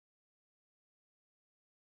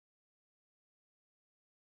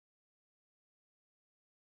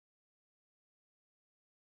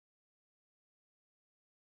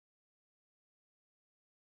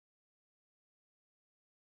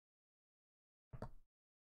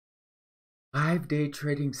Live day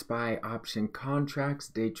trading SPY option contracts,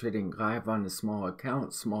 day trading live on a small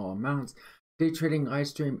account, small amounts, day trading live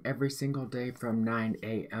stream every single day from 9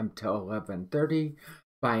 a.m. till 11:30,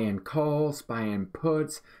 buy-in calls, buy-in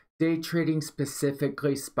puts, day trading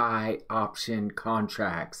specifically SPY option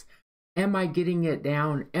contracts. Am I getting it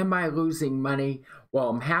down? Am I losing money? Well,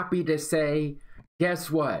 I'm happy to say,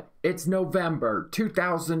 guess what? It's November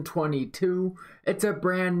 2022. It's a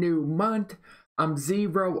brand new month. I'm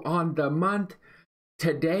zero on the month.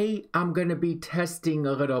 Today, I'm going to be testing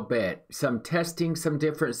a little bit. Some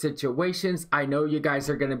different situations. I know you guys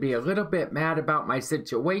are going to be a little bit mad about my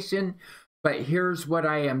situation, but here's what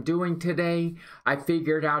I am doing today. I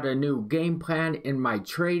figured out a new game plan in my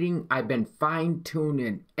trading. I've been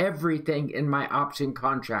fine-tuning everything in my option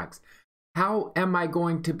contracts. How am I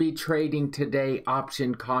going to be trading today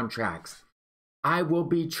option contracts? I will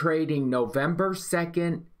be trading November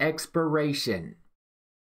 2nd expiration,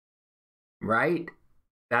 right?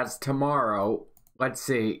 That's tomorrow. Let's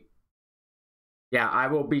see. Yeah, I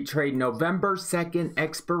will be trading November 2nd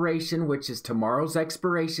expiration, which is tomorrow's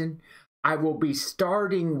expiration. I will be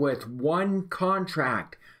starting with one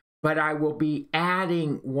contract, but I will be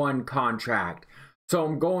adding one contract. So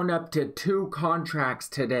I'm going up to 2 contracts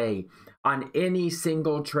today on any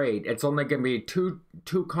single trade. It's only going to be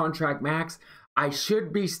two contract max. I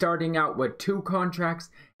should be starting out with 2 contracts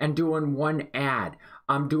and doing one add.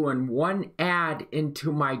 I'm doing one add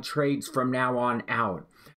into my trades from now on out.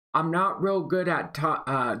 I'm not real good at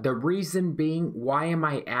the reason being, why am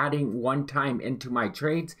I adding one time into my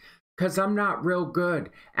trades? Because I'm not real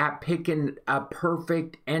good at picking a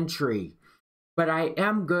perfect entry. But I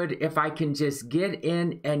am good if I can just get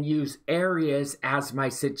in and use areas as my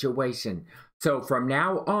situation. So from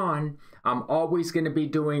now on, I'm always going to be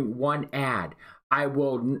doing one add. I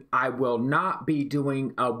will not be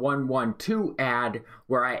doing a 1-1-2 add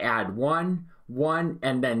where I add 1, 1,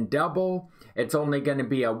 and then double. It's only going to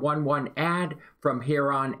be a 1-1 add from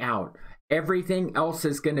here on out. Everything else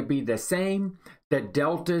is going to be the same. The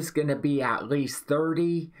delta is going to be at least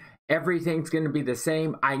 30. Everything's going to be the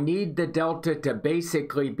same. I need the delta to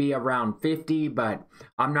basically be around 50, but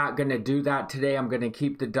I'm not going to do that today. I'm going to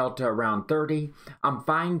keep the delta around 30. I'm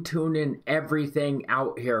fine-tuning everything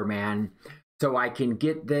out here, man, so I can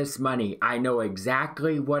get this money. I know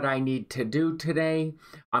exactly what I need to do today.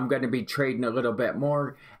 I'm going to be trading a little bit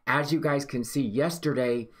more. As you guys can see,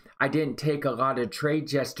 yesterday, I didn't take a lot of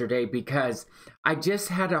trades yesterday because I just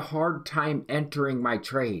had a hard time entering my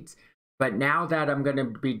trades. But now that I'm going to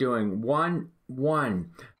be doing 1, 1,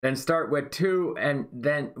 then start with 2, and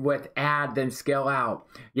then with add, then scale out.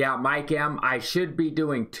 Yeah, Mike M, I should be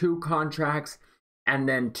doing 2 contracts and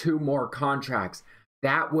then 2 more contracts.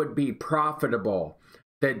 That would be profitable.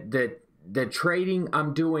 The trading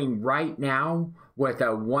I'm doing right now with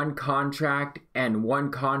a 1 contract and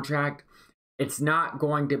 1 contract, it's not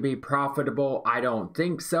going to be profitable. I don't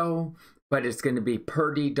think so, but it's going to be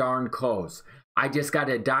pretty darn close. I just got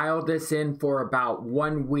to dial this in for about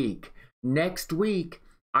 1 week. Next week,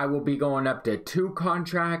 I will be going up to 2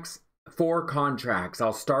 contracts, 4 contracts.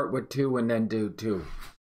 I'll start with 2 and then do 2.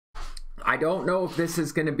 I don't know if this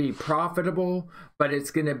is going to be profitable, but it's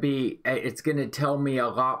going to tell me a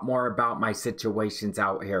lot more about my situations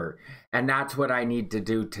out here. And that's what I need to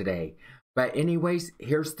do today. But anyways,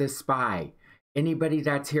 here's the SPY. Anybody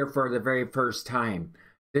that's here for the very first time,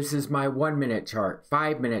 this is my 1-minute chart,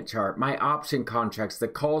 5-minute chart, my option contracts. The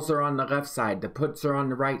calls are on the left side, the puts are on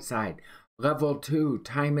the right side. Level 2,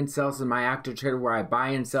 time and sells in my active trader where I buy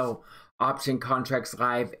and sell option contracts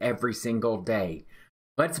live every single day.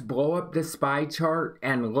 Let's blow up the SPY chart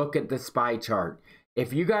and look at the SPY chart.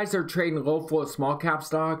 If you guys are trading low float small cap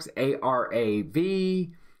stocks,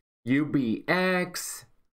 ARAV, UBX,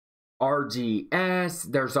 RGS,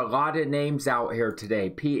 there's a lot of names out here today.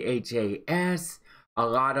 PHAS, a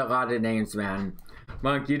lot of names, man.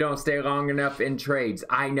 Monk, you don't stay long enough in trades.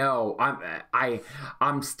 I know.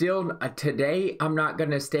 I'm still today. I'm not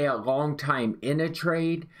gonna stay a long time in a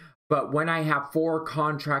trade, but when I have 4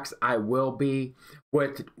 contracts, I will be.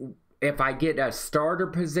 If I get a starter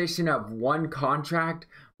position of 1 contract,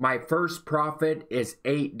 my first profit is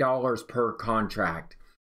 $8 per contract.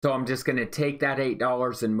 So I'm just going to take that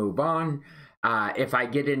 $8 and move on. If I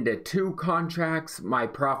get into 2 contracts, my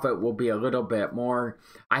profit will be a little bit more.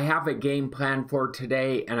 I have a game plan for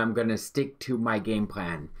today, and I'm going to stick to my game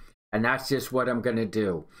plan. And that's just what I'm going to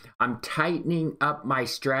do. I'm tightening up my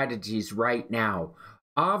strategies right now.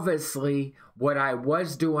 Obviously, what I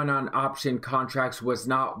was doing on option contracts was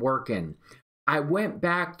not working. I went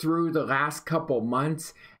back through the last couple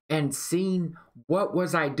months and seen what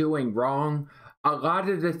was I doing wrong. A lot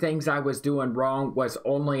of the things I was doing wrong was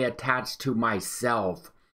only attached to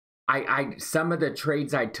myself. Some of the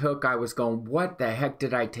trades I took, I was going, what the heck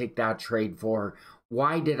did I take that trade for?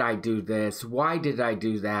 Why did I do this? Why did I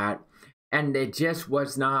do that? And it just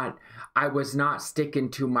was not, I was not sticking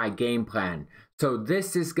to my game plan. So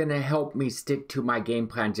this is going to help me stick to my game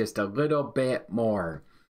plan just a little bit more.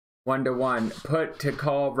 1-to-1 put to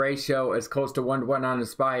call ratio is close to 1-to-1 on the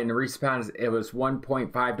SPY, and the respawn it was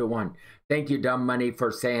 1.5-to-1. Thank you, Dumb Money, for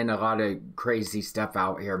saying a lot of crazy stuff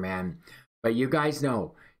out here, man. But you guys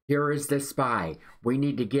know, here is the SPY. We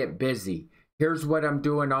need to get busy. Here's what I'm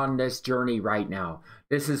doing on this journey right now.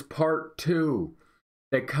 This is part 2.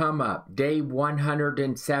 The come up, day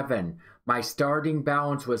 107. My starting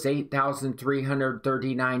balance was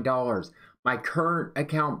 $8,339. My current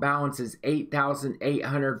account balance is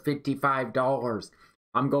 $8,855.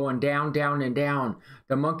 I'm going down, down, and down.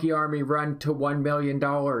 The Monkey Army run to $1 million.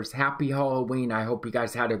 Happy Halloween. I hope you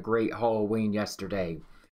guys had a great Halloween yesterday.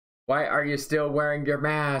 Why are you still wearing your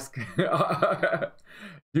mask?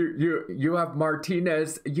 You have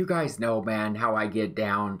Martinez. You guys know, man, how I get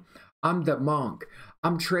down. I'm the monk.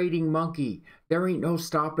 I'm trading monkey. There ain't no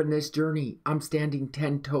stopping this journey. I'm standing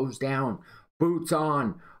 10 toes down. Boots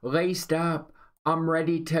on. Laced up. I'm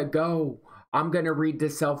ready to go. I'm going to read the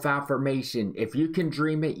self-affirmation. If you can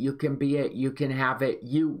dream it, you can be it, you can have it,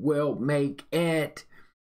 you will make it.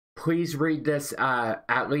 Please read this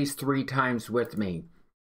at least 3 times with me.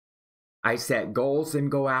 I set goals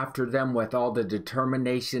and go after them with all the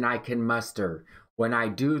determination I can muster. When I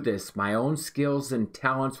do this, my own skills and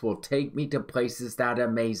talents will take me to places that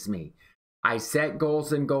amaze me. I set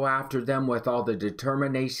goals and go after them with all the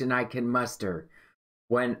determination I can muster.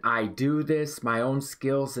 When I do this, my own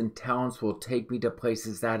skills and talents will take me to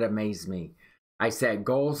places that amaze me. I set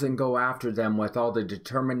goals and go after them with all the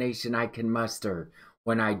determination I can muster.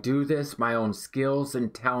 When I do this, my own skills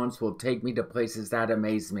and talents will take me to places that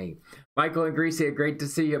amaze me. Michael and Grecia, great to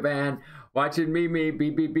see you, man. Watching Mimi,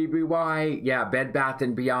 BBBBY. Yeah, Bed Bath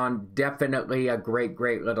 & Beyond, definitely a great,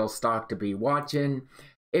 great little stock to be watching.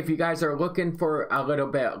 If you guys are looking for a little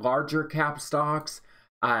bit larger cap stocks,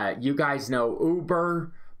 you guys know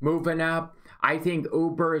Uber moving up. I think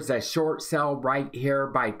Uber is a short sell right here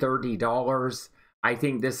by $30. I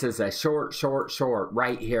think this is a short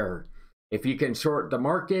right here. If you can short the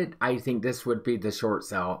market, I think this would be the short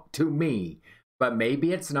sell to me. But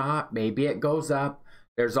maybe it's not. Maybe it goes up.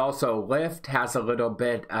 There's also Lyft, has a little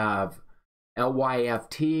bit of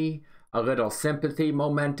LYFT, a little sympathy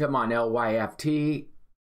momentum on LYFT.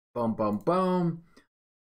 Boom, boom, boom.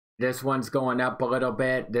 This one's going up a little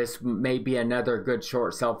bit. This may be another good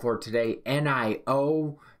short sell for today.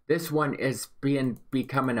 NIO. This one is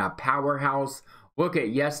becoming a powerhouse. Look at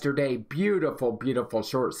yesterday. Beautiful, beautiful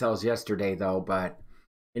short sells yesterday, though. But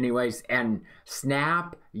anyways, and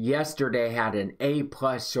Snap yesterday had an A+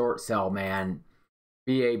 short sell, man.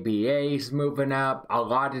 BABA's moving up. A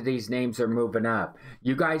lot of these names are moving up.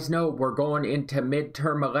 You guys know we're going into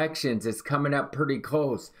midterm elections. It's coming up pretty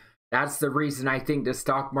close. That's the reason I think the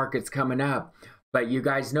stock market's coming up. But you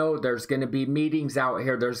guys know there's going to be meetings out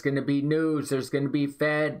here. There's going to be news. There's going to be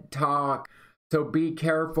Fed talk. So be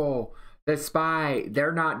careful. The SPY,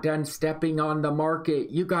 they're not done stepping on the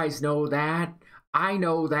market. You guys know that. I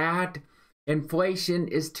know that. Inflation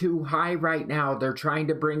is too high right now. They're trying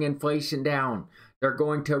to bring inflation down. They're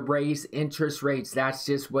going to raise interest rates. That's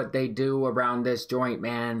just what they do around this joint,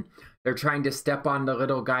 man. They're trying to step on the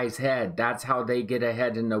little guy's head. That's how they get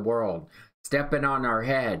ahead in the world. Stepping on our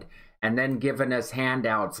head and then giving us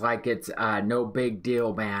handouts like it's no big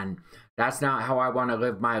deal, man. That's not how I want to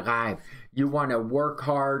live my life. You want to work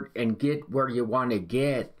hard and get where you want to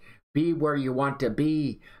get. Be where you want to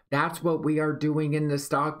be. That's what we are doing in the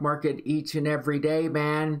stock market each and every day,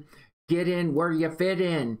 man. Get in where you fit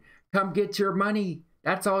in. Come get your money.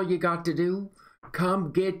 That's all you got to do.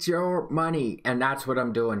 Come get your money. And that's what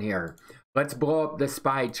I'm doing here. Let's blow up the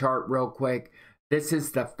SPY chart real quick. This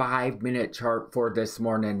is the 5-minute chart for this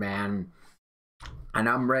morning, man. And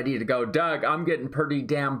I'm ready to go. Doug, I'm getting pretty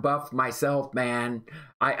damn buff myself, man.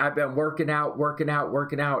 I've been working out.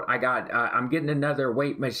 I'm getting another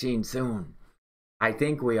weight machine soon. I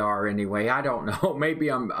think we are anyway. I don't know. Maybe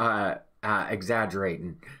I'm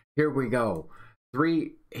exaggerating. Here we go.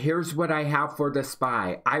 Here's what I have for the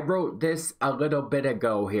SPY. I wrote this a little bit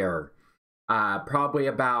ago here. Probably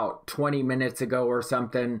about 20 minutes ago or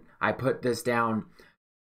something. I put this down.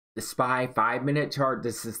 The SPY 5-minute chart.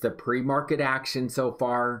 This is the pre-market action so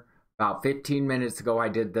far. About 15 minutes ago I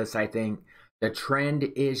did this, I think. The trend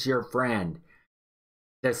is your friend.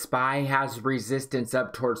 The SPY has resistance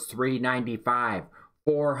up towards 395,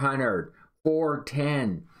 400,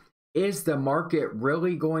 410. Is the market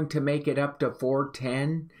really going to make it up to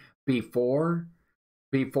 410 before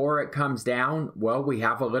it comes down? Well, we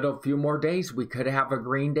have a little few more days. We could have a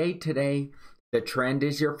green day today. The trend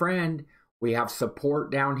is your friend. We have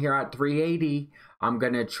support down here at 380. I'm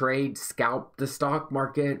going to trade scalp the stock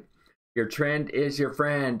market. Your trend is your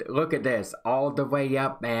friend. Look at this. All the way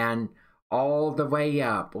up, man. All the way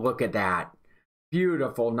up. Look at that.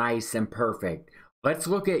 Beautiful, nice, and perfect. Let's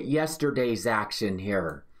look at yesterday's action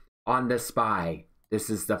here on the SPY. This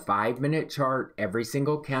is the 5-minute chart. Every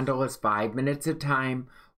single candle is 5 minutes of time.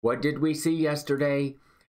 What did we see yesterday?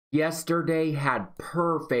 Yesterday had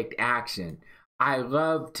perfect action. I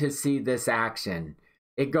love to see this action.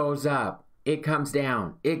 It goes up. It comes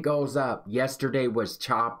down. It goes up. Yesterday was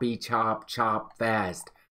choppy, chop, chop fast.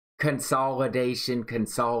 Consolidation,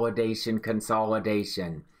 consolidation,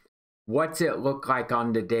 consolidation. What's it look like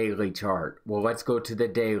on the daily chart? Well, let's go to the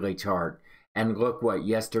daily chart and look what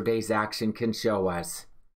yesterday's action can show us.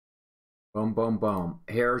 Boom, boom, boom.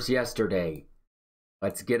 Here's yesterday.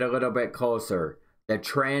 Let's get a little bit closer. The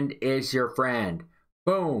trend is your friend.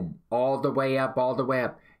 Boom. All the way up, all the way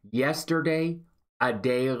up. Yesterday, a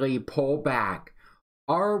daily pullback.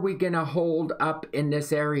 Are we going to hold up in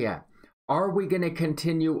this area? Are we going to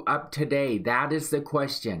continue up today? That is the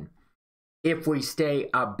question. If we stay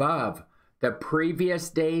above the previous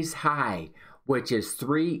day's high, which is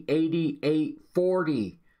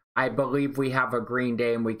 388.40, I believe we have a green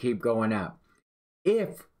day and we keep going up.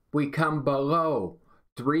 If we come below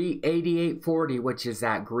 388.40, which is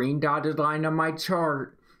that green dotted line on my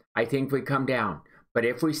chart, I think we come down. But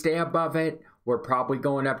if we stay above it, we're probably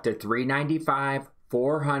going up to 395,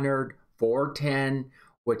 400, 410,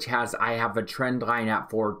 which has, I have a trend line at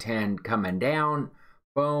 410 coming down.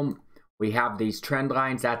 Boom. We have these trend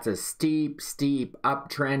lines. That's a steep, steep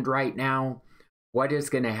uptrend right now. What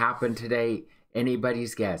is going to happen today?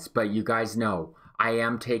 Anybody's guess. But you guys know, I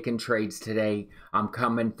am taking trades today. I'm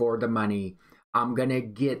coming for the money. I'm going to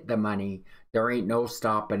get the money. There ain't no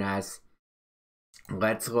stopping us.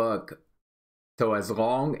 Let's look. So as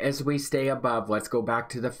long as we stay above, let's go back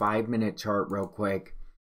to the 5-minute chart real quick.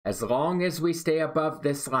 As long as we stay above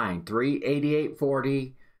this line,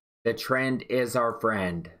 388.40, the trend is our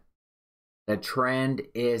friend. The trend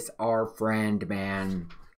is our friend, man.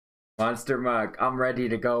 Monster Muck, I'm ready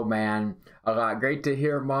to go, man. A lot. Great to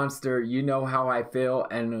hear, Monster. You know how I feel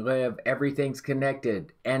and live. Everything's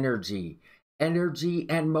connected. Energy. Energy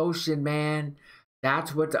and motion, man.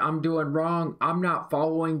 That's what I'm doing wrong. I'm not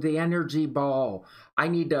following the energy ball. I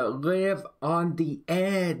need to live on the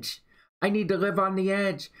edge. I need to live on the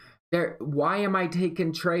edge. Why am I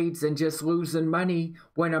taking trades and just losing money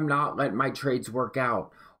when I'm not letting my trades work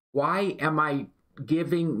out? Why am I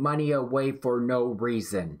giving money away for no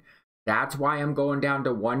reason? That's why I'm going down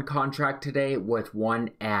to one contract today with one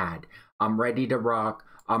ad. I'm ready to rock.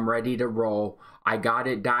 I'm ready to roll. I got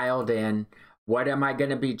it dialed in. What am I going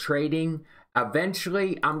to be trading?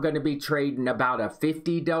 Eventually, I'm going to be trading about a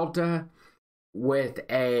 50 delta with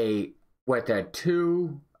a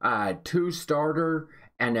 2 starter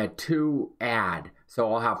and a 2 ad.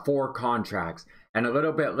 So I'll have 4 contracts. And a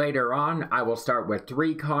little bit later on, I will start with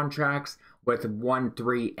 3 contracts with 1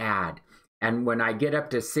 3 ad. And when I get up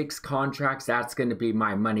to 6 contracts, that's going to be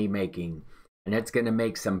my money making. And it's going to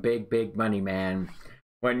make some big, big money, man.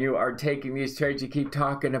 When you are taking these trades, you keep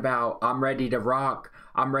talking about, I'm ready to rock.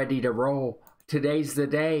 I'm ready to roll. Today's the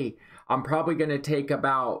day. I'm probably going to take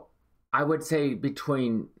about, I would say,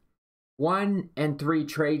 between 1 and 3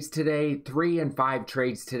 trades today, 3 and 5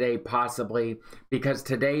 trades today, possibly, because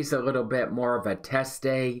today's a little bit more of a test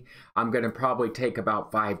day. I'm going to probably take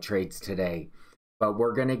about 5 trades today, but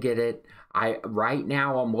we're going to get it. Right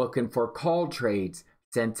now, I'm looking for call trades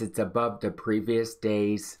since it's above the previous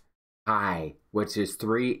day's high, which is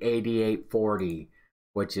 388.40,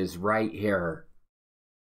 which is right here.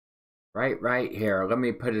 Right here. Let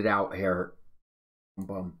me put it out here.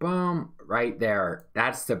 Boom, boom, right there.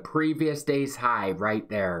 That's the previous day's high right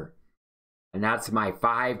there. And that's my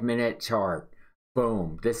 5-minute chart.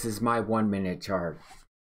 Boom. This is my 1-minute chart.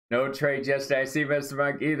 No trade yesterday. I see Mr.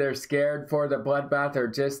 Monk either scared for the bloodbath or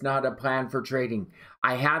just not a plan for trading.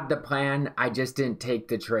 I had the plan. I just didn't take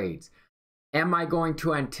the trades. Am I going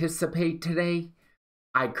to anticipate today?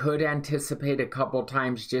 I could anticipate a couple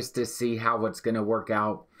times just to see how it's going to work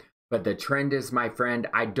out. But the trend is my friend.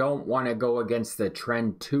 I don't want to go against the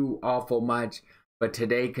trend too awful much, but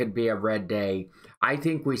today could be a red day. I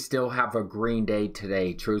think we still have a green day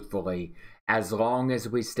today, truthfully, as long as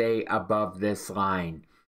we stay above this line,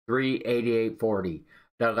 388.40.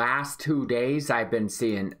 The last 2 days I've been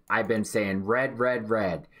saying red, red,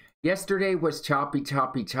 red. Yesterday was choppy,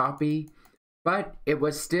 choppy, choppy, but it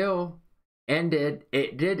was still ended.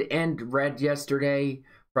 It did end red yesterday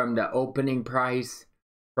from the opening price.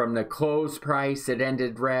 From the close price, it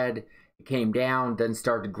ended red. It came down, then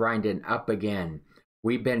started grinding up again.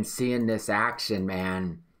 We've been seeing this action,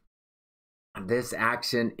 man. This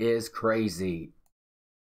action is crazy.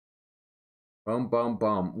 Boom, boom,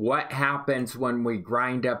 boom. What happens when we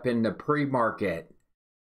grind up in the pre-market?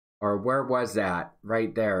 Or where was that?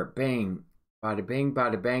 Right there. Bing. Bada bing,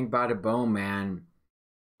 bada bang, bada boom, man.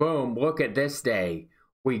 Boom. Look at this day.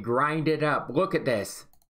 We grind it up. Look at this.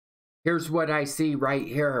 Here's what I see right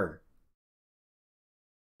here.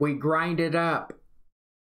 We grind it up.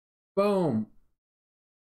 Boom.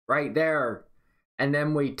 Right there. And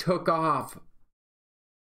then we took off.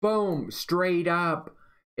 Boom. Straight up.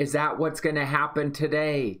 Is that what's going to happen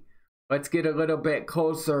today? Let's get a little bit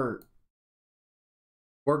closer.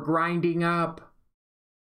 We're grinding up.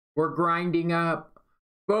 We're grinding up.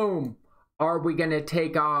 Boom. Are we going to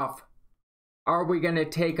take off? Are we going to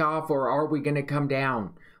take off or are we going to come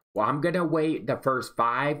down? Well, I'm going to wait the first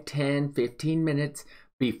 5, 10, 15 minutes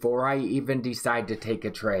before I even decide to take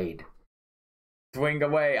a trade. Swing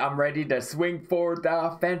away. I'm ready to swing for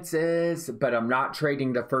the fences, but I'm not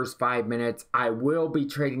trading the first 5 minutes. I will be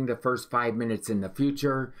trading the first 5 minutes in the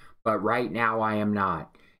future, but right now I am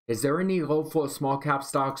not. Is there any low flow small cap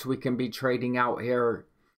stocks we can be trading out here?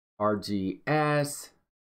 RGS,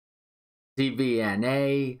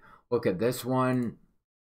 CVNA, look at this one.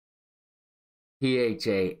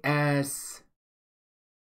 PHAS.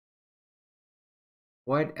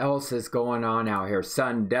 What else is going on out here?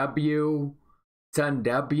 Sun W,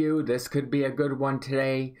 this could be a good one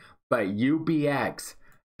today. But UBX,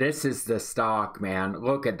 this is the stock, man.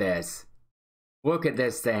 Look at this. Look at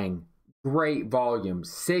this thing. Great volume,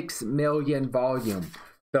 6 million volume.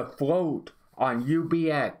 The float on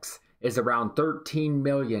UBX is around 13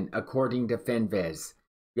 million according to FinViz.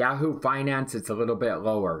 Yahoo Finance, it's a little bit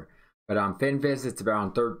lower, but on FinViz, it's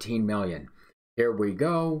around 13 million. Here we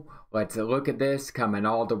go. Let's look at this coming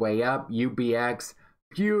all the way up. UBX,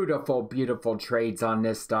 beautiful, beautiful trades on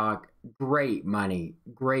this stock. Great money.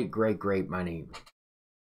 Great, great, great money.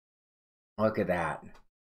 Look at that.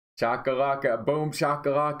 Shakalaka, boom,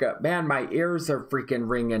 shakalaka. Man, my ears are freaking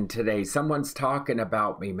ringing today. Someone's talking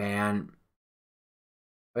about me, man.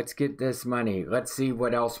 Let's get this money. Let's see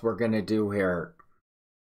what else we're going to do here.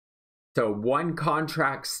 So 1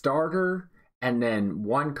 contract starter and then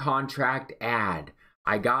 1 contract add.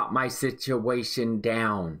 I got my situation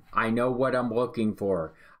down. I know what I'm looking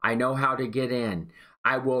for. I know how to get in.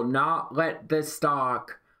 I will not let the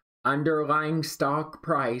stock, underlying stock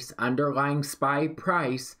price, underlying SPY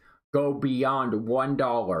price, go beyond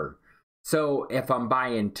 $1. So if I'm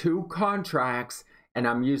buying 2 contracts and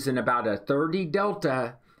I'm using about a 30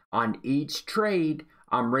 delta on each trade,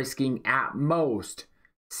 I'm risking at most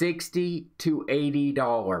 $60 to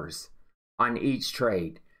 $80 on each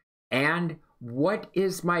trade. And what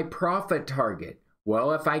is my profit target?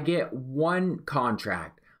 Well, if I get 1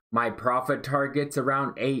 contract, my profit target's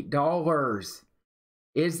around $8.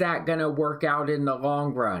 Is that going to work out in the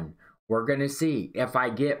long run? We're going to see. If I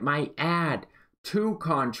get my add 2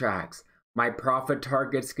 contracts, my profit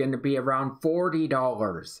target's going to be around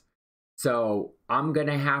 $40. So I'm going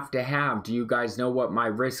to have, do you guys know what my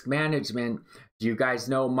risk management, do you guys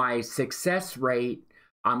know my success rate?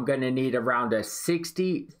 I'm going to need around a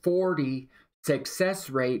 60-40 success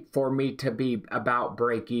rate for me to be about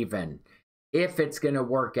break even. If it's going to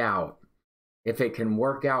work out. If it can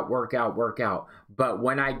work out, work out, work out. But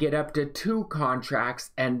when I get up to 2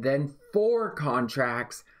 contracts and then 4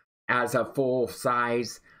 contracts as a full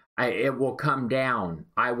size, it will come down.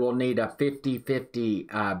 I will need a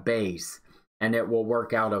 50-50 base, and it will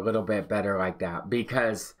work out a little bit better like that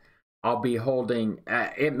because I'll be holding,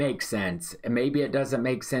 it makes sense. And maybe it doesn't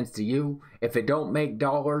make sense to you. If it don't make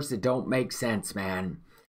dollars, it don't make sense, man.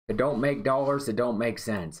 If it don't make dollars, it don't make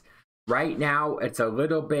sense. Right now, it's a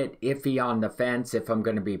little bit iffy on the fence if I'm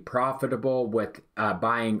going to be profitable with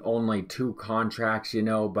buying only 2 contracts, you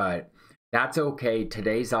know, but that's okay.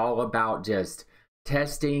 Today's all about just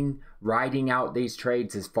testing, riding out these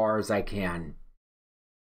trades as far as I can,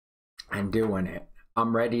 and doing it.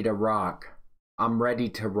 I'm ready to rock. I'm ready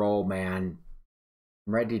to roll, man.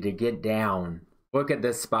 I'm ready to get down. Look at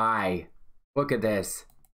this SPY. Look at this.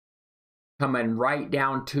 Coming right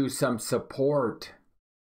down to some support.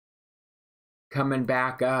 Coming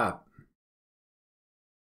back up.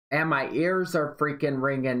 And my ears are freaking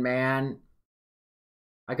ringing, man.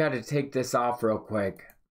 I got to take this off real quick.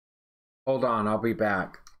 Hold on, I'll be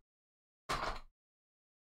back.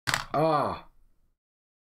 Oh.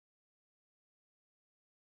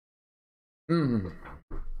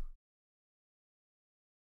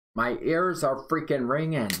 My ears are freaking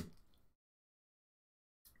ringing.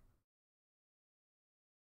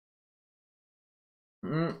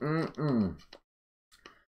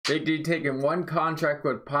 Big D taking one contract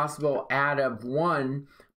with possible add of one,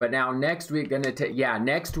 but now next week gonna take, yeah,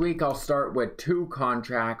 next week I'll start with 2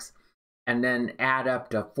 contracts and then add up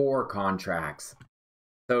to 4 contracts.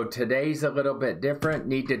 So today's a little bit different.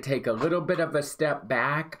 Need to take a little bit of a step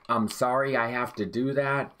back. I'm sorry I have to do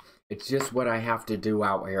that. It's just what I have to do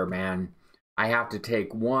out here, man. I have to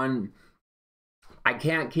take one. I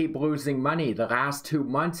can't keep losing money. The last 2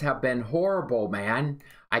 months have been horrible, man.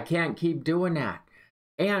 I can't keep doing that.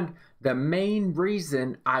 And the main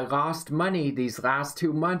reason I lost money these last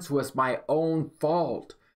 2 months was my own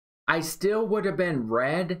fault. I still would have been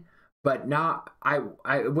red, but not, I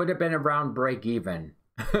would have been around break even.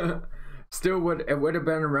 Still would, it would have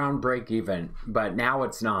been around break even, but now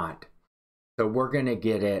it's not. So we're gonna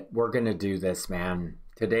get it. We're gonna do this, man.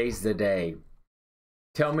 Today's the day.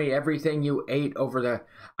 Tell me everything you ate over the...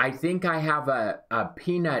 I think I have a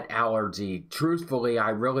peanut allergy. Truthfully, I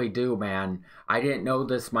really do, man. I didn't know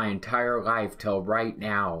this my entire life till right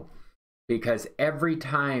now. Because every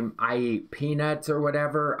time I eat peanuts or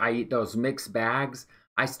whatever, I eat those mixed bags,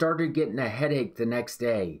 I started getting a headache the next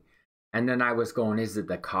day. And then I was going, is it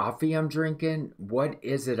the coffee I'm drinking? What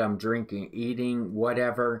is it I'm drinking, eating,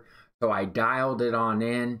 whatever? So I dialed it on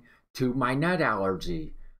in to my nut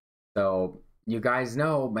allergy. So... you guys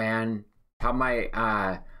know, man, how my,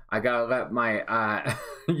 I gotta let my,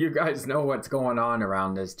 you guys know what's going on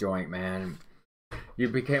around this joint, man. You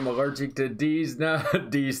became allergic to D's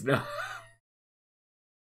nut, D's nut.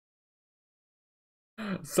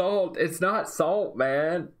 Salt, it's not salt,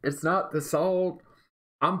 man. It's not the salt.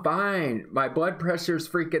 I'm fine. My blood pressure's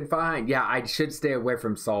freaking fine. Yeah, I should stay away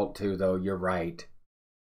from salt too, though. You're right.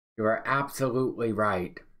 You are absolutely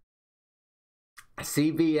right.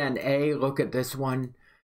 CVNA, look at this one.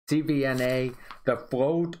 CVNA, the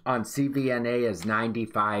float on CVNA is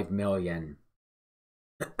 95 million.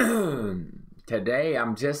 Today,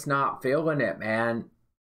 I'm just not feeling it, man.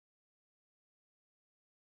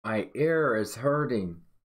 My ear is hurting.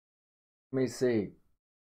 Let me see.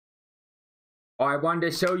 Oh, I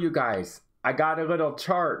wanted to show you guys. I got a little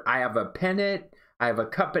chart. I have a pennant. I have a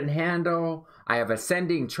cup and handle. I have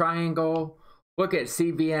ascending triangle. Look at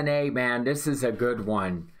CVNA, man. This is a good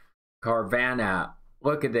one. Carvana.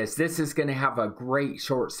 Look at this. This is going to have a great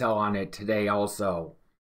short sell on it today also.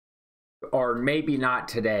 Or maybe not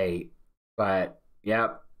today. But,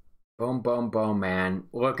 yep. Boom, boom, boom, man.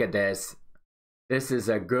 Look at this. This is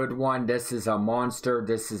a good one. This is a monster.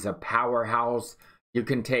 This is a powerhouse. You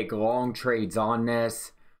can take long trades on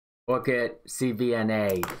this. Look at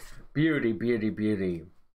CVNA. Beauty, beauty, beauty.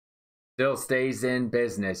 Still stays in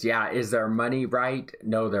business. Yeah, is their money right?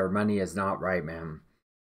 No, their money is not right, man.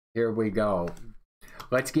 Here we go.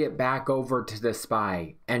 Let's get back over to the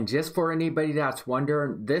SPY. And just for anybody that's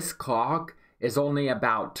wondering, this clock is only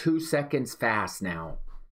about 2 seconds fast now.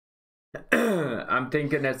 I'm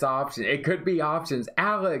thinking it's options. It could be options.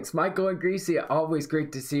 Alex, Michael, and Greasy, always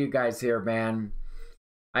great to see you guys here, man.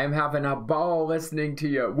 I am having a ball listening to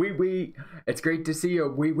you. Wee wee. It's great to see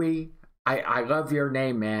you, wee wee. I love your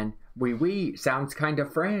name, man. Wee wee sounds kind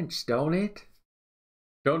of French, don't it?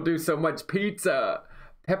 Don't do so much pizza.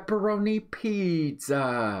 Pepperoni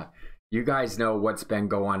pizza. You guys know what's been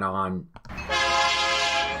going on.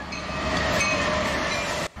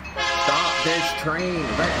 Stop this train.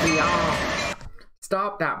 Let me off.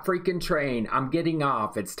 Stop that freaking train. I'm getting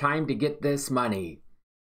off. It's time to get this money.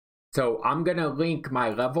 So I'm going to link my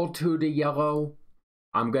level 2 to yellow.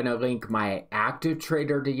 I'm going to link my active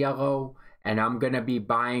trader to yellow. And I'm going to be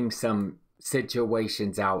buying some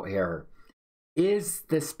situations out here. Is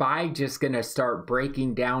the SPY just going to start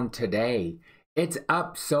breaking down today? It's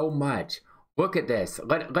up so much. Look at this.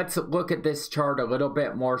 Let's look at this chart a little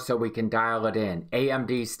bit more so we can dial it in.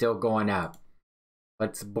 AMD still going up.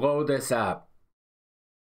 Let's blow this up.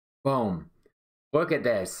 Boom. Look at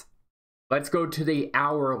this. Let's go to the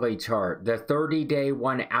hourly chart, the 30-day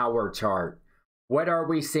 1 hour chart. What are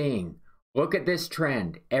we seeing? Look at this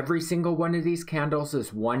trend. Every single one of these candles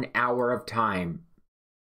is 1 hour of time.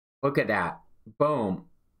 Look at that. Boom.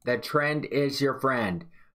 The trend is your friend.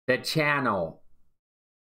 The channel.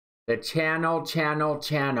 The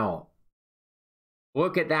channel.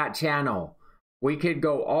 Look at that channel. We could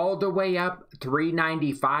go all the way up.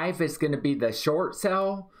 395 is going to be the short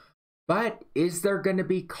sell. But is there going to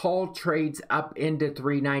be call trades up into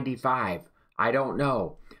 395? I don't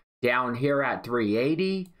know. Down here at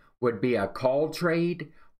 380 would be a call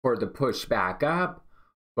trade for the push back up.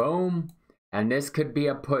 Boom. And this could be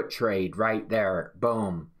a put trade right there.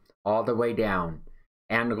 Boom. All the way down.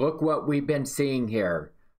 And look what we've been seeing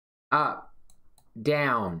here. Up,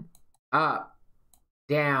 down, up,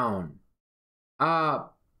 down,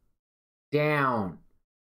 up, down,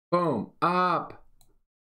 boom, up,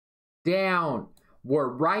 down. We're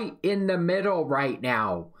right in the middle right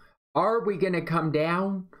now. Are we going to come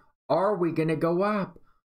down? Are we going to go up?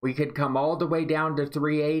 We could come all the way down to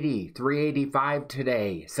 380, 385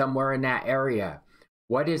 today, somewhere in that area.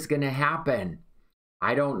 What is going to happen?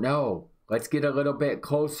 I don't know. Let's get a little bit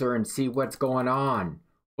closer and see what's going on.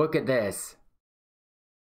 Look at this.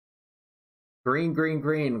 Green, green,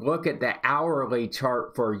 green. Look at the hourly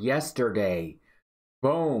chart for yesterday.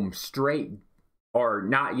 Boom, straight, or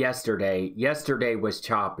not yesterday. Yesterday was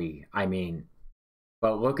choppy, I mean.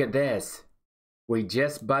 But look at this. We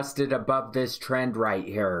just busted above this trend right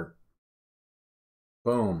here.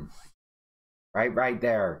 Boom. Right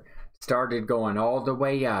there. Started going all the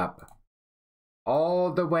way up.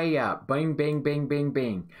 All the way up. Bing, bing, bing, bing,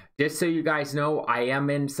 bing. Just so you guys know, I am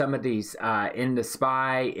in some of these, in the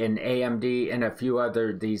SPY, in AMD, and a few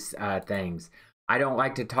other these things. I don't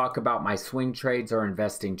like to talk about my swing trades or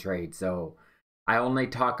investing trades, so I only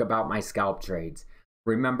talk about my scalp trades.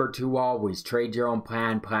 Remember to always trade your own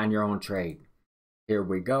plan, plan your own trade. Here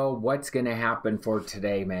we go. What's going to happen for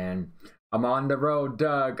today, man? I'm on the road,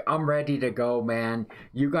 Doug. I'm ready to go, man.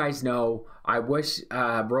 You guys know, I wish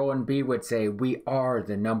Roland B would say, we are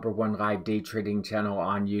the #1 live day trading channel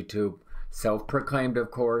on YouTube. Self-proclaimed,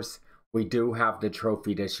 of course. We do have the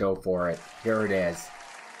trophy to show for it. Here it is.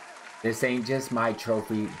 This ain't just my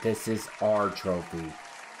trophy. This is our trophy.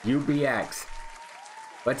 UBX.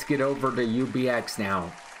 Let's get over to UBX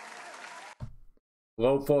now.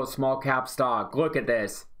 Low full small cap stock. Look at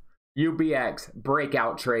this. UBX.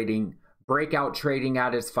 Breakout trading. Breakout trading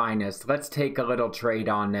at its finest. Let's take a little trade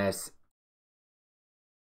on this.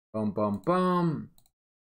 Boom, boom, boom.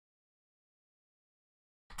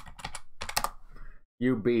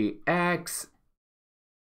 UBX.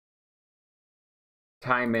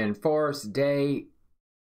 Time in force day.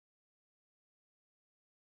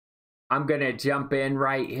 I'm going to jump in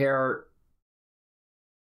right here.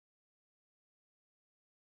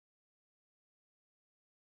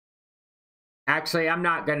 Actually, I'm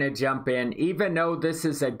not going to jump in. Even though this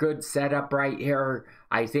is a good setup right here,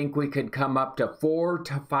 I think we could come up to $4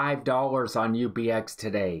 to $5 on UBX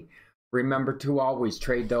today. Remember to always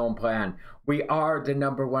trade the own plan. We are the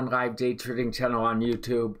 #1 live day trading channel on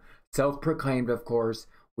YouTube. Self-proclaimed, of course.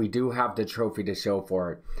 We do have the trophy to show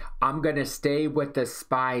for it. I'm going to stay with the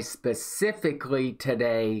SPY specifically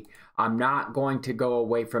today. I'm not going to go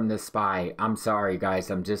away from the SPY. I'm sorry, guys.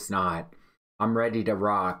 I'm just not. I'm ready to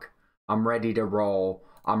rock. I'm ready to roll.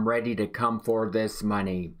 I'm ready to come for this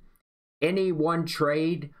money. Any one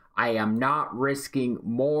trade, I am not risking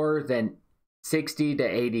more than 60 to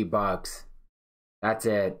 80 bucks. That's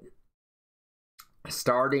it.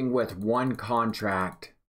 Starting with one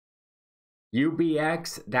contract.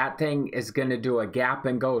 UBX, that thing is going to do a gap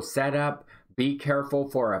and go setup. Be careful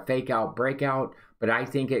for a fake out breakout, but I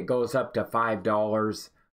think it goes up to $5.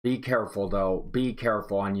 Be careful though. Be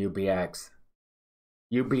careful on UBX.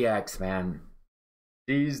 UBX, man.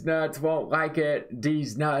 These nuts won't like it.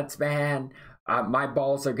 These nuts, man. My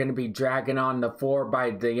balls are going to be dragging on the floor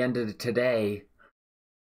by the end of today.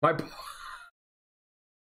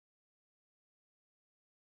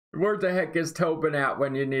 Where the heck is Tobin at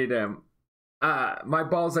when you need him? My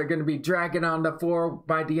balls are going to be dragging on the floor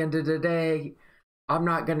by the end of the day. I'm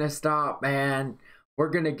not going to stop, man. We're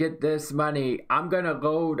going to get this money. I'm going to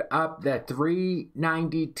load up the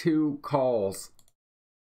 392 calls.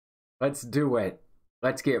 Let's do it.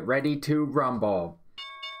 Let's get ready to rumble.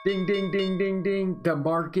 Ding, ding, ding, ding, ding. The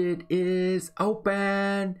market is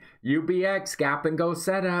open. UBX, gap and go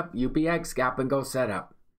setup. UBX, gap and go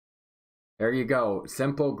setup. There you go.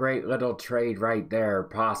 Simple, great little trade right there,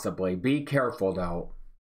 possibly. Be careful, though.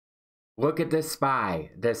 Look at the SPY.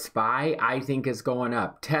 The SPY, I think, is going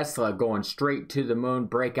up. Tesla going straight to the moon.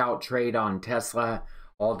 Breakout trade on Tesla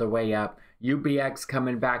all the way up. UBX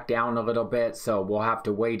coming back down a little bit, so we'll have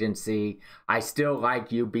to wait and see. I still like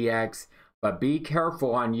UBX, but be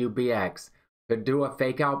careful on UBX. Could do a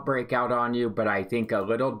fake out breakout on you, but I think a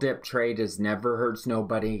little dip trade has never hurts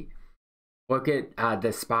nobody. Look at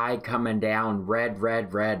the SPY coming down. Red,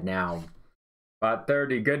 red, red now.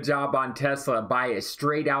 30. Good job on Tesla. Buy it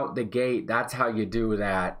straight out the gate. That's how you do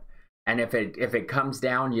that. And if it comes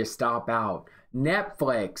down, you stop out.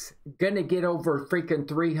 Netflix gonna get over freaking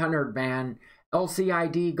 300, man.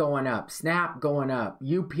 LCID going up. Snap going up.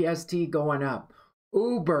 UPST going up.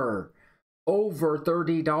 Uber over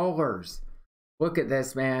 $30. Look at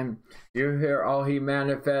this, man. You hear all he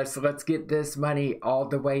manifests. Let's get this money all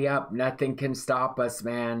the way up. Nothing can stop us,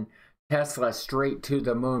 man. Tesla straight to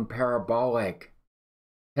the moon, parabolic.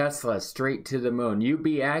 Tesla straight to the moon.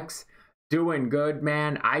 UBX doing good,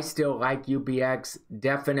 man. I still like UBX.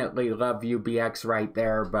 Definitely love UBX right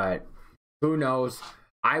there, but who knows?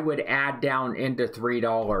 I would add down into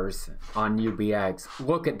 $3 on UBX.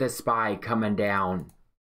 Look at the SPY coming down.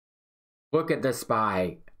 Look at the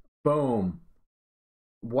SPY. Boom.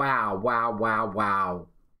 Wow, wow, wow, wow.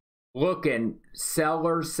 Looking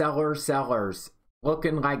sellers, sellers, sellers.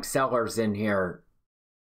 Looking like sellers in here.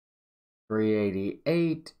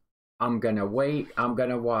 388. I'm gonna wait. I'm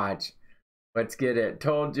gonna watch. Let's get it.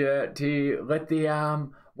 Told you, T.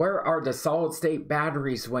 Lithium. Where are the solid state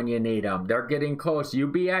batteries when you need them? They're getting close.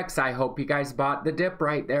 UBX, I hope you guys bought the dip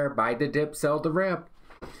right there. Buy the dip, sell the rip.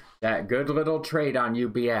 That good little trade on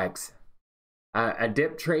UBX. A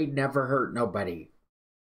dip trade never hurt nobody.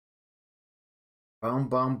 Boom,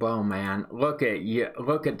 boom, boom, man. Look at you.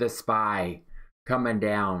 Look at the SPY coming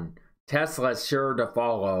down. Tesla's sure to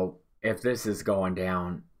follow if this is going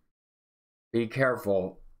down. Be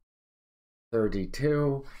careful.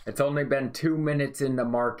 32. It's only been 2 minutes in the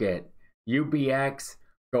market. UBX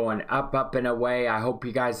going up, up, and away. I hope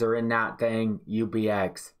you guys are in that thing.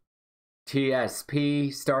 UBX.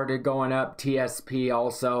 TSP started going up. TSP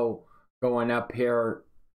also going up here.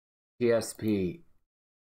 TSP.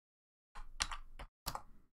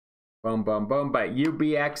 Boom, boom, boom. But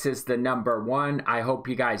UBX is the #1. I hope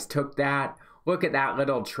you guys took that. Look at that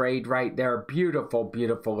little trade right there. Beautiful,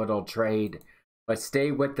 beautiful little trade. But stay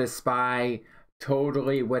with the SPY.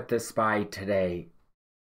 Totally with the SPY today.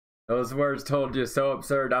 Those words told you so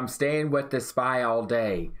absurd. I'm staying with the SPY all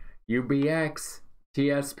day. UBX,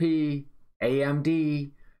 TSP,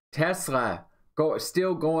 AMD, Tesla.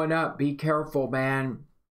 Still going up. Be careful, man.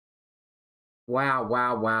 Wow,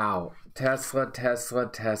 wow, wow. Tesla, Tesla,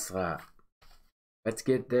 Tesla. Let's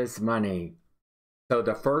get this money. So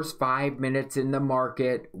the first 5 minutes in the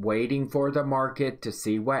market, waiting for the market to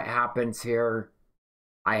see what happens here.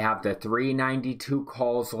 I have the 392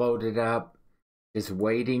 calls loaded up. Just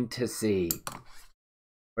waiting to see.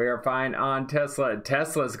 We are fine on Tesla.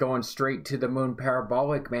 Tesla's going straight to the moon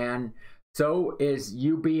parabolic, man. So is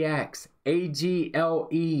UBX.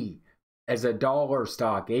 AGLE as a dollar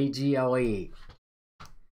stock. AGLE.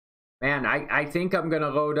 Man, I think I'm going to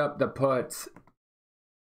load up the puts.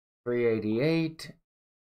 388.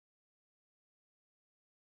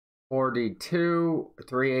 42.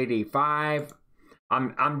 385.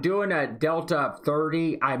 I'm doing a delta of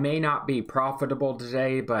 30. I may not be profitable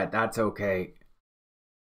today, but that's okay.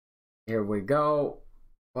 Here we go.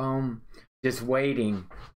 Boom. Just waiting.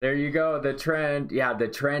 There you go. The trend. Yeah, the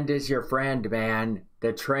trend is your friend, man.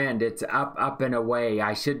 The trend. It's up, up, and away.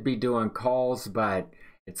 I should be doing calls, but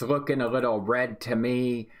it's looking a little red to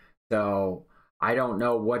me. So I don't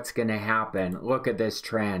know what's going to happen. Look at this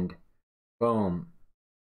trend. Boom.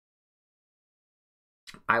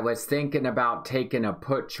 I was thinking about taking a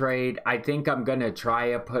put trade. I think I'm going to try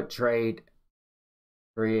a put trade.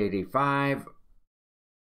 385.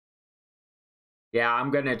 Yeah,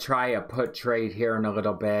 I'm going to try a put trade here in a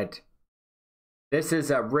little bit. This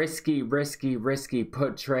is a risky, risky, risky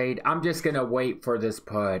put trade. I'm just going to wait for this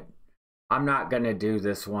put. I'm not going to do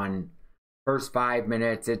this one. First 5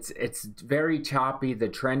 minutes. It's very choppy. The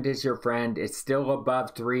trend is your friend. It's still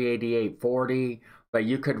above 388.40. But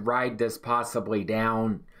you could ride this possibly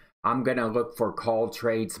down. I'm going to look for call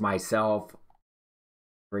trades myself.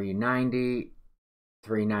 390,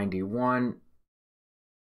 391,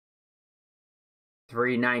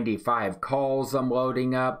 395 calls I'm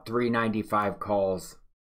loading up. 395 calls.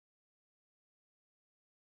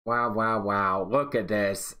 Wow, wow, wow. Look at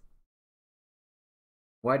this.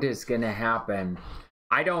 What is going to happen?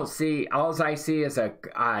 I don't see, all I see is a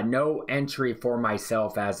no entry for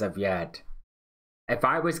myself as of yet. If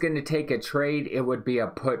I was going to take a trade, it would be a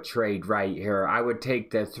put trade right here. I would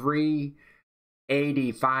take the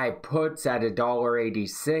 385 puts at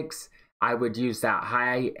 $1.86. I would use that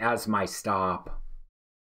high as my stop.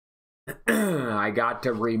 I got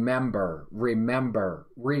to remember what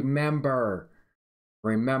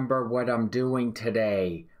I'm doing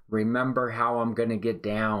today. Remember how I'm going to get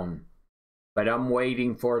down. But I'm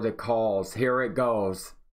waiting for the calls. Here it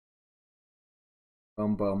goes.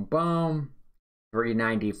 Boom, boom, boom.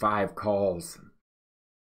 395 calls.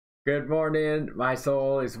 Good morning. My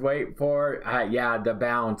soul is waiting for yeah, the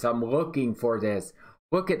bounce. I'm looking for this.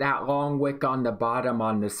 Look at that long wick on the bottom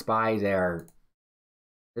on the SPY there.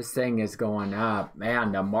 This thing is going up.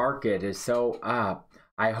 Man, the market is so up.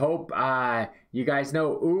 I hope you guys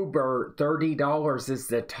know Uber, $30 is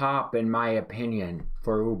the top in my opinion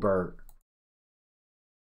for Uber.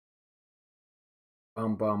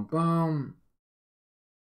 Boom, boom, boom.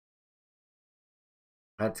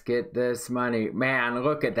 Let's get this money. Man,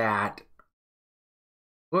 look at that.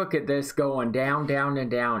 Look at this going down, down, and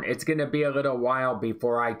down. It's going to be a little while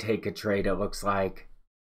before I take a trade, it looks like.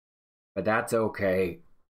 But that's okay.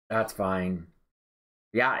 That's fine.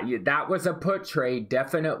 Yeah, that was a put trade.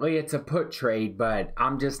 Definitely it's a put trade, but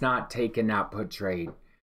I'm just not taking that put trade.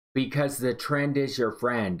 Because the trend is your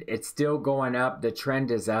friend. It's still going up. The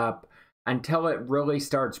trend is up. Until it really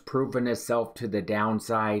starts proving itself to the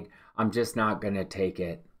downside, I'm just not going to take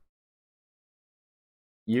it.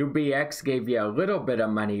 UBX gave you a little bit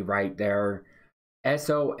of money right there.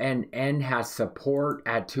 SONN has support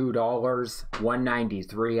at $2,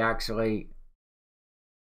 $1.93 actually.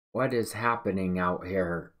 What is happening out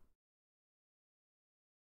here?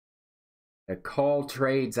 The call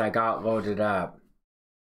trades I got loaded up.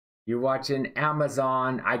 You watching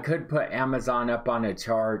Amazon? I could put Amazon up on a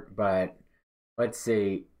chart, but let's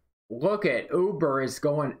see. Look at Uber is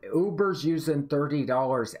going. Uber's using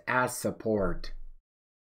 $30 as support.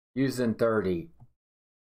 Using 30.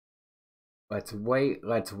 Let's wait.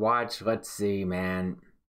 Let's watch. Let's see, man.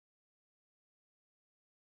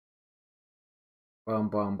 Boom,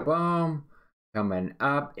 boom, boom. Coming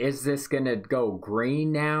up. Is this going to go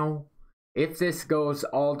green now? If this goes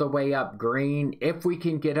all the way up green, if we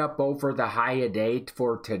can get up over the high of day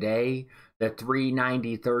for today, the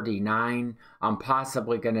 390.39, I'm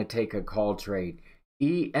possibly going to take a call trade.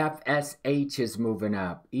 EFSH is moving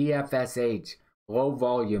up. EFSH, low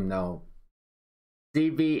volume though.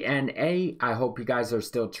 CVNA, I hope you guys are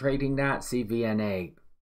still trading that. CVNA.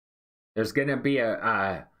 There's going to be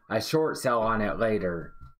a short sell on it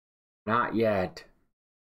later. Not yet.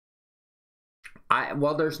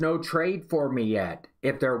 Well, there's no trade for me yet.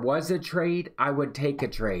 If there was a trade, I would take a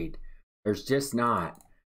trade. There's just not.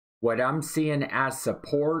 What I'm seeing as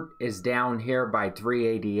support is down here by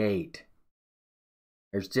 388.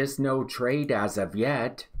 There's just no trade as of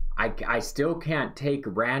yet. I still can't take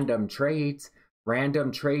random trades.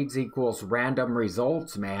 Random trades equals random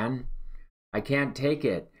results, man. I can't take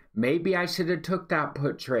it. Maybe I should have took that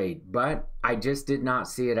put trade, but I just did not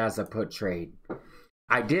see it as a put trade.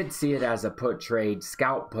 I did see it as a put trade,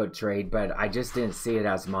 scalp put trade, but I just didn't see it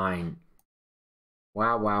as mine.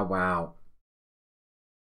 Wow, wow, wow.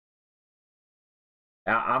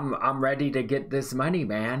 I'm ready to get this money,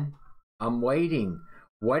 man. I'm waiting.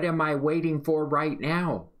 What am I waiting for right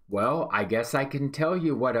now? Well, I guess I can tell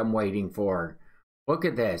you what I'm waiting for. Look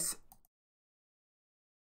at this.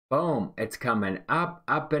 Boom, it's coming up,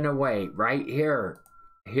 up and away right here.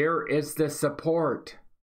 Here is the support.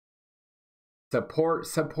 Support,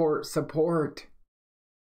 support, support.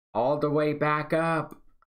 All the way back up.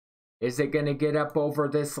 Is it going to get up over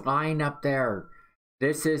this line up there?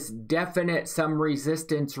 This is definite some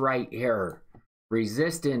resistance right here.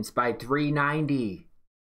 Resistance by 390.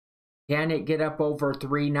 Can it get up over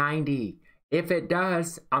 390? If it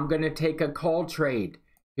does, I'm going to take a call trade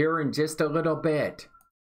here in just a little bit.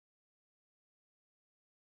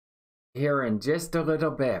 Here in just a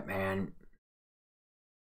little bit, man.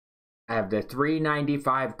 I have the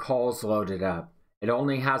 395 calls loaded up. It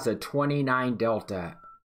only has a 29 delta.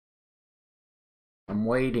 I'm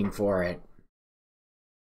waiting for it.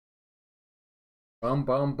 Boom,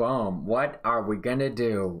 boom, boom. What are we gonna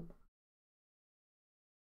do?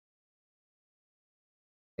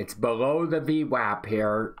 It's below the VWAP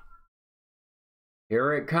here.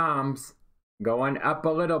 Here it comes. Going up a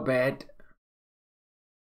little bit.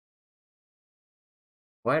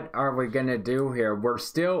 What are we going to do here? We're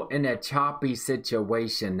still in a choppy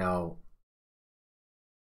situation though.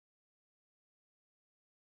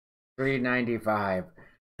 395.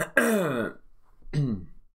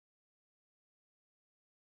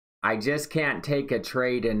 I just can't take a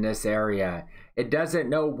trade in this area. It doesn't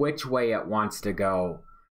know which way it wants to go.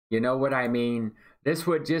 You know what I mean? This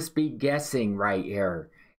would just be guessing right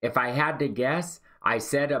here. If I had to guess, I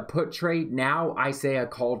said a put trade. Now I say a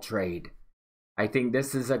call trade. I think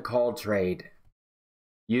this is a call trade.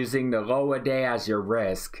 Using the low a day as your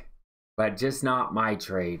risk. But just not my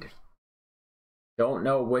trade. Don't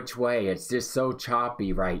know which way. It's just so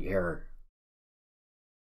choppy right here.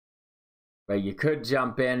 But you could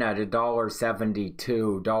jump in at $1.72,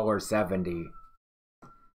 $1.70.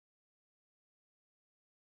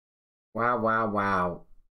 Wow, wow, wow.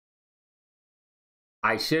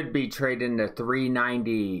 I should be trading the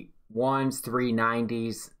 391s,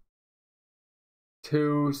 390s,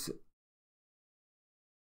 2s.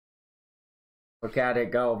 Look at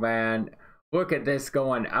it go, man. Look at this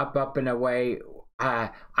going up, up and away.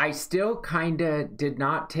 I still kind of did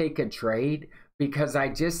not take a trade because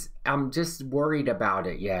I'm just worried about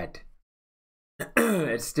it yet.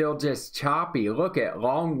 It's still just choppy. Look at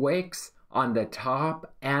long wicks on the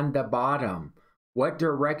top and the bottom. What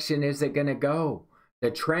direction is it going to go?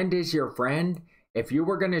 The trend is your friend. If you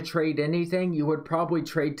were going to trade anything, you would probably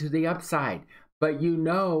trade to the upside. But you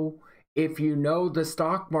know, if you know the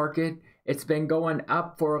stock market, it's been going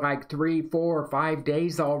up for like 3, 4, 5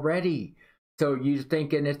 days already. So you're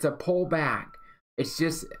thinking it's a pullback. It's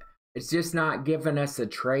just not giving us a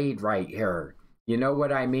trade right here. You know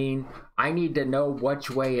what I mean? I need to know which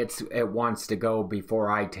way it wants to go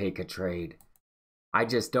before I take a trade. I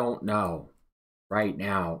just don't know right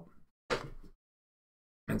now.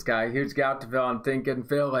 It's got a huge gap to fill. I'm thinking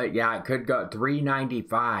fill it. Yeah, it could go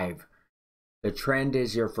 395. The trend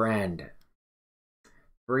is your friend.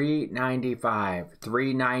 395.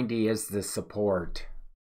 390 is the support.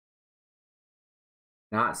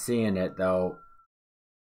 Not seeing it though.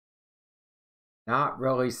 Not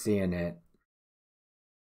really seeing it.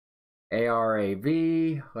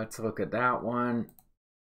 ARAV, let's look at that one.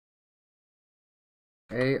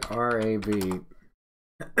 ARAV.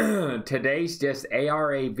 Today's just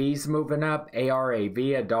ARAV's moving up.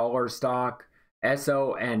 ARAV, a dollar stock.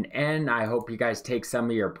 SONN, I hope you guys take some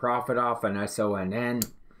of your profit off on SONN.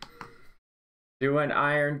 Doing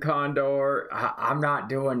Iron Condor. I'm not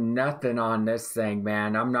doing nothing on this thing,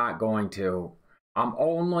 man. I'm not going to. I'm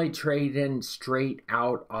only trading straight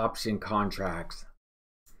out option contracts.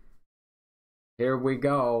 Here we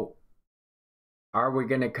go. Are we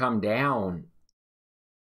going to come down?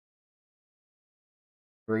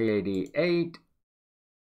 388.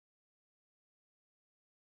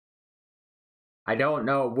 I don't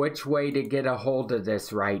know which way to get a hold of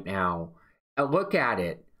this right now. Look at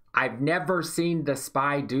it. I've never seen the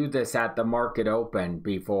SPY do this at the market open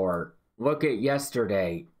before. Look at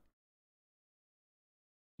yesterday.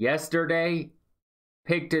 Yesterday,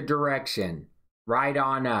 picked a direction. Right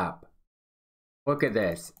on up. Look at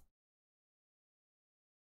this.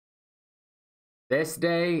 This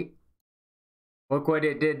day, look what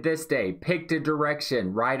it did this day. Picked a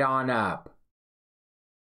direction right on up.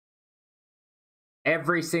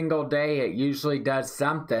 Every single day it usually does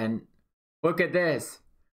something. Look at this.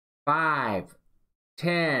 5,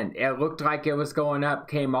 10. It looked like it was going up,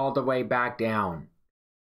 came all the way back down.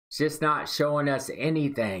 It's just not showing us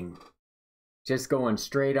anything. Just going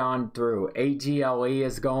straight on through. AGLE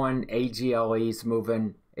is going. AGLE is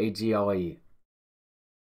moving. AGLE.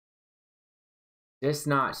 Just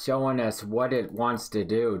not showing us what it wants to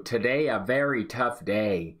do. Today, a very tough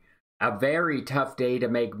day. A very tough day to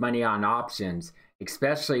make money on options.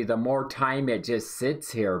 Especially the more time it just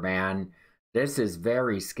sits here, man. This is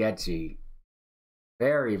very sketchy.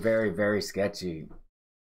 Very, very, very sketchy.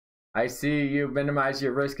 I see you minimize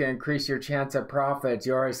your risk and increase your chance of profits.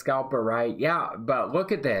 You're a scalper, right? Yeah, but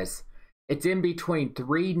look at this. It's in between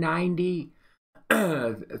 390,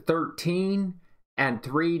 13 and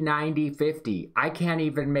 390, 50. I can't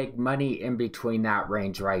even make money in between that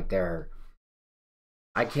range right there.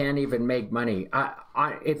 I can't even make money.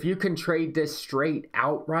 If you can trade this straight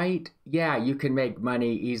outright, yeah, you can make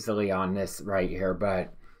money easily on this right here.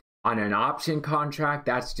 But on an option contract,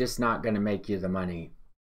 that's just not going to make you the money.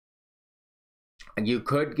 You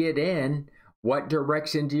could get in. What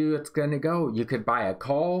direction do you it's going to go? You could buy a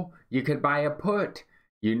call. You could buy a put.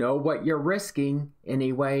 You know what you're risking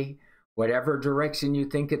anyway. Whatever direction you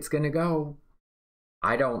think it's going to go.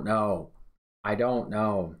 I don't know. I don't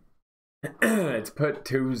know. It's put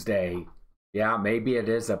Tuesday. Yeah, maybe it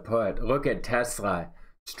is a put. Look at Tesla.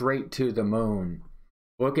 Straight to the moon.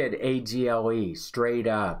 Look at AGLE. Straight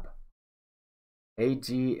up.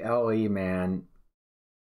 AGLE, man.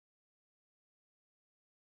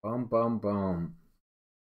 Boom, boom, boom.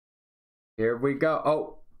 Here we go.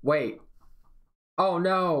 Oh, wait. Oh,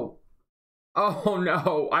 no. Oh,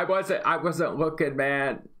 no. I wasn't looking,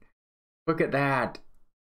 man. Look at that.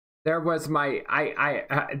 There was my,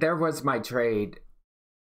 there was my trade.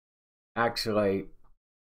 Actually.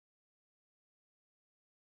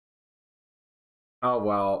 Oh,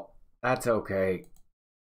 well. That's okay.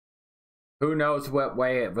 Who knows what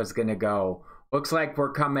way it was going to go. Looks like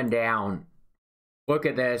we're coming down. Look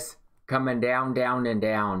at this. Coming down, down, and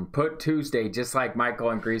down. Put Tuesday, just like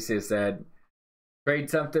Michael and Grecia said.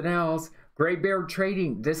 Trade something else. Graybeard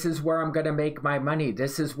Trading. This is where I'm going to make my money.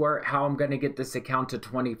 This is how I'm going to get this account to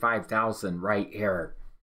 25,000 right here.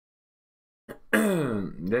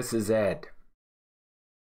 This is it.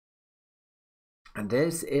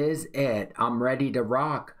 This is it. I'm ready to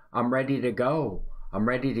rock. I'm ready to go. I'm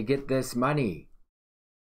ready to get this money.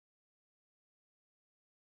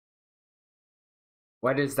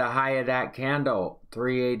 What is the high of that candle?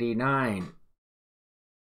 389.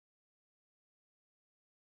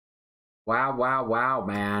 Wow, wow, wow,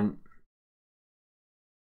 man.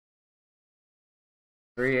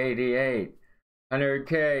 388.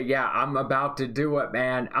 100K. Yeah, I'm about to do it,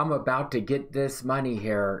 man. I'm about to get this money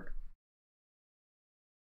here.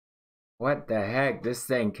 What the heck? This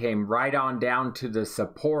thing came right on down to the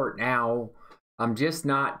support now. I'm just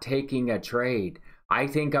not taking a trade. I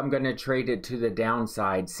think I'm going to trade it to the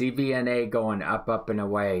downside. CVNA going up, up, and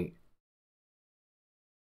away.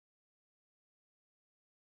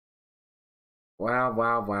 Wow,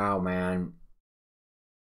 wow, wow, man.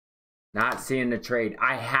 Not seeing the trade.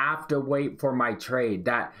 I have to wait for my trade.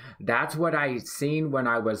 That's what I seen when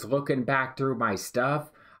I was looking back through my stuff.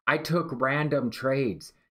 I took random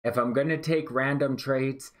trades. If I'm going to take random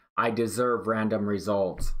trades, I deserve random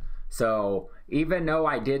results. So even though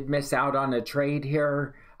I did miss out on a trade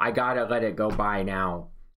here, I got to let it go by now.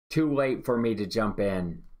 Too late for me to jump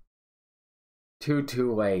in.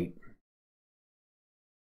 Too late.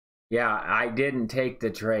 Yeah, I didn't take the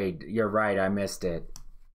trade. You're right, I missed it.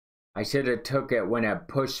 I should have took it when it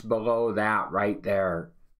pushed below that right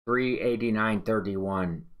there.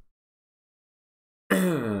 389.31.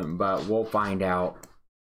 But we'll find out.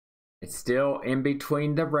 It's still in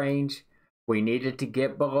between the range. We needed to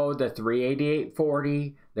get below the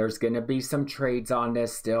 388.40. There's going to be some trades on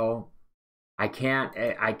this still. I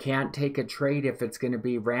can't take a trade if it's going to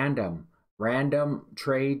be random. Random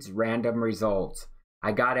trades, random results.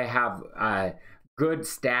 I got to have good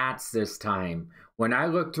stats this time. When I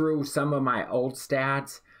look through some of my old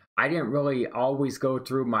stats, I didn't really always go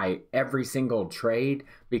through my every single trade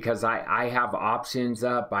because I have options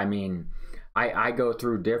up. I mean, I go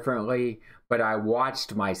through differently, but I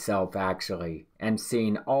watched myself actually and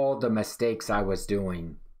seen all the mistakes I was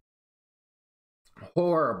doing.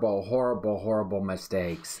 Horrible, horrible, horrible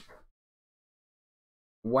mistakes.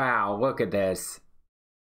 Wow, look at this.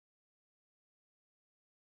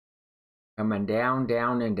 Coming down,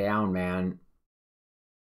 down, and down, man.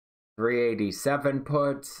 387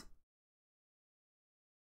 puts.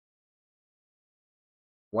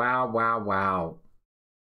 Wow, wow, wow.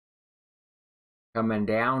 Coming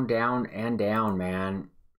down, down, and down, man.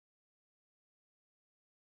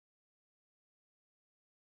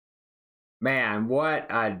 Man, what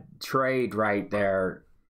a trade right there.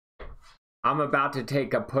 I'm about to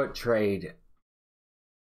take a put trade.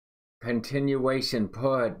 Continuation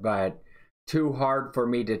put, but too hard for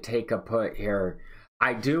me to take a put here.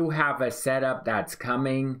 I do have a setup that's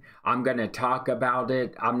coming. I'm going to talk about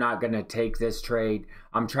it. I'm not going to take this trade.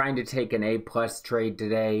 I'm trying to take an A+ trade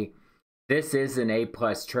today. This is an A+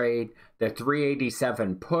 trade. The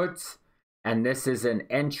 387 puts, and this is an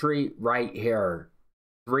entry right here.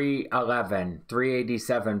 311,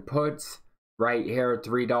 387 puts right here,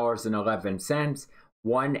 $3.11.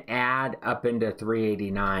 One add up into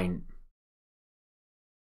 389.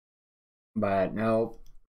 But nope,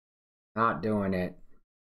 not doing it.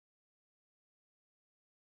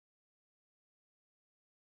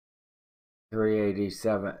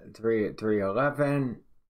 $387, 311.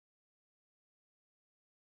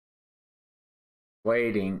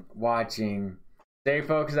 Waiting, watching. Stay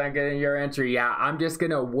focused on getting your entry. Yeah, I'm just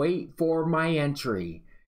going to wait for my entry.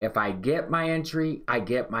 If I get my entry, I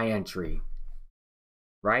get my entry.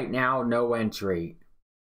 Right now, no entry.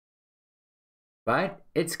 But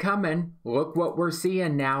it's coming. Look what we're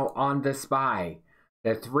seeing now on the SPY.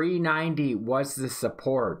 The 390 was the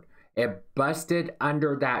support. It busted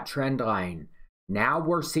under that trend line. Now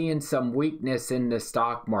we're seeing some weakness in the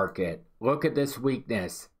stock market. Look at this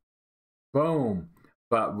weakness. Boom.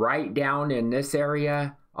 But right down in this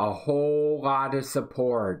area, a whole lot of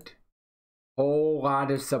support. Whole lot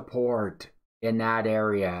of support in that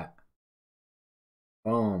area.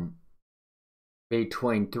 Boom.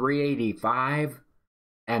 Between 385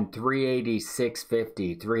 and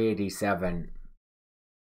 386.50, 387.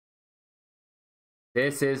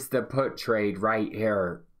 This is the put trade right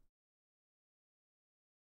here.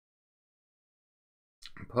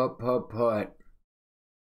 Put.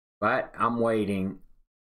 But I'm waiting.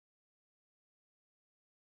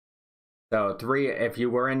 So if you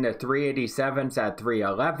were in the 387s at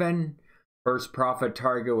 311, first profit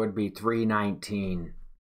target would be 319.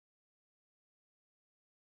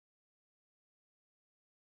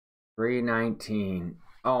 319.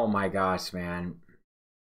 Oh my gosh, man.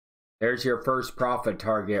 There's your first profit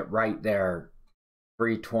target right there.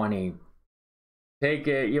 320. Take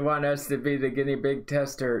it. You want us to be the guinea pig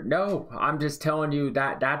tester? No, I'm just telling you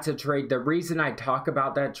that that's a trade. The reason I talk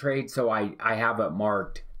about that trade, so I have it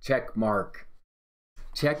marked. Check mark.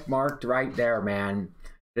 Check marked right there, man.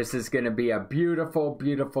 This is going to be a beautiful,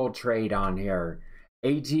 beautiful trade on here.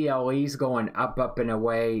 AGLE's going up, up, and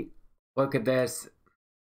away. Look at this.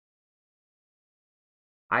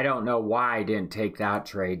 I don't know why I didn't take that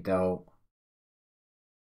trade, though.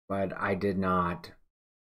 But I did not.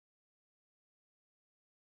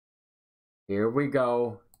 Here we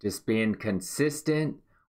go. Just being consistent.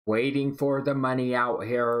 Waiting for the money out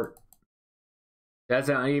here.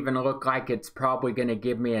 Doesn't even look like it's probably going to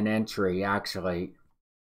give me an entry, actually.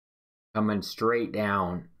 Coming straight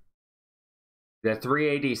down. The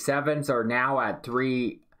 387s are now at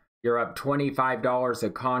you're up $25 a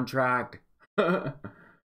contract.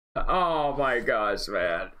 Oh my gosh,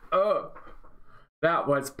 man. Oh, that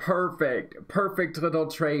was perfect. Perfect little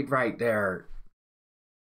trade right there.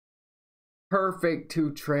 Perfect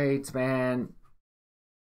 2 trades, man.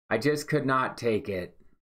 I just could not take it.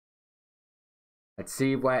 Let's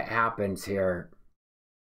see what happens here.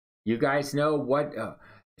 You guys know what...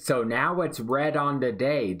 so now it's red on the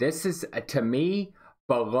day. This is, to me,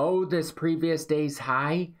 below this previous day's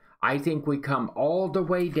high. I think we come all the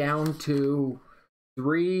way down to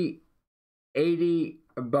 380.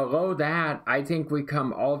 Below that, I think we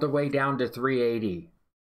come all the way down to 380.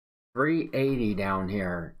 380 down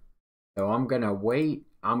here. So I'm going to wait.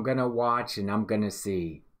 I'm going to watch and I'm going to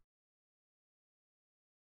see.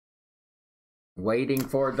 Waiting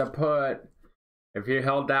for the put. If you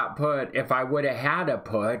held that put, if I would have had a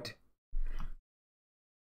put,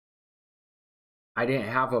 I didn't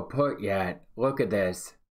have a put yet. Look at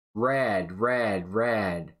this. Red, red,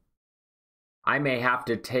 red. I may have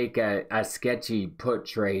to take a sketchy put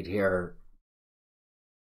trade here.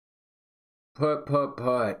 Put.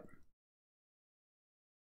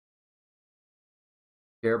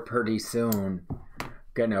 Here pretty soon.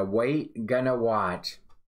 Gonna wait, gonna watch.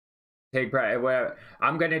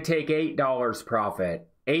 I'm going to take $8 profit.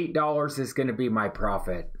 $8 is going to be my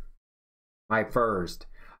profit. My first.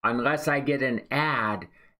 Unless I get an ad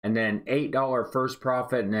and then $8 first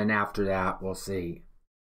profit and then after that we'll see.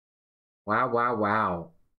 Wow, wow, wow.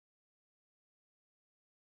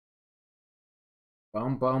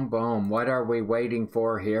 Boom, boom, boom. What are we waiting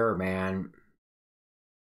for here, man?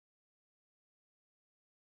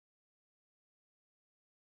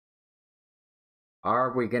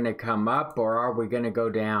 Are we going to come up or are we going to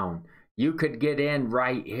go down? You could get in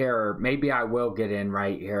right here. Maybe I will get in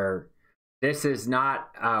right here. This is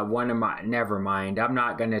not one of my... Never mind. I'm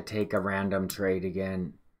not going to take a random trade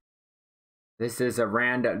again. This is a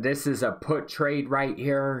random... This is a put trade right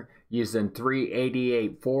here. Using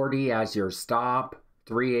 388.40 as your stop.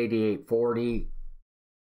 388.40.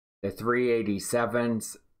 The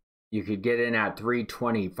 387s. You could get in at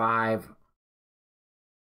 325.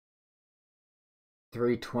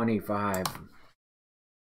 325.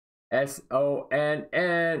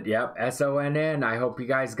 S-O-N-N. Yep, S-O-N-N. I hope you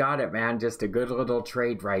guys got it, man. Just a good little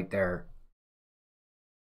trade right there.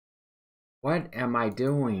 What am I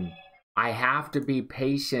doing? I have to be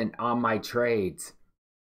patient on my trades.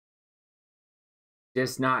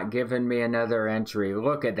 Just not giving me another entry.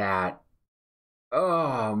 Look at that.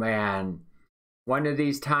 Oh, man. One of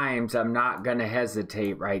these times, I'm not going to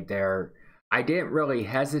hesitate right there. I didn't really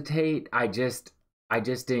hesitate. I just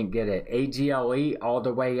didn't get it. AGLE all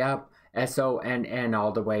the way up. SONN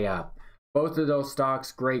all the way up. Both of those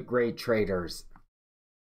stocks, great, great traders.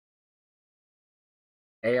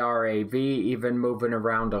 ARAV even moving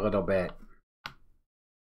around a little bit.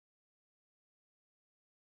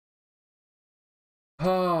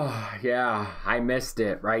 Oh, yeah, I missed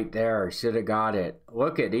it right there. Should have got it.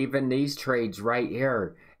 Look at even these trades right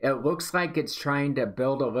here. It looks like it's trying to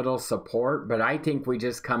build a little support, but I think we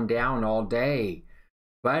just come down all day.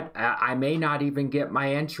 But I may not even get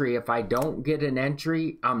my entry. If I don't get an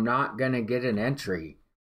entry, I'm not going to get an entry.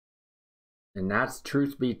 And that's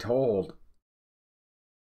truth be told.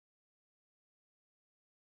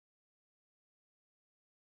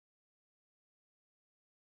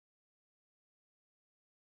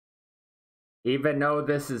 Even though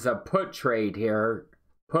this is a put trade here,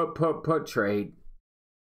 put trade,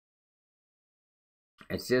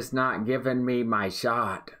 it's just not giving me my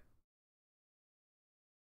shot.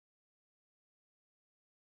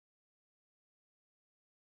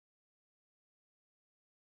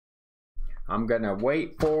 I'm gonna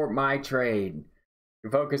wait for my trade. You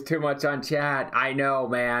focus too much on chat. I know,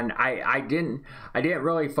 man. I didn't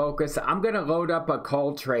really focus. I'm gonna load up a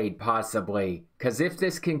call trade possibly, because if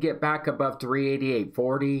this can get back above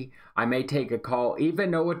 388.40, I may take a call.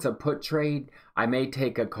 Even though it's a put trade, I may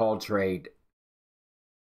take a call trade.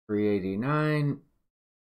 389.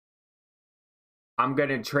 I'm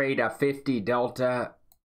gonna trade a 50 delta.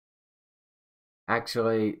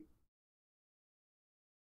 Actually,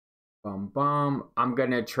 Boom, boom. I'm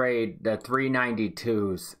going to trade the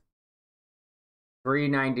 392s.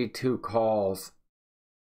 392 calls.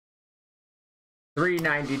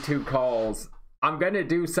 392 calls. I'm going to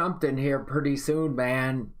do something here pretty soon,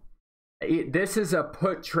 man. This is a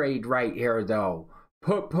put trade right here, though.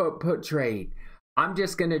 Put trade. I'm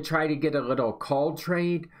just going to try to get a little call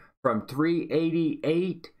trade from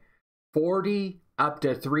 388.40 up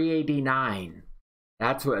to 389.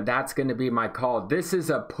 That's going to be my call. This is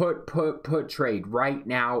a put trade right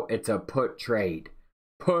now. It's a put trade.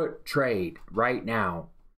 Put trade right now.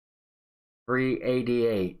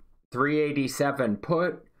 388. 387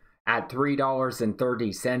 put at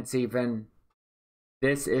 $3.30 even.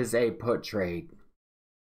 This is a put trade.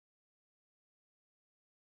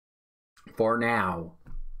 For now.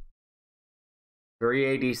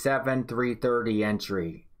 387, 330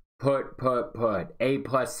 entry. Put. A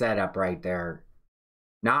plus setup right there.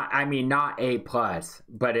 Not A plus,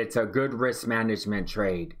 but it's a good risk management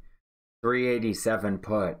trade. 387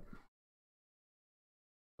 put.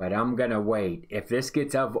 But I'm going to wait. If this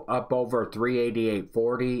gets up over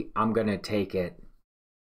 388.40, I'm going to take it.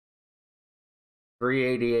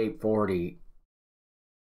 388.40.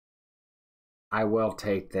 I will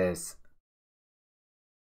take this.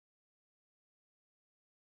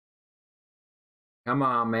 Come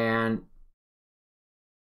on, man.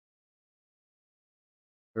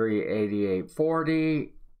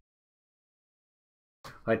 388.40.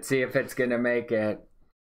 Let's see if it's going to make it.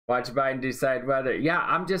 Watch Biden decide whether. Yeah,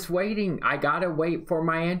 I'm just waiting. I gotta wait for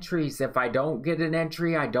my entries. If I don't get an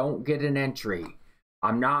entry, I don't get an entry.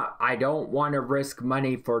 I don't want to risk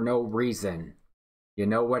money for no reason. You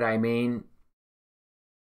know what I mean?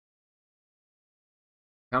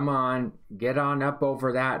 Come on, get on up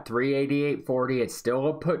over that. 388.40. It's still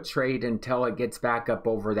a put trade until it gets back up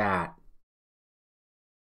over that.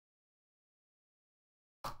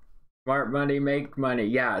 Smart money, make money.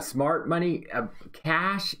 Yeah, smart money.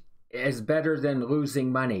 Cash is better than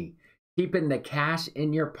losing money. Keeping the cash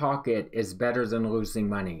in your pocket is better than losing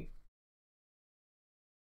money.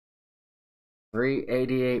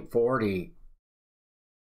 388.40.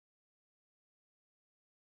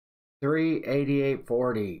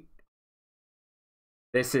 388.40.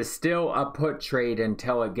 This is still a put trade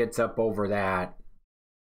until it gets up over that.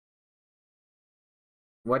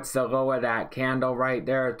 What's the low of that candle right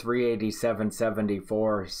there?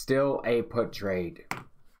 387.74. Still a put trade.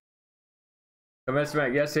 So, Mr.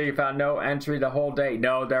 Mac, yesterday you found no entry the whole day.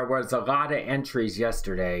 No, there was a lot of entries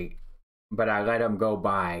yesterday, but I let them go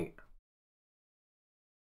by.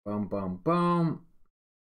 Boom, boom, boom.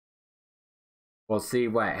 We'll see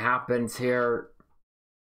what happens here.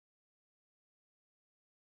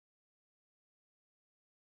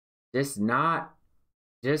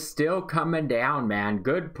 Just still coming down, man.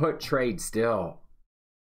 Good put trade still.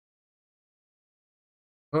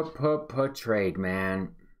 Put trade,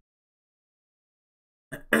 man.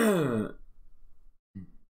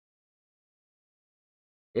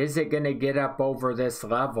 Is it going to get up over this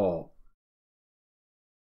level?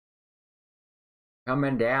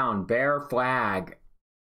 Coming down. Bear flag.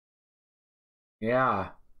 Yeah.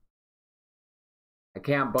 I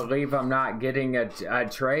can't believe I'm not getting a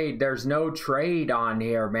trade. There's no trade on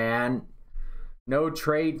here, man. No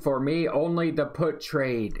trade for me. Only the put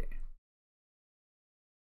trade.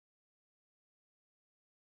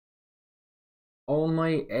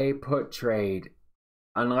 Only a put trade.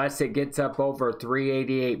 Unless it gets up over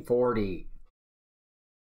 388.40.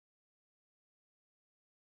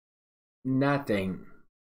 Nothing.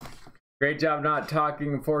 Great job not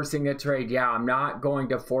talking and forcing a trade. Yeah, I'm not going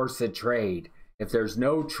to force a trade. If there's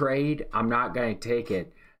no trade, I'm not going to take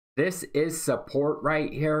it. This is support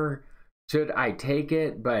right here. Should I take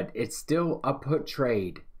it? But it's still a put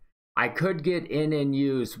trade. I could get in and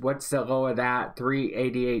use, what's the low of that?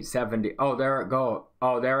 388.70. Oh, there it goes.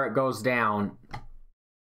 Oh, there it goes down.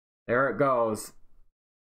 There it goes.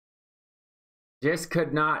 Just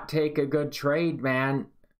could not take a good trade, man.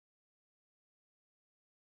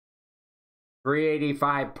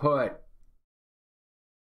 385 put.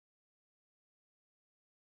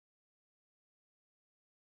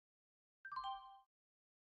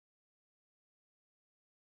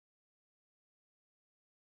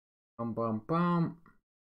 Bum, bum.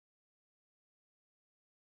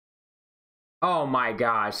 Oh my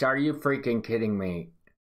gosh, are you freaking kidding me?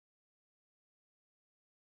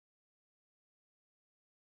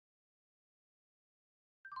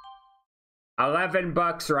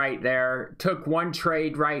 $11 right there. Took one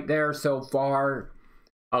trade right there so far.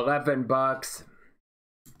 $11.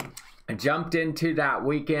 I jumped into that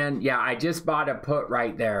weekend. Yeah, I just bought a put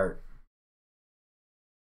right there.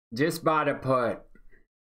 Just bought a put.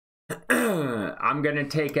 I'm gonna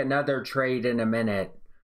take another trade in a minute.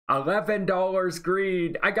 $11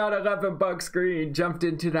 green. I got 11 bucks green. Jumped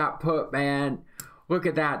into that put, man. Look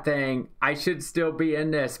at that thing. I should still be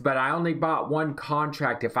in this, but I only bought one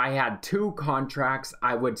contract. If I had 2 contracts,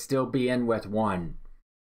 I would still be in with 1.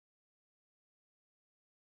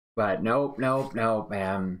 But nope,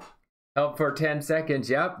 man. Held for 10 seconds.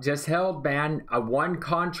 Yep, just held, man. A 1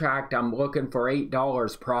 contract, I'm looking for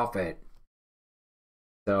 $8 profit.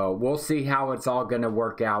 So we'll see how it's all going to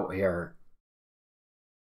work out here.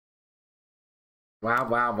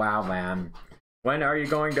 Wow, man. When are you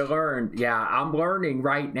going to learn? Yeah, I'm learning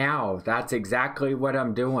right now. That's exactly what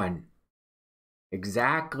I'm doing.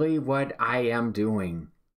 Exactly what I am doing.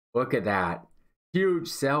 Look at that. Huge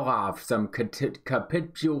sell-off, some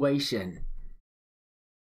capitulation.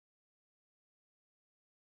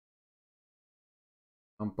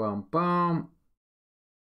 Bum.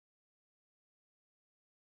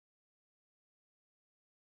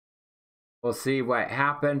 We'll see what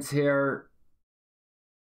happens here.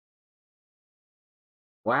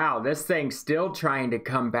 Wow, this thing's still trying to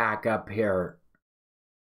come back up here.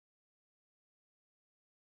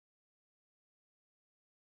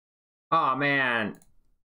 Oh, man.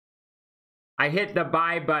 I hit the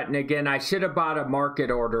buy button again. I should have bought a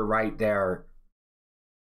market order right there.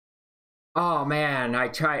 Oh, man.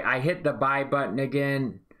 I hit the buy button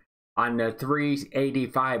again on the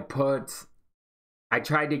 385 puts. I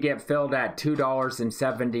tried to get filled at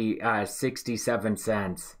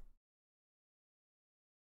 $2.67.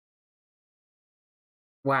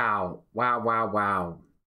 Wow.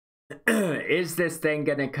 Is this thing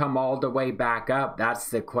going to come all the way back up? That's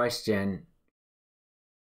the question.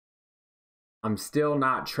 I'm still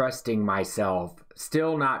not trusting myself.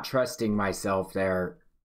 Still not trusting myself there.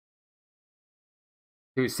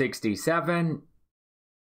 267.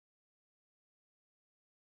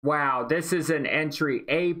 Wow, this is an entry.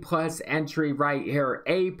 A+ entry right here.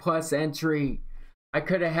 A+ entry. I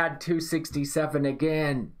could have had 267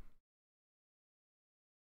 again.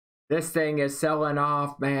 This thing is selling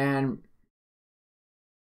off, man.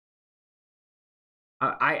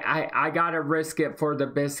 I gotta risk it for the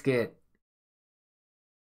biscuit.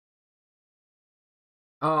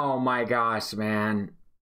 Oh my gosh, man.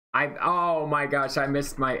 Oh my gosh, I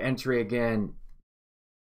missed my entry again.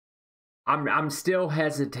 I'm still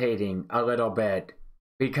hesitating a little bit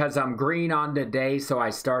because I'm green on the day, so I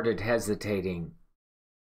started hesitating.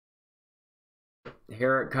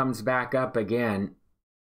 Here it comes back up again.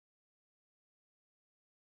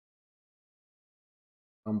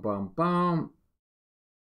 Bum.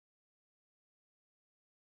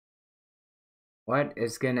 What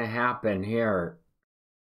is gonna happen here?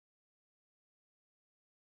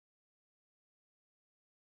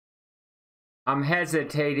 I'm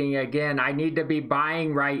hesitating again. I need to be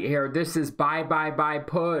buying right here. This is buy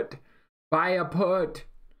put. Buy a put.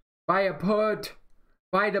 Buy a put.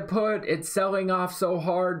 Buy the put. It's selling off so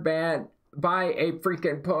hard, man. Buy a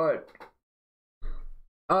freaking put.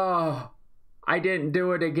 Oh, I didn't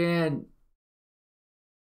do it again.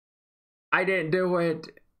 I didn't do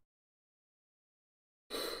it.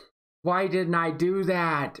 Why didn't I do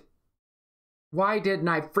that? Why didn't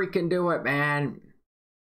I freaking do it, man?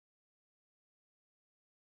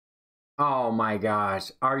 Oh my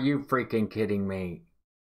gosh, are you freaking kidding me?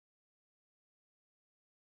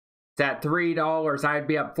 It's at $3, I'd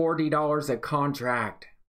be up $40 a contract.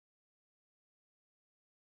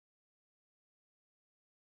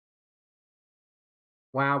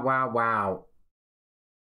 Wow.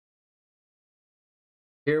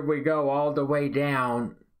 Here we go all the way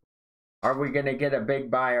down. Are we gonna get a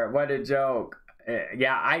big buyer? What a joke.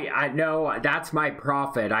 Yeah, I know that's my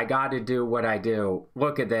profit. I gotta do what I do.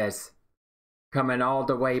 Look at this. Coming all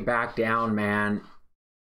the way back down, man.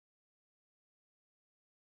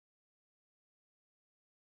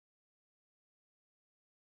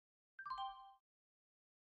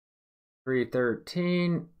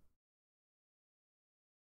 $313.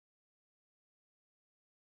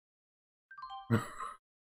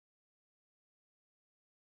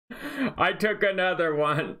 I took another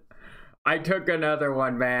one. I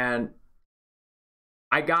man.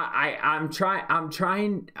 I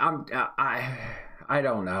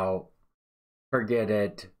don't know. Forget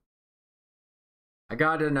it. I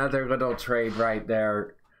got another little trade right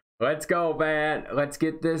there. Let's go, man. Let's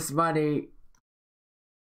get this money.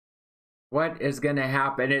 What is gonna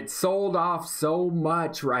happen? It sold off so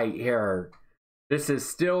much right here. This is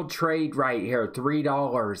still trade right here.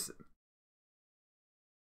 $3.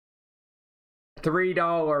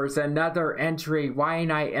 $3, another entry. Why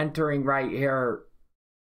ain't I entering right here?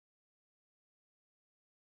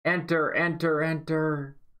 Enter.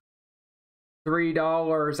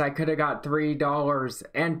 $3. I could have got $3.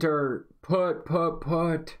 Enter. Put.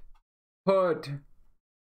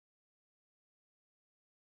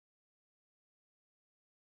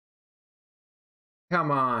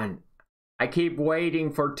 Come on. I keep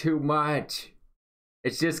waiting for too much.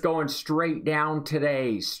 It's just going straight down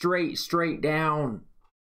today. Straight down.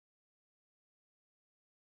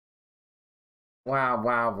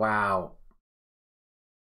 Wow.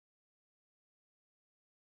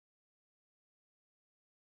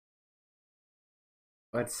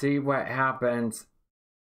 Let's see what happens.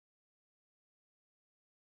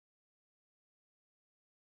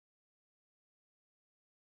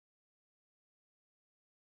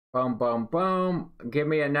 Boom. Give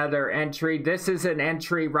me another entry. This is an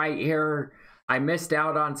entry right here. I missed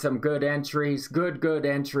out on some good entries. Good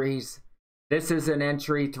entries. This is an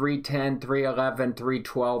entry, 310, 311,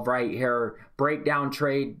 312 right here. Breakdown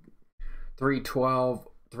trade, 312,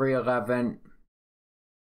 311.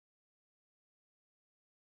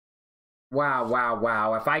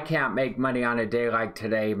 Wow. If I can't make money on a day like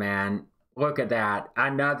today, man, look at that.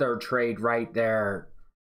 Another trade right there.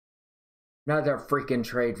 Another freaking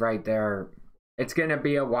trade right there. It's going to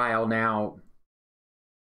be a while now.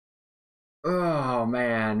 Oh,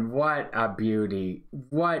 man. What a beauty.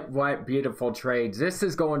 What beautiful trades. This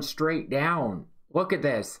is going straight down. Look at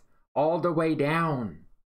this. All the way down.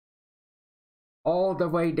 All the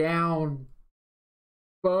way down.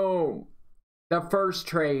 Boom. The first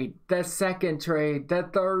trade. The second trade. The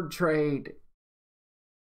third trade.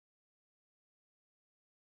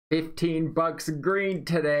 $15 green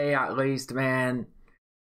today, at least, man.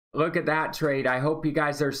 Look at that trade. I hope you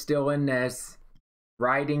guys are still in this.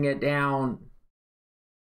 Writing it down.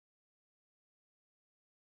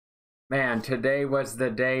 Man, today was the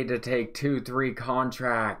day to take 2, 3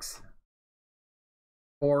 contracts.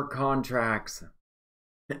 4 contracts.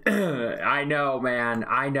 I know, man.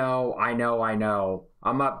 I know.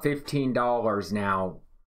 I'm up $15 now.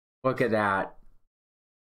 Look at that.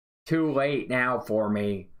 Too late now for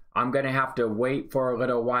me. I'm going to have to wait for a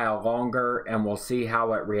little while longer and we'll see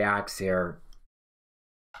how it reacts here.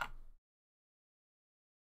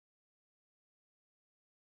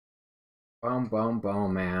 Boom,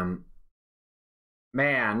 man.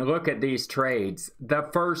 Man, look at these trades. The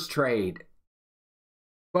first trade.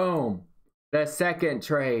 Boom. The second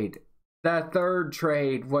trade. The third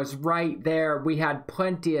trade was right there. We had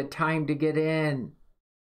plenty of time to get in.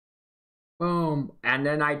 Boom. And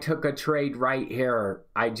then I took a trade right here.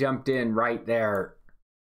 I jumped in right there.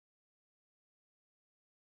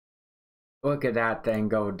 Look at that thing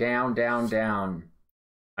go down.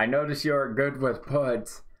 I notice you're good with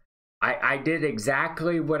puts. I did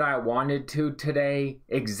exactly what I wanted to today.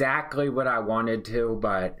 Exactly what I wanted to,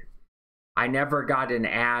 but I never got an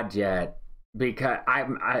ad yet. Because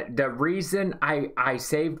the reason I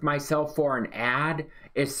saved myself for an ad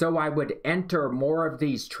is so I would enter more of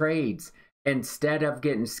these trades instead of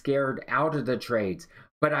getting scared out of the trades.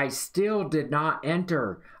 But I still did not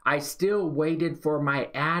enter. I still waited for my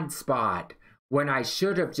ad spot when I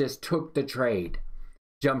should have just took the trade.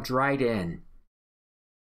 Jumped right in.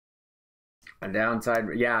 A downside,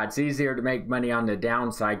 yeah, it's easier to make money on the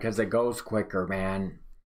downside because it goes quicker, man.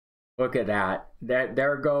 Look at that.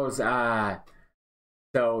 There goes,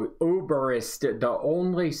 so Uber is the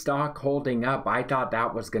only stock holding up. I thought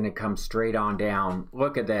that was going to come straight on down.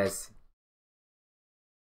 Look at this.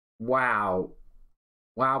 Wow.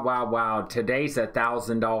 Today's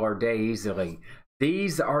 $1,000 day easily.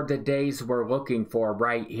 These are the days we're looking for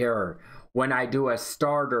right here. When I do a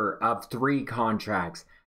starter of 3 contracts,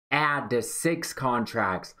 add to 6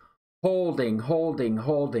 contracts, holding.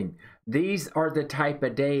 These are the type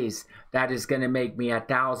of days that is going to make me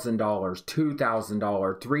 $1,000,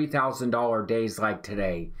 $2,000, $3,000 days like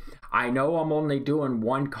today. I know I'm only doing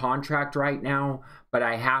 1 contract right now, but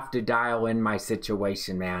I have to dial in my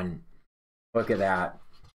situation, man. Look at that.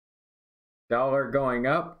 Dollar going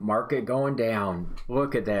up, market going down.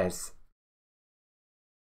 Look at this.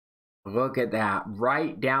 Look at that.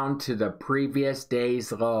 Right down to the previous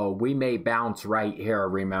day's low. We may bounce right here,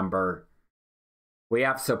 remember. We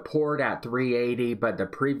have support at 380, but the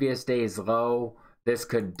previous day's low, this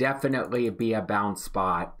could definitely be a bounce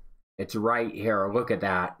spot. It's right here. Look at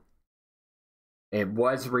that. It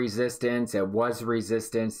was resistance.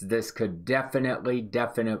 This could definitely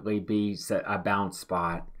be a bounce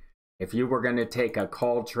spot. If you were going to take a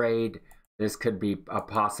call trade, this could be a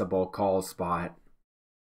possible call spot.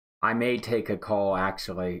 I may take a call,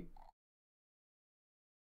 actually.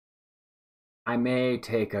 I may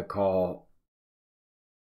take a call.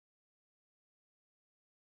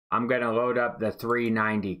 I'm going to load up the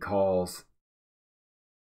 390 calls.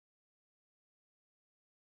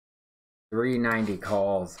 390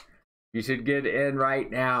 calls. You should get in right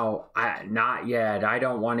now. Not yet. I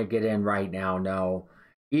don't want to get in right now, no.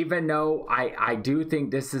 Even though I do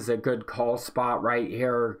think this is a good call spot right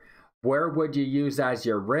here. Where would you use as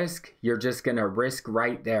your risk? You're just going to risk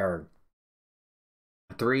right there.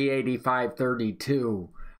 385.32.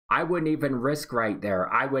 I wouldn't even risk right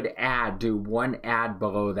there. I would do one add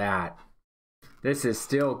below that. This is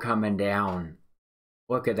still coming down.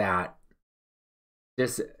 Look at that.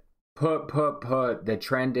 Just put. The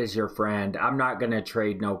trend is your friend. I'm not going to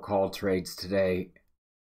trade no call trades today.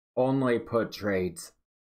 Only put trades.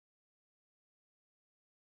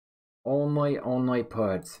 Only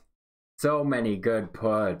puts. So many good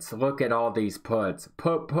puts. Look at all these puts.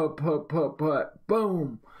 Put.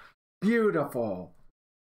 Boom. Beautiful.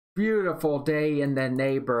 Beautiful day in the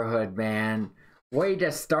neighborhood, man. Way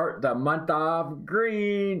to start the month off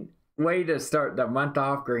green. Way to start the month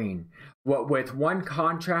off green. With one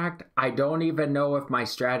contract, I don't even know if my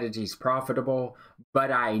strategy's profitable,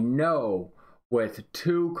 but I know with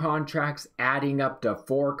 2 contracts adding up to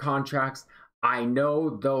 4 contracts, I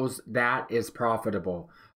know that is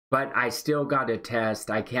profitable. But I still got to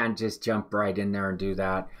test. I can't just jump right in there and do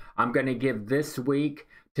that. I'm going to give this week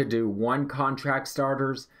to do 1 contract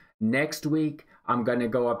starters. Next week, I'm going to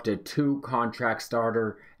go up to 2 contract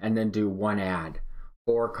starter and then do 1 ad.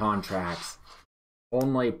 4 contracts.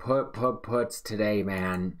 Only puts today,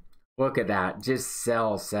 man. Look at that. Just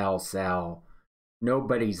sell.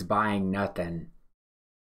 Nobody's buying nothing.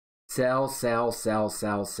 Sell.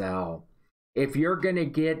 If you're going to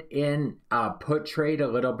get in a put trade a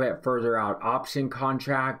little bit further out, option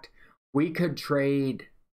contract, we could trade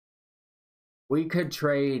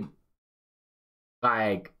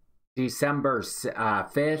like December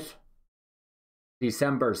 5th,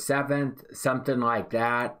 December 7th, something like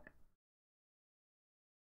that.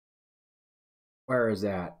 Where is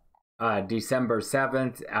that? December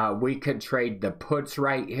 7th. We could trade the puts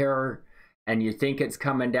right here, and you think it's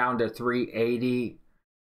coming down to 380.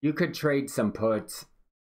 You could trade some puts.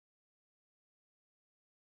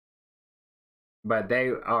 But they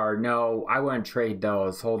are, no, I wouldn't trade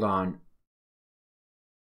those. Hold on.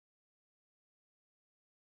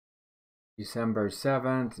 December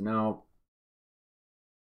 7th, no.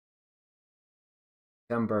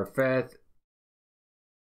 December 5th.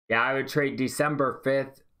 Yeah, I would trade December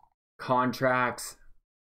 5th contracts.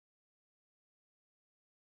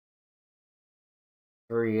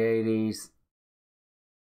 380s.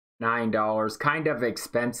 $9. Kind of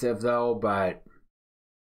expensive though, but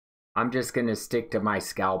I'm just going to stick to my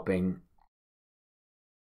scalping.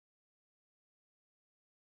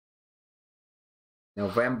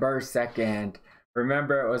 November 2nd.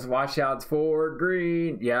 Remember, it was washouts for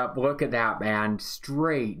green. Yep, look at that, man.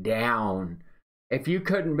 Straight down. If you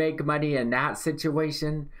couldn't make money in that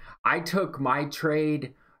situation, I took my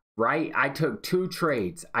trade, right? I took 2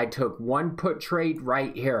 trades. I took 1 put trade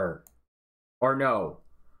right here. Or no.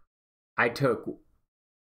 I took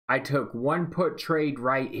 1 put trade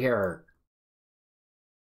right here.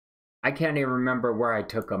 I can't even remember where I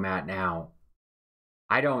took them at now.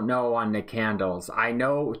 I don't know on the candles. I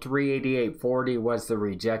know 388.40 was the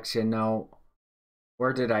rejection though.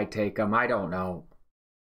 Where did I take them? I don't know.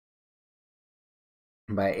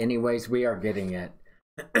 But anyways, we are getting it.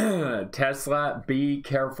 Tesla, be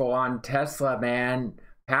careful on Tesla, man.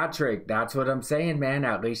 Patrick, that's what I'm saying, man.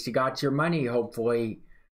 At least you got your money, hopefully.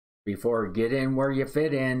 Before get in where you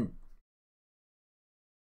fit in.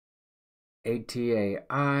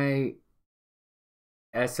 ATAI,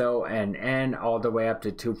 SONN, all the way up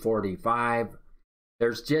to 245.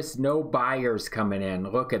 There's just no buyers coming in.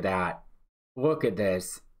 Look at that. Look at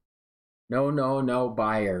this. No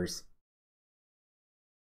buyers.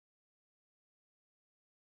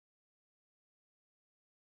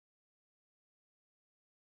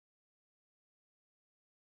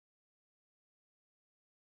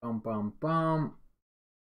 Bum.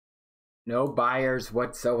 No buyers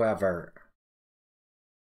whatsoever.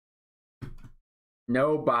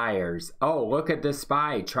 No buyers. Oh, look at the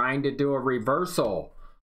SPY trying to do a reversal.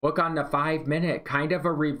 Look on the 5-minute, kind of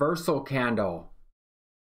a reversal candle.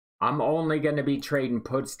 I'm only going to be trading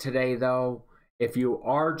puts today though. If you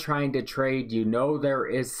are trying to trade, you know there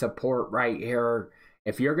is support right here.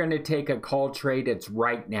 If you're going to take a call trade, it's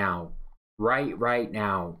right now. Right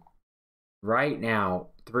now. Right now.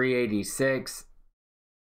 386.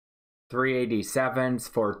 387s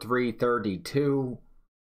for 332.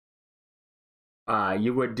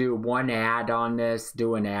 You would do 1 ad on this.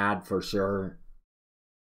 Do an ad for sure.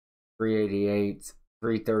 388,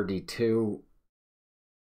 332.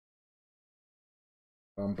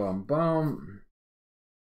 Boom.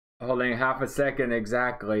 Holding half a second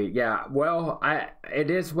exactly. Yeah, well,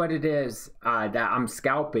 it is what it is. That I'm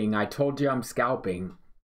scalping. I told you I'm scalping.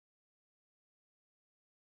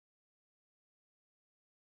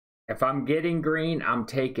 If I'm getting green, I'm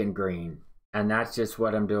taking green. And that's just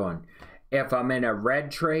what I'm doing. If I'm in a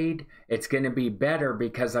red trade, it's going to be better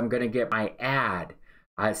because I'm going to get my ad.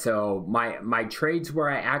 So my trades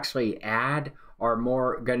where I actually add are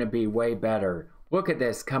more going to be way better. Look at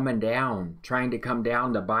this coming down, trying to come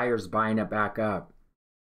down. The buyer's buying it back up.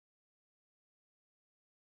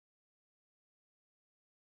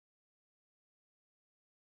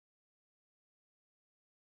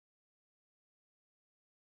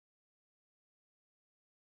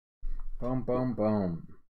 Boom, boom, boom.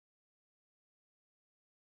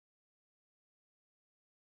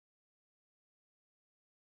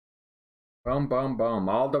 Boom, boom, boom.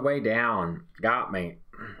 All the way down. Got me.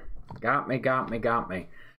 Got me, got me, got me.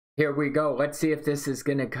 Here we go. Let's see if this is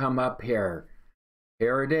going to come up here.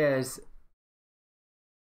 Here it is.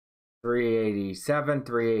 387,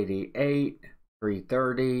 388,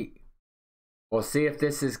 330. We'll see if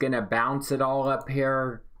this is going to bounce it all up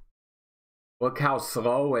here. Look how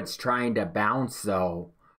slow it's trying to bounce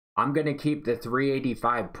though. I'm going to keep the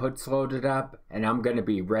 385 puts loaded up and I'm going to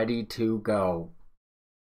be ready to go.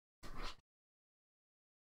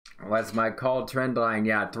 What's my call trend line?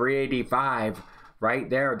 Yeah, 385 right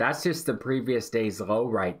there. That's just the previous day's low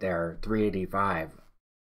right there, 385.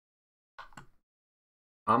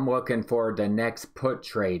 I'm looking for the next put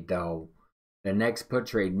trade though. The next put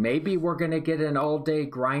trade. Maybe we're going to get an all-day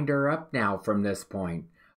grinder up now from this point.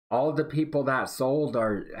 All the people that sold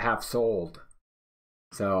have sold.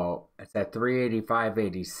 So it's at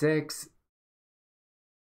 385.86.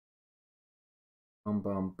 Boom,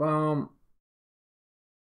 boom, boom.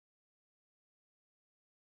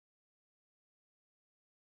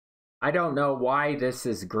 I don't know why this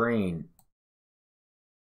is green.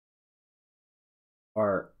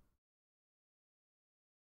 Or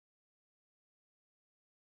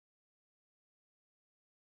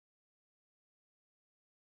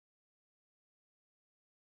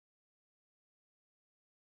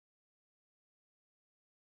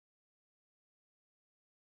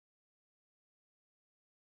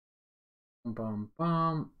boom, boom,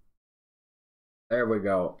 boom. There we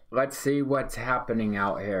go. Let's see what's happening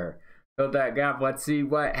out here. Fill that gap. Let's see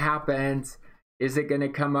what happens. Is it going to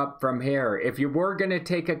come up from here? If you were going to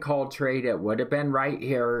take a call trade, it would have been right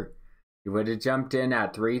here. You would have jumped in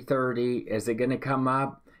at 330. Is it going to come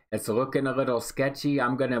up? It's looking a little sketchy.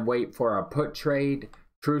 I'm going to wait for a put trade,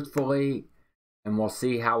 truthfully, and we'll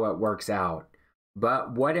see how it works out.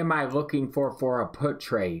 But what am I looking for a put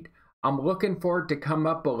trade? I'm looking for it to come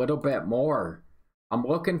up a little bit more. I'm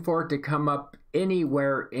looking for it to come up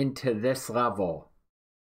anywhere into this level.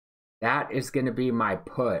 That is going to be my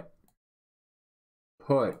put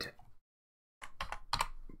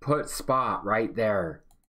spot right there.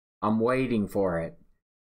 I'm waiting for it.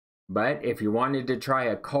 But if you wanted to try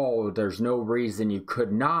a call, there's no reason you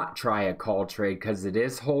could not try a call trade because it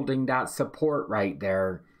is holding that support right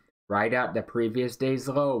there, right at the previous day's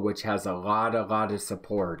low, which has a lot of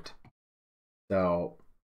support. So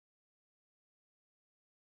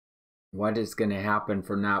what is going to happen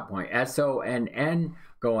from that point? SONN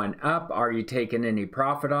going up. Are you taking any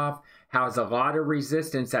profit off? Has a lot of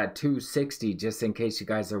resistance at 260, just in case you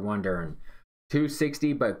guys are wondering.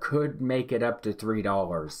 260, but could make it up to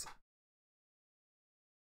 $3.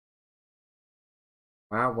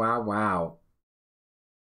 Wow, wow, wow.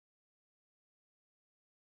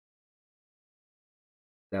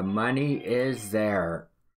 The money is there.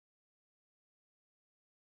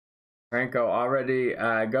 Franco, already,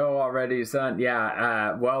 go already, son.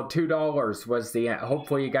 Yeah, well, $2 was the,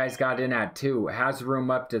 hopefully you guys got in at 2. Has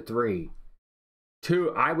room up to 3.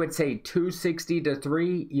 2, I would say 260 to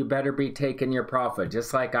 3, you better be taking your profit,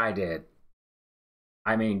 just like I did.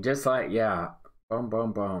 I mean, just like, yeah. Boom,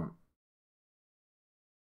 boom, boom.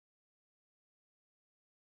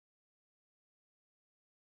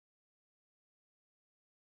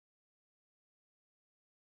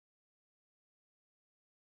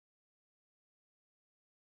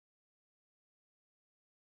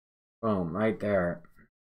 Boom, right there.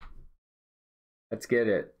 Let's get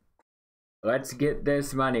it. Let's get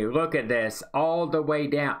this money. Look at this, all the way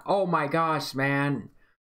down. Oh my gosh, man.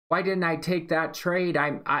 Why didn't I take that trade?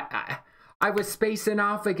 I was spacing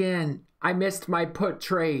off again. I missed my put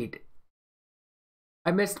trade. I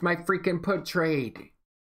missed my freaking put trade.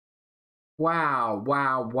 Wow,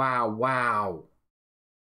 wow, wow, wow.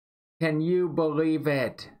 Can you believe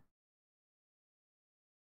it?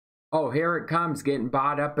 Oh, here it comes, getting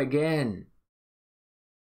bought up again.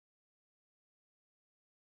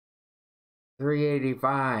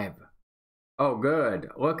 385. Oh,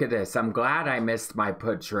 good. Look at this. I'm glad I missed my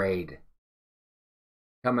put trade.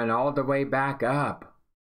 Coming all the way back up.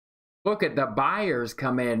 Look at the buyers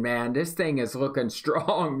come in, man. This thing is looking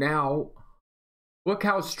strong now. Look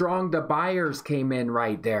how strong the buyers came in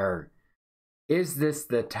right there. Is this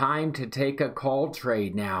the time to take a call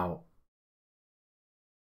trade now?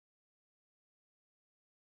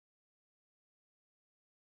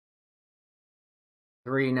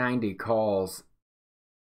 $390 calls.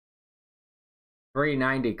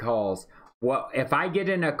 390 calls. Well, if I get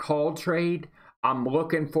in a call trade, I'm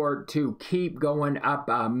looking for it to keep going up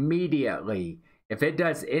immediately. If it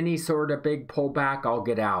does any sort of big pullback, I'll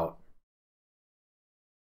get out.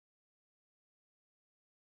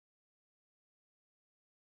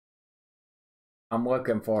 I'm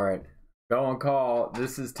looking for it. Go and call.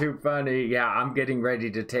 This is too funny. Yeah, I'm getting ready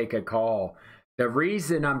to take a call. The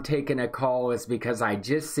reason I'm taking a call is because I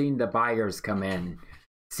just seen the buyers come in.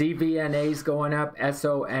 CVNA's going up.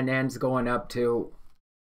 SONN's going up too.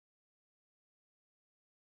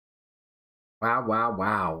 Wow, wow,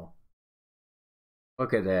 wow.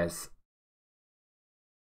 Look at this.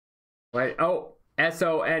 Wait, oh,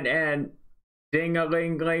 SONN.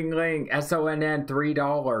 Ding-a-ling-ling-ling. SONN,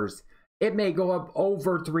 $3. It may go up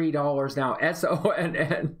over $3 now.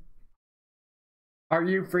 SONN. Are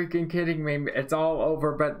you freaking kidding me? It's all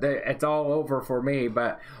over, but it's all over for me.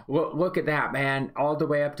 But look at that, man. All the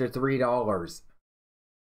way up to $3.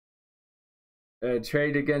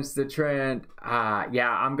 Trade against the trend. Yeah,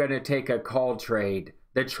 I'm going to take a call trade.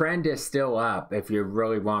 The trend is still up if you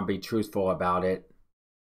really want to be truthful about it.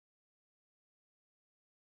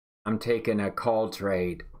 I'm taking a call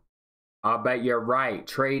trade. But you're right.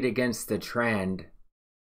 Trade against the trend.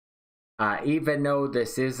 Even though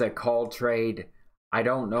this is a call trade, I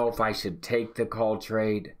don't know if I should take the call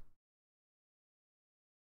trade.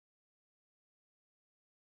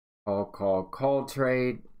 Call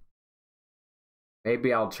trade.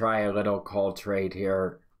 Maybe I'll try a little call trade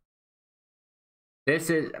here. This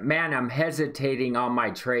is, man, I'm hesitating on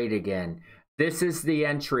my trade again. This is the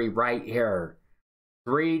entry right here.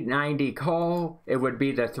 390 call. It would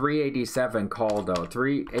be the 387 call though.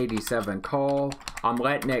 387 call. I'm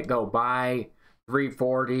letting it go by.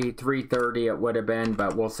 340, 330 it would have been,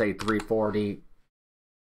 but we'll say 340.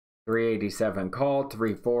 387 call,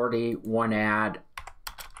 340, one ad.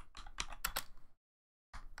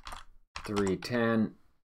 310.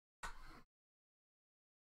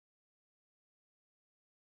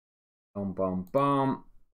 Boom, boom, boom.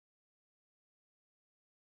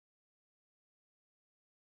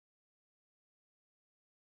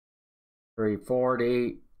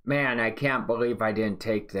 $340. Man, I can't believe I didn't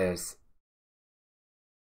take this.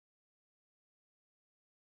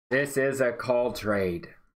 This is a call trade.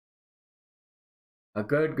 A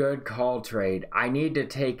good call trade. I need to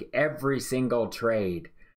take every single trade.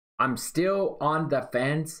 I'm still on the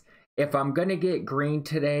fence. If I'm going to get green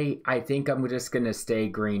today, I think I'm just going to stay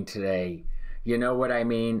green today. You know what I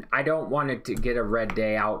mean? I don't want it to get a red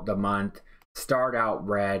day out the month. Start out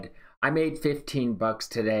red. I made 15 bucks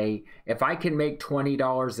today. If I can make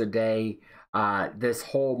 $20 a day this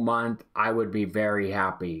whole month, I would be very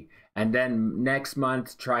happy. And then next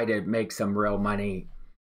month, try to make some real money.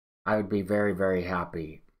 I would be very, very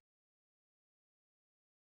happy.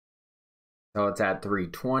 So it's at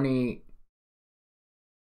 320.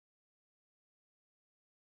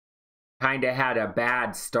 Kind of had a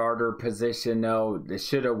bad starter position though. They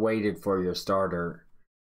should have waited for your starter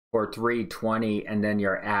for 320 and then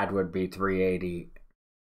your ad would be 380.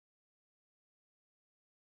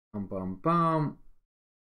 Boom, boom, boom.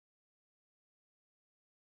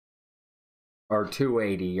 Or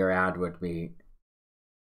 280 your ad would be.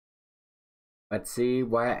 Let's see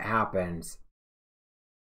what happens.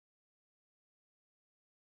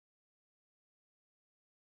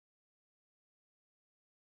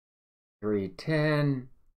 $310.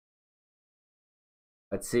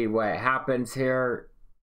 Let's see what happens here.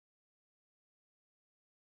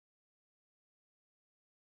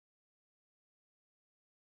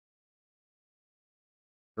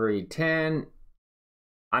 $310.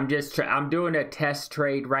 I'm doing a test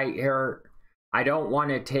trade right here. I don't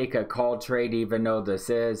want to take a call trade even though this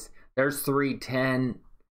is. There's 310.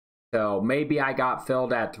 So maybe I got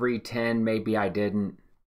filled at 310, maybe I didn't.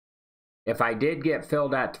 If I did get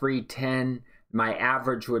filled at 310, my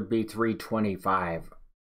average would be 325.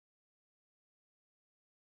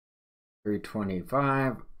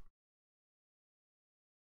 325.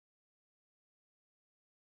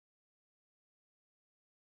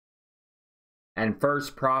 And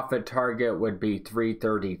first profit target would be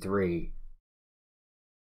 333.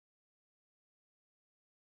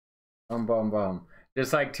 Boom, boom, boom.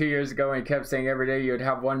 Just like 2 years ago when you kept saying every day you'd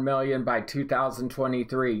have 1 million by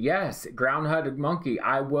 2023. Yes, Groundhog Monkey,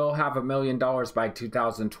 I will have $1 million by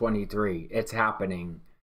 2023. It's happening.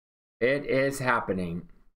 It is happening.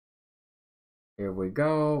 Here we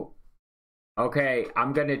go. Okay,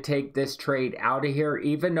 I'm going to take this trade out of here,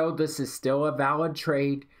 even though this is still a valid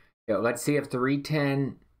trade. Let's see if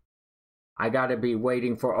 310, I got to be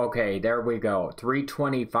waiting for, okay, there we go.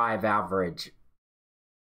 325 average.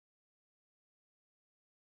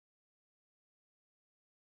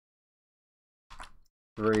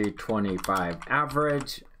 $325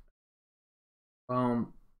 average.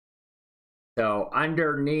 Boom. So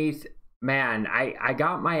underneath, man, I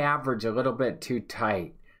got my average a little bit too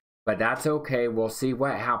tight, but that's okay. We'll see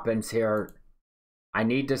what happens here. I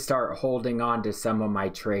need to start holding on to some of my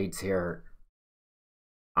trades here.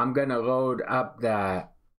 I'm going to load up the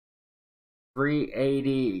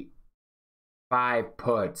 385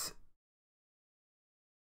 puts.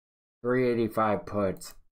 385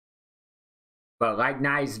 puts. But like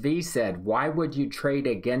Nice V said, why would you trade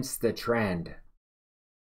against the trend?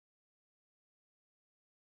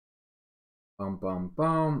 Boom, boom,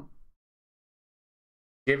 boom.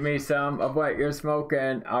 Give me some of what you're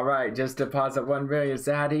smoking. All right, just deposit 1 million. Is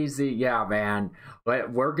that easy? Yeah, man.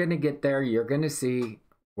 But we're going to get there. You're going to see.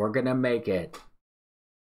 We're going to make it.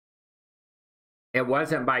 It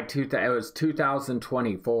wasn't by it was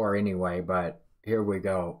 2024 anyway, but here we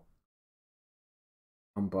go.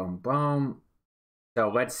 Boom, boom, boom. So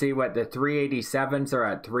let's see what the 387s are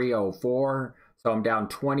at 304. So I'm down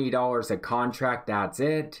 $20 a contract. That's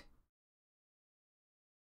it.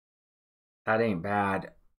 That ain't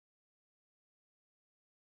bad.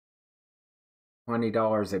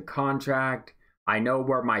 $20 a contract. I know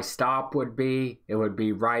where my stop would be. It would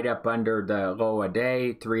be right up under the low a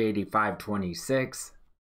day, 385.26.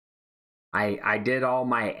 I did all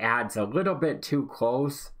my ads a little bit too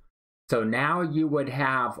close. So now you would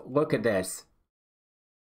have, look at this.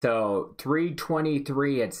 So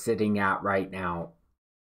 323 it's sitting at right now.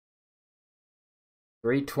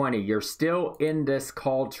 320, you're still in this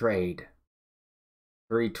call trade.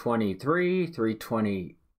 323,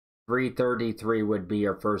 320, 333 would be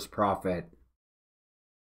your first profit.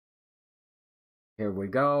 Here we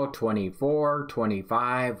go, 24,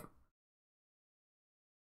 25.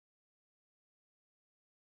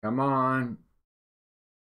 Come on.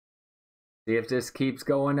 See if this keeps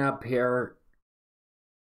going up here.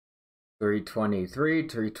 323,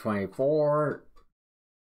 324.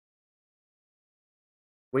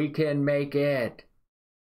 We can make it.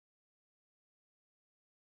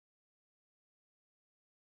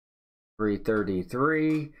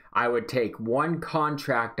 $333. I would take one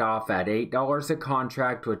contract off at $8 a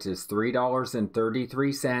contract, which is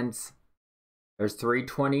 $3.33. There's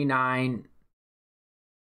 329.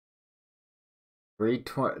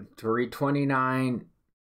 329.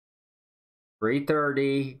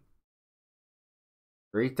 330.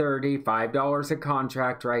 330. $5 a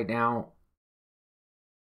contract right now.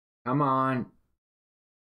 Come on.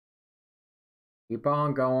 Keep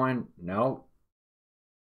on going. Nope.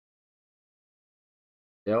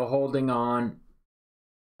 Still holding on.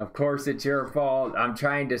 Of course, it's your fault. I'm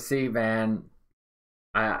trying to see, man.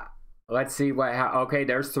 Let's see what. Okay,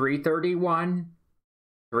 there's 331.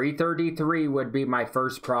 333 would be my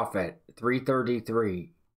first profit.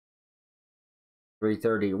 333.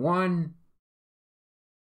 331.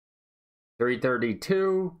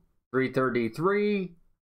 332. 333.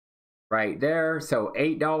 Right there. So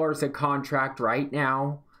 $8 a contract right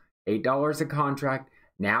now. $8 a contract.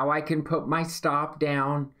 Now I can put my stop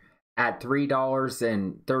down at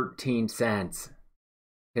 $3.13.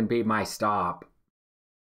 Can be my stop.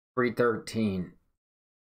 313.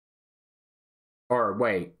 Or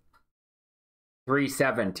wait.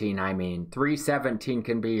 317, I mean. 317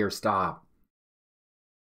 can be your stop.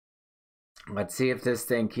 Let's see if this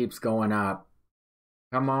thing keeps going up.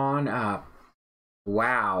 Come on up.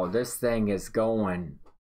 Wow, this thing is going.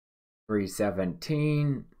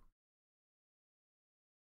 317.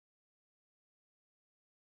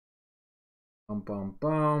 Boom, boom,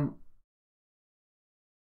 boom.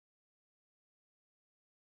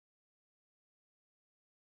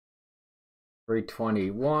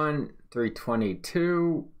 $321,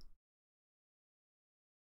 $322.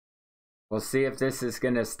 We'll see if this is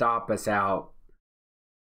going to stop us out.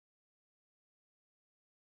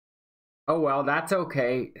 Oh, well, that's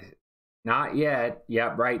okay. Not yet.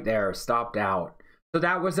 Yep, right there. Stopped out. So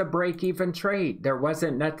that was a break-even trade. There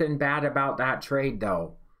wasn't nothing bad about that trade,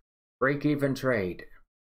 though. Break-even trade.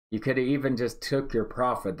 You could have even just took your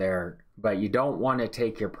profit there, but you don't want to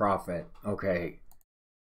take your profit. Okay.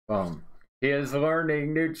 Boom. He is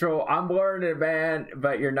learning neutral. I'm learning, man,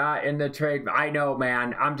 but you're not in the trade. I know,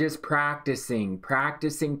 man. I'm just practicing.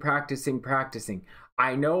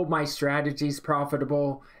 I know my strategy's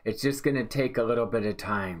profitable. It's just going to take a little bit of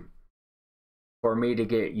time for me to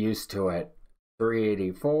get used to it.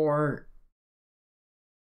 384.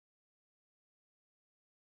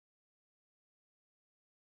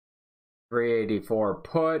 $384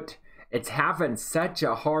 put. It's having such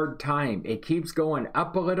a hard time. It keeps going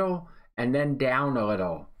up a little and then down a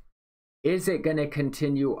little. Is it going to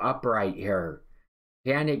continue up right here?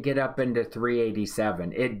 Can it get up into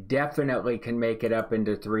 387? It definitely can make it up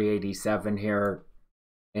into 387 here,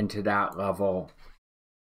 into that level.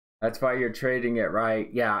 That's why you're trading it, right?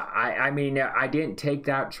 Yeah, I mean, I didn't take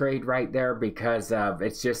that trade right there because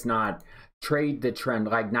it's just not trade the trend.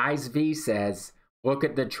 Like Nice V says, look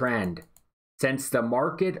at the trend. Since the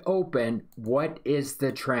market opened, what is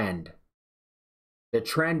the trend? The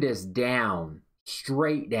trend is down,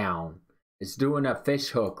 straight down. It's doing a fish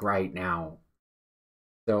hook right now.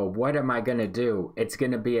 So what am I going to do? It's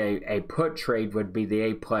going to be a put trade would be the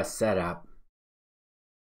A+ setup.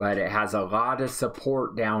 But it has a lot of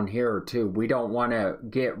support down here too. We don't want to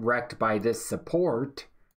get wrecked by this support,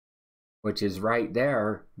 which is right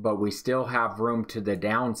there, but we still have room to the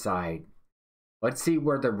downside. Let's see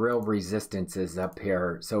where the real resistance is up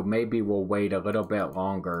here. So maybe we'll wait a little bit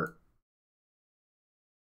longer.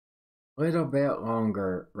 Little bit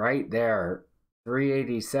longer, right there.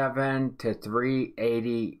 387 to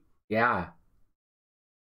 380, yeah.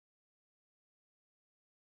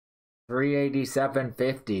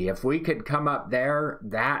 387.50. If we could come up there,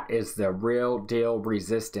 that is the real deal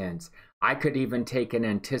resistance. I could even take an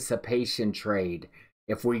anticipation trade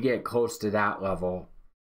if we get close to that level.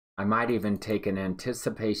 I might even take an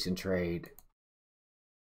anticipation trade.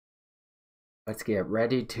 Let's get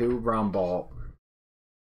ready to rumble.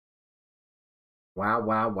 Wow,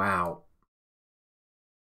 wow, wow.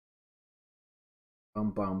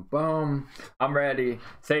 Boom, boom, boom. I'm ready.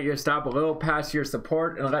 Set your stop a little past your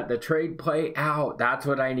support and let the trade play out. That's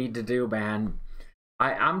what I need to do, man.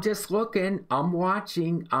 I'm just looking. I'm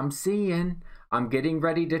watching. I'm seeing. I'm getting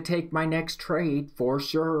ready to take my next trade for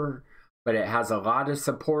sure. But it has a lot of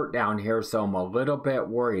support down here, so I'm a little bit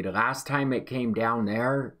worried. Last time it came down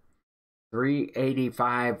there,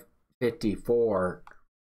 385.54.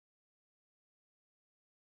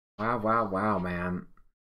 Wow, wow, wow, man.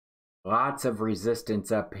 Lots of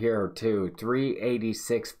resistance up here too.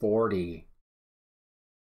 386.40.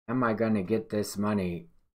 Am I going to get this money?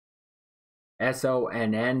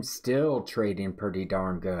 SONN still trading pretty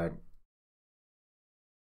darn good.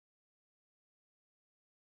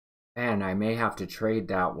 Man, I may have to trade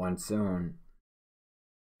that one soon.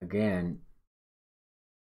 Again.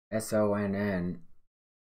 SONN.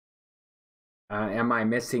 Am I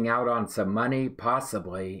missing out on some money?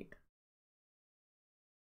 Possibly.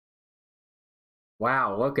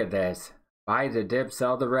 Wow, look at this. Buy the dip,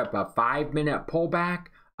 sell the rip. A 5-minute pullback.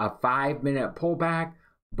 A 5-minute pullback.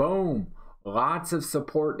 Boom. Lots of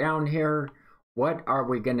support down here. What are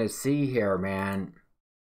we going to see here, man?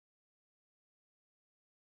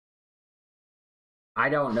 I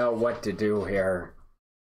don't know what to do here.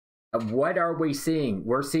 What are we seeing?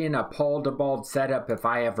 We're seeing a pole to bald setup if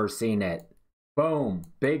I ever seen it. Boom.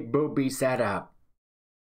 Big booby setup.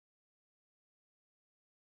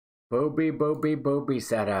 Booby, booby, booby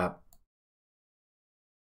setup.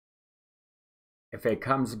 If it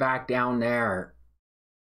comes back down there.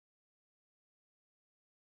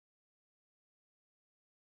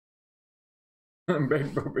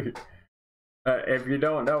 Big booby. If you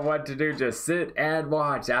don't know what to do, just sit and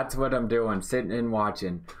watch. That's what I'm doing, sitting and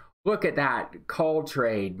watching. Look at that call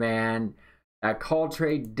trade, man. That call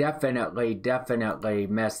trade definitely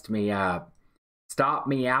messed me up. Stopped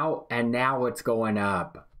me out, and now it's going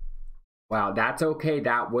up. Wow, that's okay.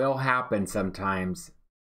 That will happen sometimes.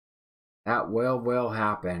 That will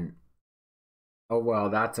happen. Oh,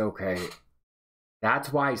 well, that's okay.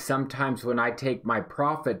 That's why sometimes when I take my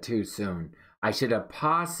profit too soon, I should have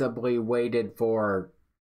possibly waited for,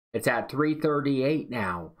 it's at 338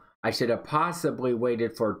 now. I should have possibly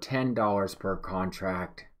waited for $10 per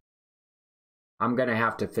contract. I'm going to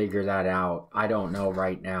have to figure that out. I don't know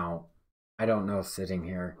right now. I don't know sitting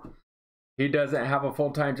here. He doesn't have a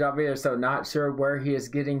full-time job either, so not sure where he is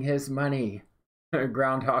getting his money.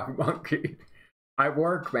 Groundhog monkey. I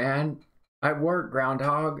work, man. I work,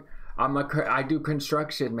 Groundhog. I do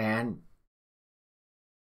construction, man.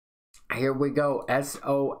 Here we go.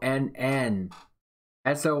 SONN.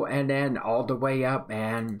 SONN all the way up,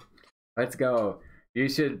 man. Let's go. You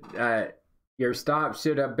should Your stop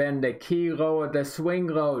should have been the key low of the swing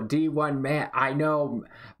low, D1 man. I know,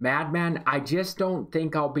 Madman, I just don't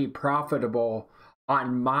think I'll be profitable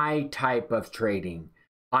on my type of trading.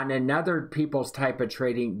 On another people's type of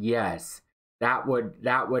trading, yes. That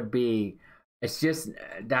would be, that's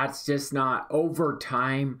just not over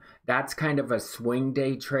time. That's kind of a swing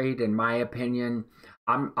day trade in my opinion.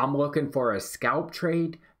 I'm looking for a scalp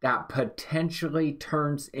trade that potentially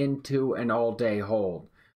turns into an all-day hold.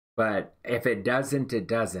 But if it doesn't, it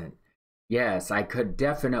doesn't. Yes, I could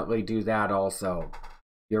definitely do that also.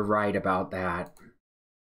 You're right about that.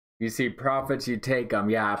 You see profits, you take them.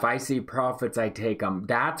 Yeah, if I see profits, I take them.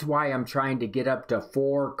 That's why I'm trying to get up to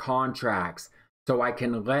 4 contracts so I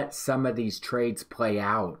can let some of these trades play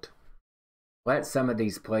out. Let some of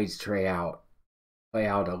these plays play out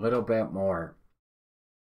a little bit more.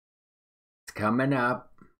 It's coming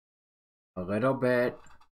up a little bit,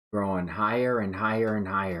 growing higher and higher and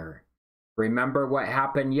higher. Remember what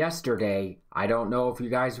happened yesterday. I don't know if you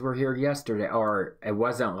guys were here yesterday, or it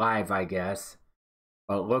wasn't live, I guess.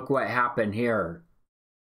 But look what happened here.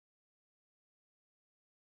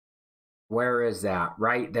 Where is that?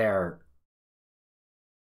 Right there.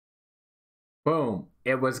 Boom.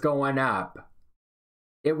 It was going up.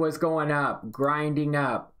 It was going up, grinding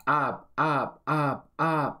up, up, up, up,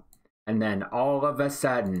 up. And then all of a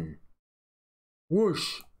sudden,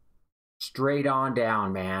 whoosh, straight on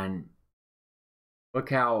down, man.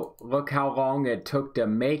 Look how long it took to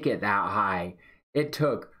make it that high. It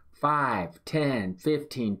took 5, 10,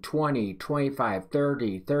 15, 20, 25,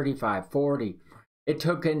 30, 35, 40. It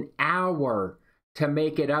took an hour to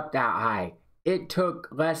make it up that high. It took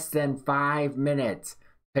less than 5 minutes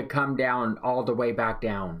to come down all the way back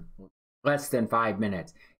down. Less than 5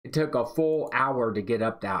 minutes. It took a full hour to get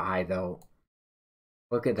up that high though.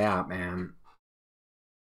 Look at that, man.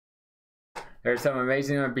 There's some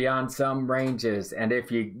amazing beyond some ranges, and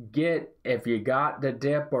if you got the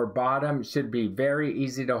dip or bottom, it should be very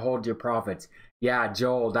easy to hold your profits. Yeah,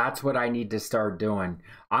 Joel, that's what I need to start doing.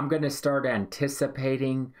 I'm going to start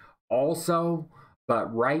anticipating also,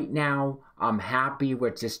 but right now I'm happy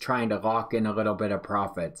with just trying to lock in a little bit of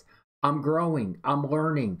profits. I'm growing, I'm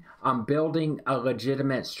learning, I'm building a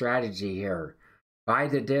legitimate strategy here. Buy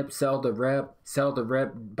the dip, sell the rip,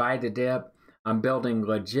 buy the dip. I'm building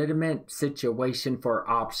legitimate situation for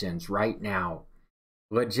options right now.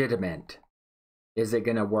 Legitimate. Is it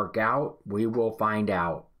going to work out? We will find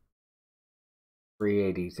out.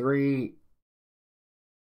 383.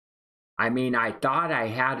 I mean, I thought I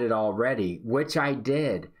had it already, which I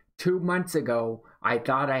did. 2 months ago, I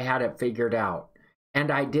thought I had it figured out.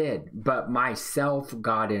 And I did, but myself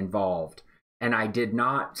got involved. And I did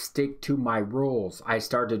not stick to my rules. I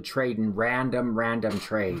started trading random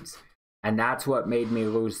trades. And that's what made me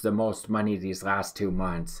lose the most money these last 2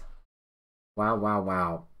 months. Wow, wow,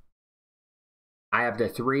 wow. I have the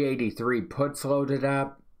 383 puts loaded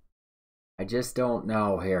up. I just don't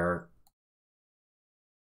know here.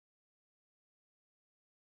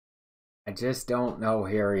 I just don't know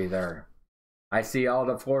here either. I see all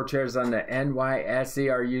the floor chairs on the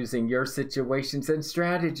NYSE are using your situations and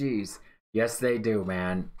strategies. Yes, they do,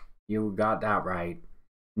 man. You got that right.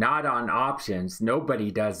 Not on options. Nobody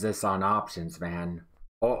does this on options, man.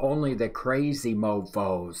 Only the crazy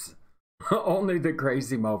mofos. Only the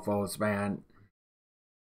crazy mofos, man.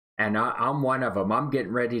 And I'm one of them. I'm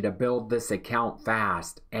getting ready to build this account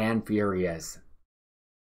fast and furious.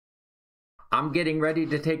 I'm getting ready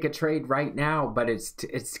to take a trade right now, but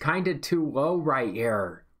it's kind of too low right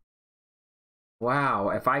here. Wow,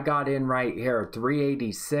 if I got in right here,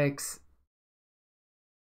 386.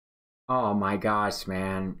 Oh my gosh,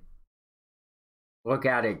 man. Look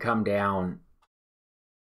at it come down.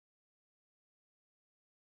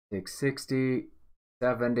 660,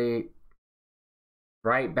 70.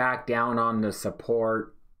 Right back down on the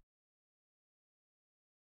support.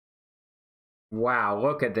 Wow,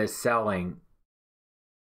 look at this selling.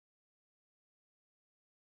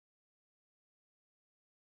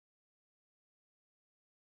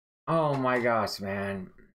 Oh my gosh, man.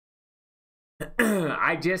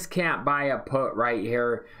 I just can't buy a put right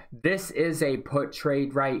here. This is a put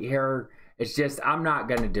trade right here. It's just, I'm not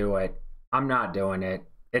going to do it. I'm not doing it.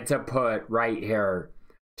 It's a put right here.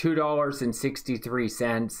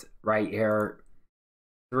 $2.63 right here.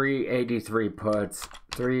 383 puts.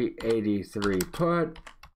 383 put.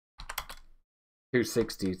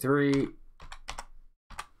 263.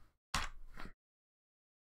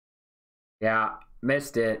 Yeah,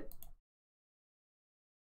 missed it.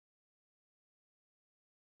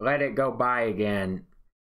 Let it go by again.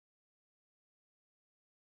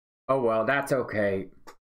 Oh well, that's okay.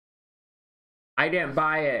 I didn't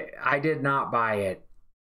buy it. I did not buy it.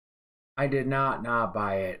 I did not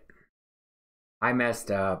buy it. I messed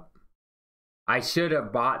up. I should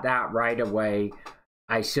have bought that right away.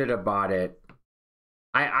 I should have bought it.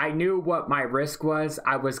 I knew what my risk was.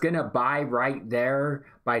 I was going to buy right there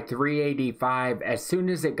by 385. As soon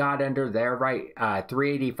as it got under there, right,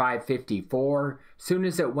 385.54. As soon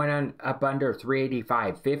as it went up under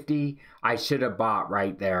 385.50, I should have bought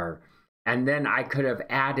right there. And then I could have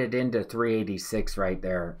added into 386 right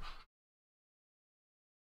there.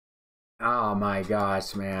 Oh my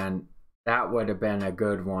gosh, man. That would have been a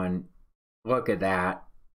good one. Look at that.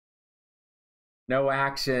 No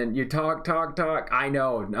action. You talk. I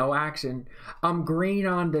know, no action. I'm green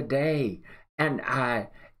on the day. And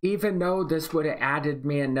even though this would have added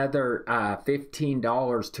me another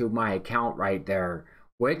 $15 to my account right there,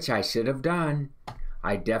 which I should have done.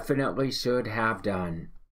 I definitely should have done.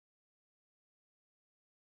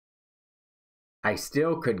 I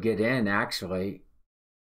still could get in, actually.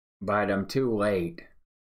 But I'm too late.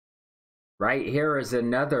 Right here is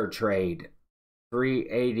another trade.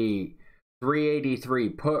 383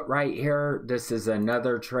 put right here. This is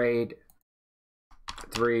another trade.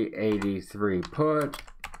 383 put.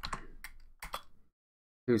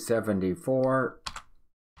 274.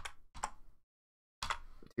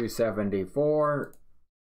 274.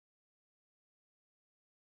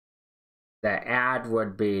 The ad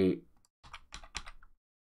would be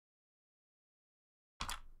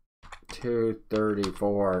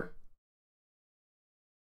 234.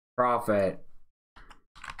 Profit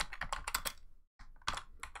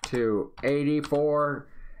 284,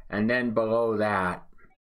 and then below that,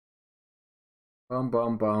 boom,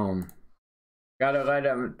 boom, boom. Gotta let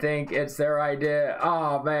them think it's their idea.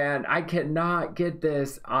 Oh man, I cannot get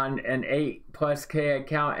this on an 8+K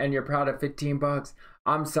account, and you're proud of 15 bucks.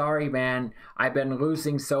 I'm sorry, man. I've been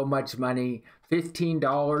losing so much money.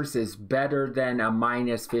 $15 is better than a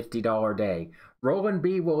minus $50 day. Roland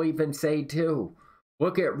B will even say too.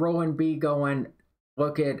 Look at Roland B going.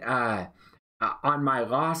 Look at on my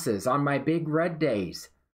losses, on my big red days,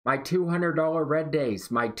 my $200 red days,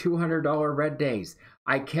 my $200 red days.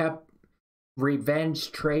 I kept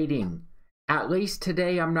revenge trading. At least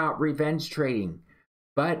today I'm not revenge trading.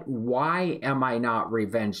 But why am I not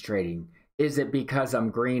revenge trading? Is it because I'm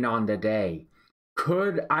green on the day?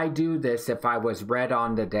 Could I do this if I was red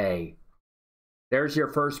on the day? There's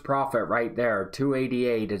your first profit right there.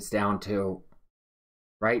 288 it's down to.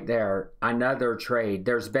 Right there. Another trade.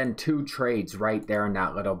 There's been 2 trades right there in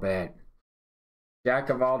that little bit. Jack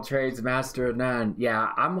of all trades, master of none.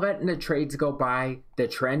 Yeah, I'm letting the trades go by. The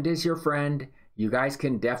trend is your friend. You guys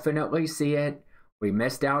can definitely see it. We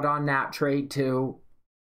missed out on that trade too.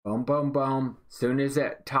 Boom, boom, boom. Soon as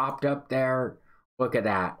it topped up there, look at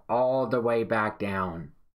that. All the way back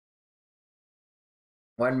down.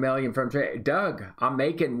 1 million from trade. Doug, I'm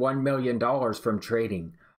making $1 million from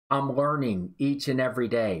trading. I'm learning each and every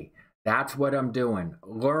day. That's what I'm doing.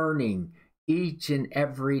 Learning each and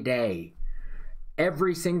every day.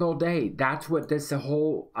 Every single day. That's what this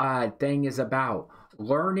whole thing is about.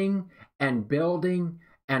 Learning and building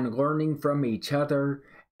and learning from each other.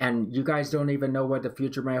 And you guys don't even know what the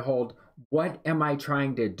future may hold. What am I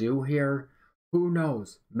trying to do here? Who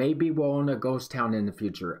knows? Maybe we'll own a ghost town in the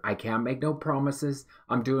future. I can't make no promises.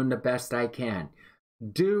 I'm doing the best I can.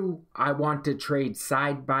 Do I want to trade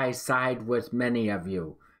side by side with many of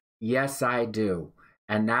you? Yes, I do.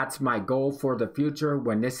 And that's my goal for the future.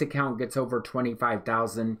 When this account gets over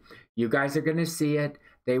 25,000, you guys are going to see it.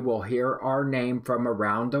 They will hear our name from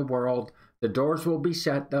around the world. The doors will be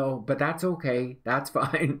shut though, but that's okay. That's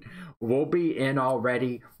fine. We'll be in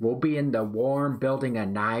already. We'll be in the warm, building a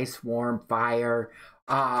nice warm fire.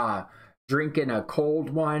 Drinking a cold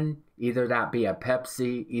one. Either that be a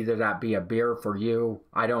Pepsi, either that be a beer for you.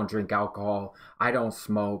 I don't drink alcohol. I don't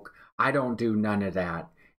smoke. I don't do none of that.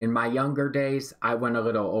 In my younger days, I went a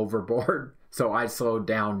little overboard, so I slowed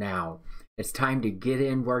down now. It's time to get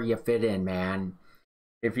in where you fit in, man.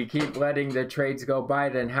 If you keep letting the trades go by,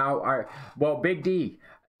 then how are... Well, Big D,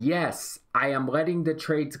 yes, I am letting the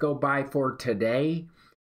trades go by for today,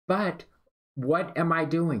 but what am I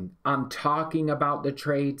doing? I'm talking about the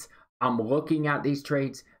trades. I'm looking at these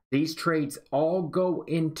trades. These trades all go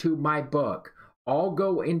into my book, all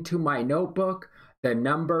go into my notebook. The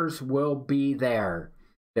numbers will be there.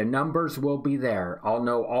 The numbers will be there. I'll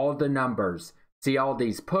know all the numbers. See all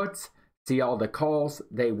these puts, see all the calls,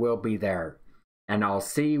 they will be there. And I'll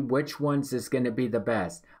see which ones is going to be the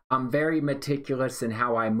best. I'm very meticulous in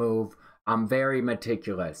how I move. I'm very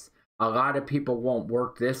meticulous. A lot of people won't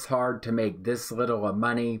work this hard to make this little of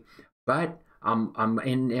money, but I'm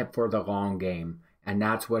in it for the long game. And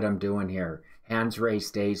that's what I'm doing here. Hands raised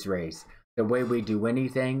stays raised. The way we do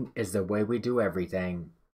anything is the way we do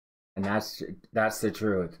everything. And that's the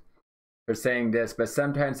truth. For saying this, but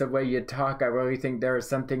sometimes the way you talk, I really think there is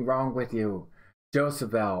something wrong with you.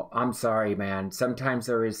 Josephelle, I'm sorry, man. Sometimes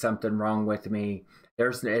there is something wrong with me.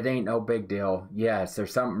 It ain't no big deal. Yes,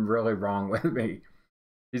 there's something really wrong with me.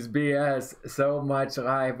 He's BS so much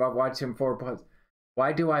live. I watch him 4+.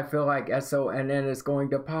 Why do I feel like SONN is going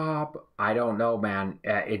to pop? I don't know, man.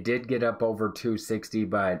 It did get up over 260,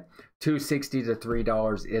 but 260 to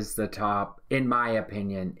 $3 is the top, in my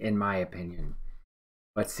opinion. In my opinion.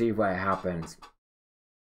 Let's see what happens.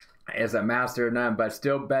 Is a master of none, but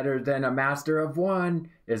still better than a master of one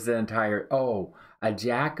is the entire... Oh, a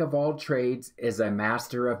jack of all trades is a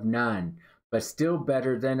master of none, but still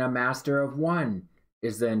better than a master of one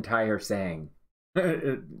is the entire saying.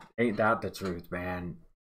 Ain't that the truth, man?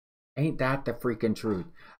 Ain't that the freaking truth?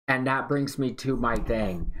 And that brings me to my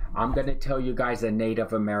thing. I'm going to tell you guys a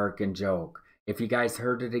Native American joke. If you guys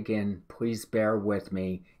heard it again, please bear with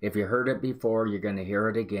me. If you heard it before, you're going to hear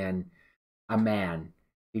it again. A man,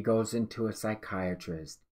 he goes into a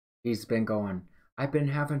psychiatrist. He's been going, I've been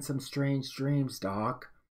having some strange dreams, doc.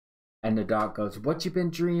 And the doc goes, what you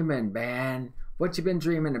been dreaming, man? What you been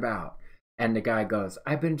dreaming about? And the guy goes,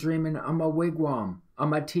 I've been dreaming I'm a wigwam.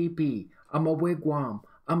 I'm a teepee. I'm a wigwam.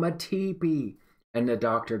 I'm a teepee. And the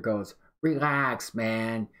doctor goes, relax,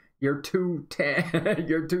 man. You're too tense.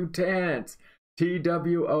 You're too tense.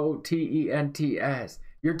 TWOTENTS.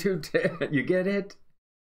 You're too tense. You get it?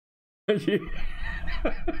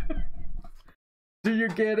 Do you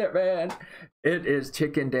get it, man? It is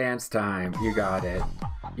chicken dance time. You got it.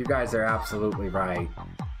 You guys are absolutely right.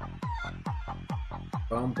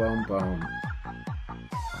 Boom, boom, boom.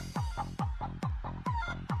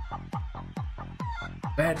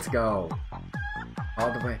 Let's go.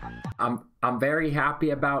 All the way. I'm very happy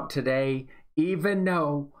about today, even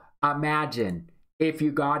though, imagine if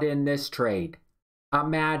you got in this trade.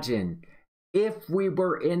 Imagine if we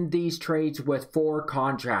were in these trades with 4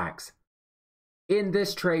 contracts. In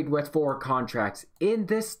this trade with 4 contracts. In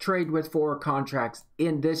this trade with 4 contracts.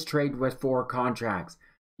 In this trade with 4 contracts.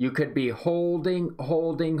 You could be holding,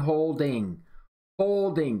 holding, holding,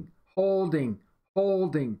 holding, holding,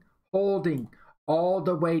 holding, holding, all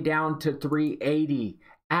the way down to 380.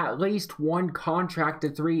 At least one contract to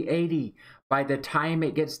 380. By the time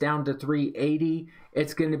it gets down to 380,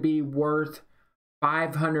 it's going to be worth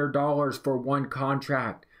 $500 for one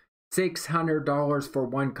contract. $600 for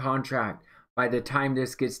one contract by the time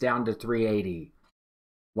this gets down to 380.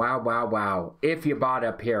 Wow, wow, wow. If you bought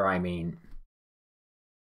up here, I mean.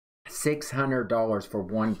 $600 for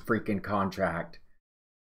one freaking contract.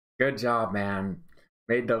 Good job, man.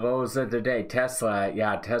 Made the lows of the day. Tesla,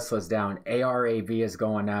 yeah, Tesla's down. ARAV is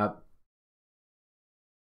going up.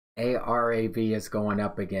 ARAV is going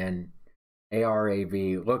up again.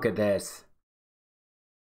 ARAV, look at this.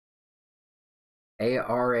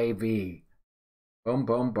 ARAV. Boom,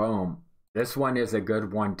 boom, boom. This one is a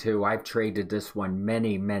good one too. I've traded this one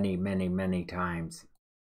many, many, many, many times.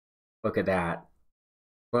 Look at that.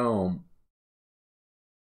 Boom.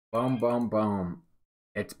 Boom, boom, boom.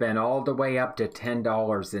 It's been all the way up to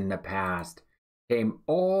 $10 in the past. Came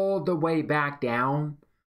all the way back down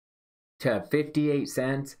to 58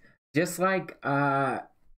 cents. Just like,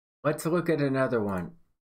 let's look at another one.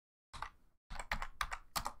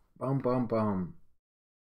 Boom, boom, boom.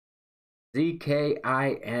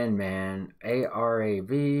 ZKIN, man.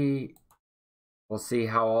 ARAV. We'll see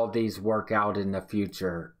how all these work out in the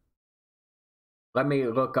future. Let me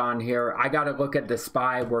look on here. I got to look at the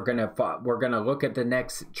SPY. We're gonna look at the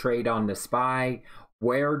next trade on the SPY.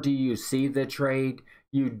 Where do you see the trade?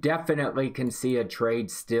 You definitely can see a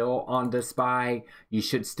trade still on the SPY. You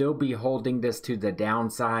should still be holding this to the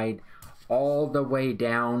downside all the way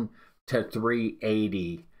down to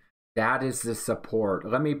 380. That is the support.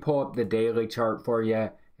 Let me pull up the daily chart for you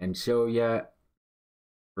and show you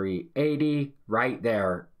 380 right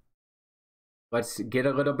there. Let's get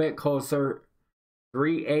a little bit closer.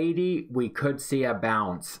 380, we could see a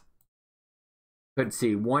bounce. Could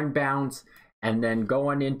see one bounce, and then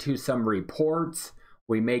going into some reports,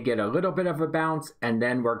 we may get a little bit of a bounce, and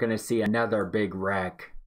then we're going to see another big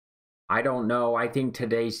wreck. I don't know. I think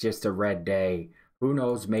today's just a red day. Who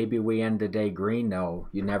knows? Maybe we end the day green, though.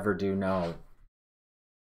 You never do know.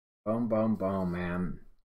 Boom, boom, boom, man.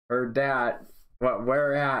 Heard that. What,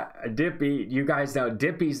 where at? Dippy, you guys know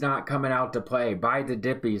Dippy's not coming out to play. Buy the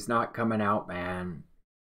Dippy's not coming out, man.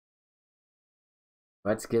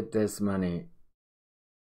 Let's get this money.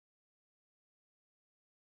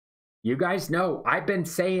 You guys know, I've been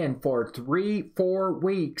saying for 3-4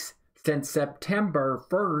 weeks since September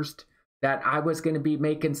 1st that I was going to be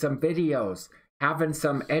making some videos, having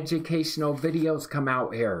some educational videos come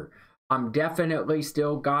out here. I'm definitely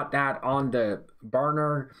still got that on the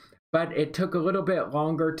burner, but it took a little bit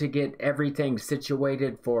longer to get everything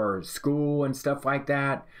situated for school and stuff like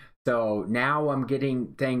that. So now I'm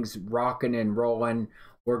getting things rocking and rolling.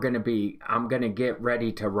 I'm going to get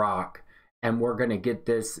ready to rock, and we're going to get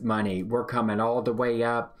this money. We're coming all the way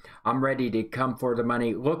up. I'm ready to come for the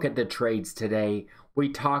money. Look at the trades today. We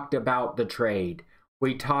talked about the trade.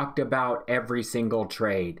 We talked about every single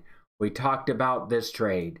trade. We talked about this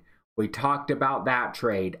trade. We talked about that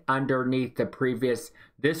trade underneath the previous.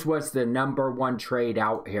 This was the #1 trade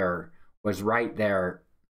out here, was right there.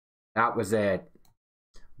 That was it.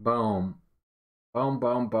 Boom. Boom,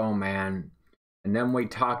 boom, boom, man. And then we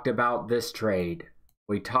talked about this trade.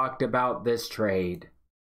 We talked about this trade.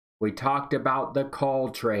 We talked about the call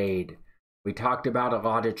trade. We talked about a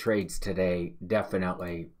lot of trades today,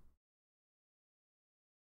 definitely.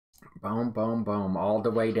 Boom, boom, boom, all the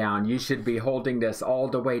way down. You should be holding this all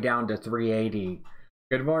the way down to 380.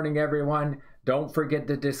 Good morning, everyone. Don't forget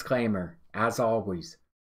the disclaimer. As always,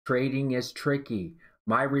 trading is tricky.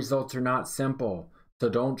 My results are not simple, so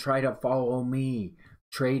don't try to follow me.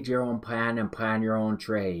 Trade your own plan and plan your own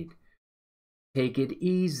trade. Take it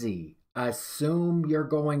easy. Assume you're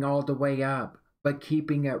going all the way up, but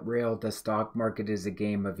keeping it real, the stock market is a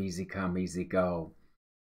game of easy come, easy go.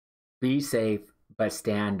 Be safe, but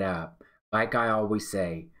stand up. Like I always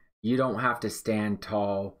say, you don't have to stand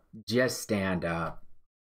tall, just stand up.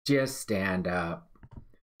 Just stand up.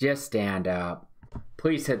 Just stand up.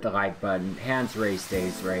 Please hit the like button. Hands raised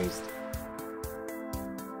stays raised.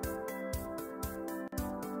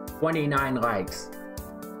 29 likes.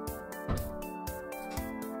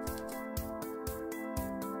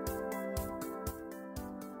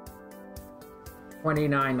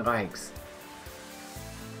 $29 likes.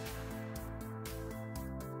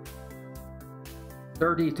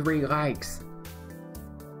 33 likes.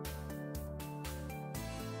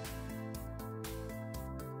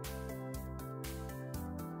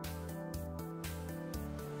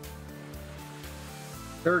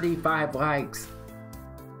 $35 likes.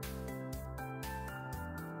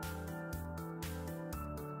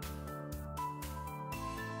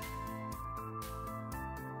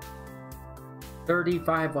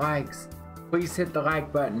 $35 likes. Please hit the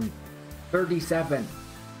like button. 37.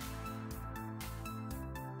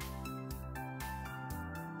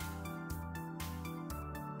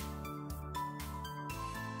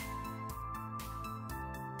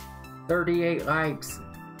 $38 likes.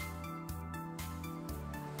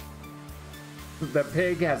 The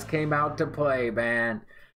pig has came out to play, man.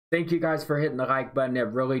 Thank you guys for hitting the like button. It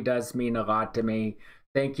really does mean a lot to me.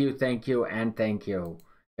 Thank you, and thank you.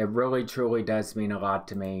 It really, truly does mean a lot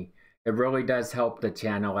to me. It really does help the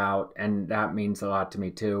channel out, and that means a lot to me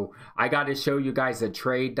too. I got to show you guys a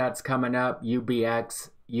trade that's coming up. UBX,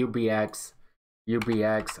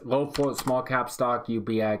 low float small cap stock,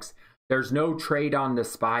 UBX. There's no trade on the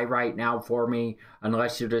SPY right now for me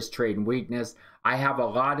unless you're just trading weakness. I have a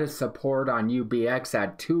lot of support on UBX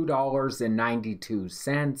at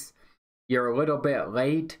 $2.92. You're a little bit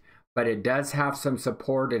late, but it does have some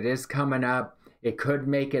support. It is coming up. It could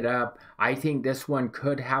make it up. I think this one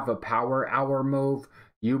could have a power hour move.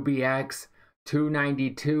 UBX,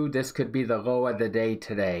 292. This could be the low of the day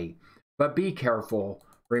today. But be careful.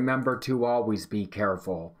 Remember to always be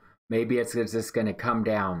careful. Maybe it's just going to come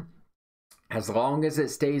down. As long as it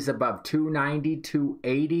stays above 290,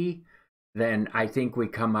 280, then I think we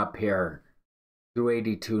come up here.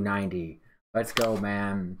 280, 290. Let's go,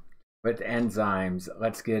 man. With enzymes.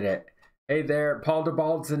 Let's get it. Hey there, Paul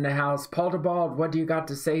DeBald's in the house. Paul DeBald, what do you got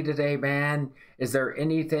to say today, man? Is there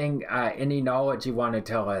anything, any knowledge you want to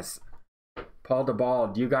tell us? Paul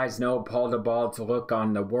DeBald, you guys know Paul DeBald's look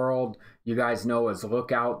on the world. You guys know his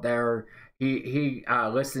look out there. He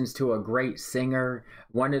listens to a great singer.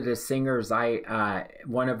 One of the singers,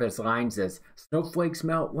 one of his lines is, "Snowflakes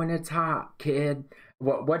melt when it's hot, kid."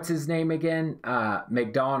 What's his name again?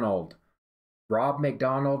 McDonald. Rob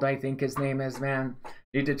McDonald, I think his name is, man.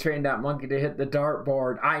 Need to train that monkey to hit the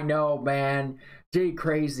dartboard. I know, man. Gee,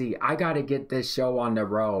 crazy. I got to get this show on the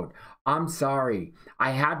road. I'm sorry.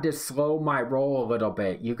 I had to slow my roll a little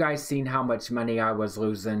bit. You guys seen how much money I was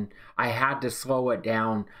losing. I had to slow it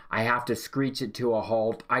down. I have to screech it to a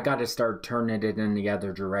halt. I got to start turning it in the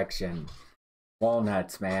other direction.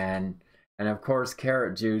 Walnuts, man. And of course,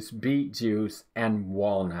 carrot juice, beet juice, and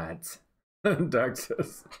walnuts. Doug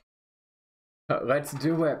says, let's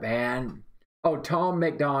do it, man. Oh, Tom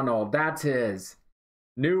McDonald, that's his.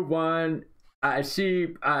 New one,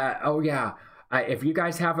 sheep, oh yeah. If you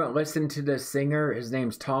guys haven't listened to this singer, his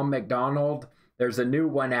name's Tom McDonald. There's a new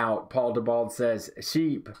one out. Paul DeBald says,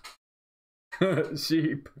 sheep.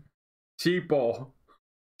 Sheep. Sheeple.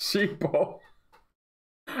 Sheeple.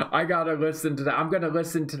 I gotta listen to that. I'm gonna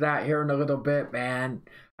listen to that here in a little bit, man.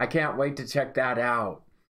 I can't wait to check that out.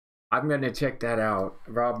 I'm gonna check that out.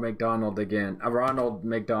 Rob McDonald again. Ronald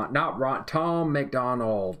McDonald. Not Ron. Tom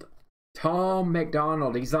McDonald. Tom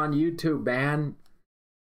McDonald. He's on YouTube, man.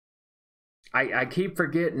 I keep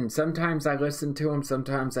forgetting. Sometimes I listen to him,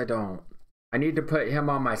 sometimes I don't. I need to put him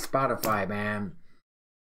on my Spotify, man.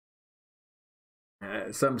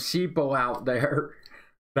 Some sheeple out there.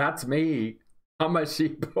 That's me. I'm a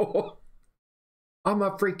sheeple. I'm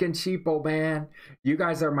a freaking sheeple, man. You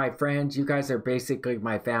guys are my friends. You guys are basically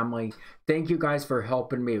my family. Thank you guys for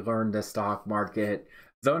helping me learn the stock market.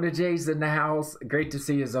 Zona J's in the house. Great to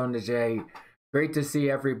see you, Zona J. Great to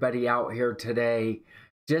see everybody out here today.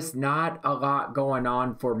 Just not a lot going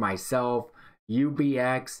on for myself.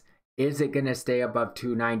 UBX, is it going to stay above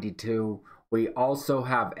 292? We also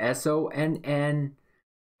have SONN,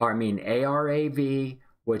 ARAV,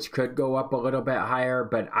 which could go up a little bit higher,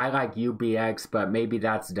 but I like UBX, but maybe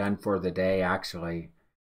that's done for the day, actually.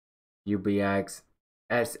 UBX,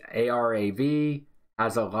 ARAV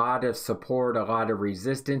has a lot of support, a lot of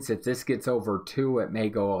resistance. If this gets over 2, it may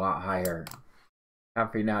go a lot higher.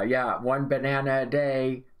 Happy now. Yeah, one banana a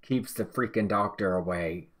day keeps the freaking doctor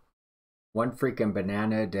away. One freaking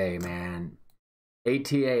banana a day, man.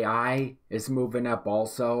 ATAI is moving up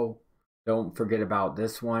also. Don't forget about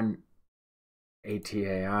this one.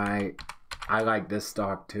 ATAI. I like this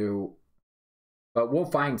stock too. But we'll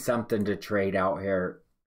find something to trade out here.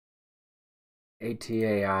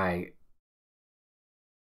 ATAI.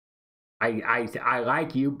 I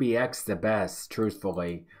like UBX the best,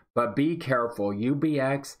 truthfully. But be careful.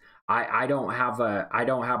 UBX, I don't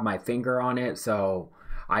have my finger on it, so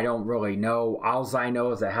I don't really know. All I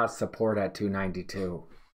know is it has support at 292.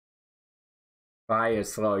 Buy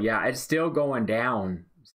is slow. Yeah, it's still going down.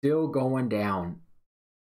 Still going down.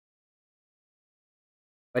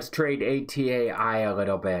 Let's trade ATAI a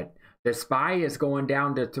little bit. The SPY is going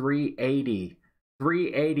down to 380.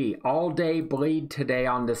 380. All day bleed today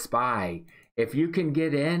on the SPY. If you can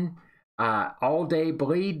get in, all day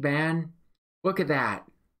bleed, man. Look at that.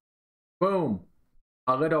 Boom.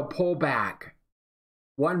 A little pullback.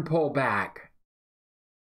 One pullback.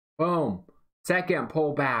 Boom. Second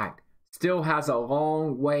pullback. Still has a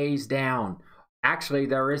long ways down. Actually,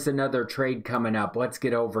 there is another trade coming up. Let's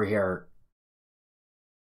get over here.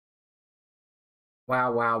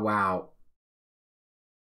 Wow, wow, wow.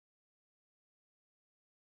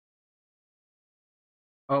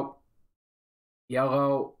 Oh.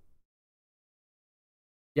 Yellow.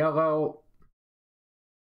 Yellow.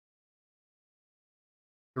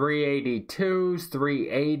 382s,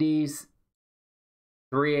 380s.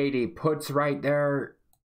 380 puts right there.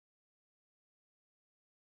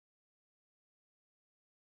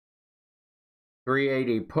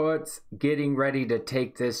 $380 puts, getting ready to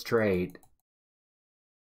take this trade.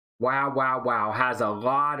 Wow, wow, wow. Has a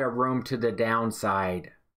lot of room to the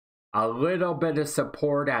downside. A little bit of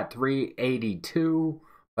support at 382,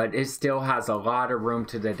 but it still has a lot of room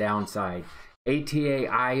to the downside.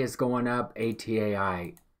 ATAI is going up.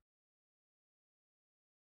 ATAI.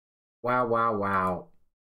 Wow, wow, wow.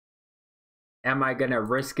 Am I going to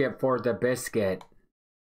risk it for the biscuit?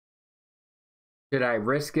 Should I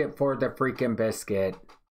risk it for the freaking biscuit?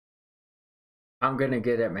 I'm going to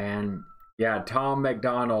get it, man. Yeah, Tom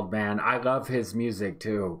McDonald, man. I love his music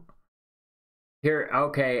too. Here,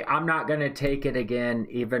 okay, I'm not going to take it again,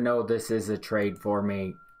 even though this is a trade for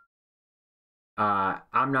me.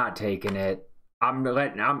 I'm not taking it. I'm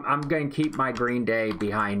going to keep my Green Day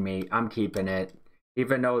behind me. I'm keeping it,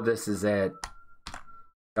 even though this is it.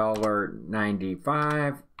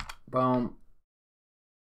 $1.95. Boom.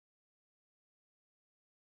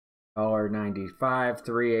 $1.95.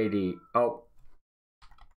 380. Oh,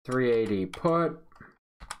 380 put.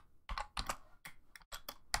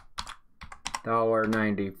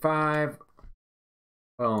 $1.95.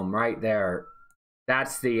 Boom, right there.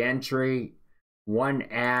 That's the entry. One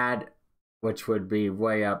ad, which would be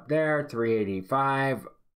way up there, 385.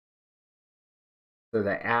 So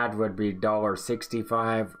the ad would be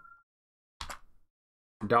 $1.65.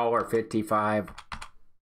 $1.55.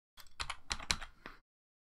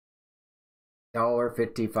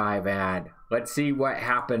 $1.55 ad. Let's see what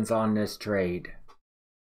happens on this trade.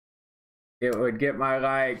 It would get my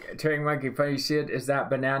like. Trading Monkey, funny shit is that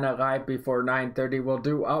banana live before 9:30 will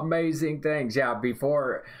do amazing things. Yeah,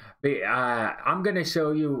 before. I'm going to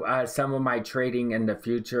show you some of my trading in the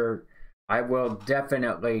future. I will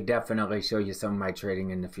definitely show you some of my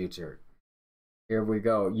trading in the future. Here we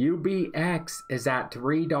go. UBX is at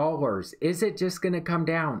 $3. Is it just going to come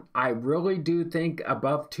down? I really do think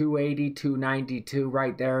above 280, 292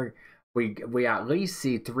 right there, we at least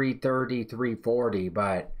see 330, 340,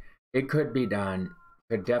 but it could be done.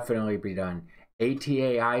 Could definitely be done.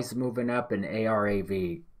 ATAI is moving up and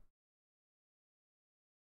ARAV.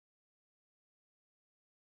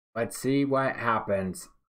 Let's see what happens.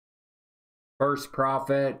 First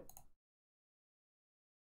profit.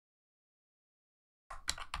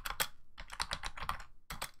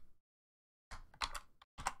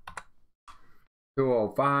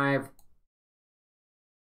 $205.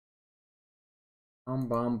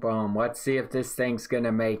 Boom. Let's see if this thing's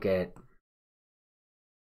gonna make it.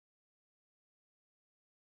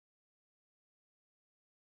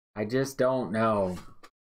 I just don't know.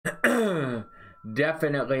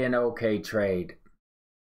 Definitely an okay trade.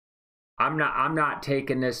 I'm not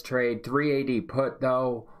taking this trade. 380 put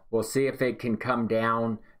though. We'll see if it can come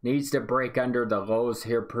down. Needs to break under the lows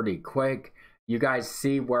here pretty quick. You guys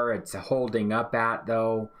see where it's holding up at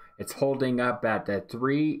though. It's holding up at the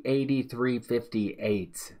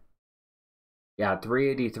 383.58. Yeah,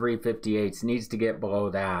 383.58 needs to get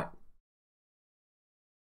below that.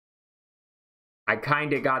 I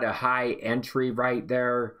kind of got a high entry right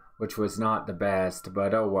there, which was not the best,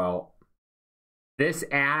 but oh well. This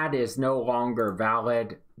ad is no longer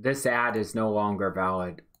valid. This ad is no longer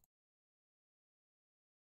valid.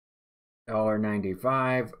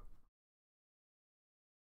 $1.95.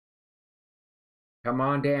 Come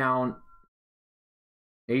on down.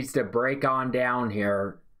 Needs to break on down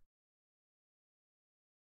here.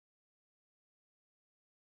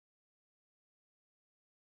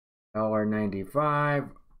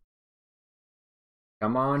 $1.95.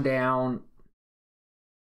 Come on down.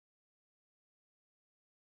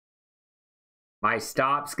 My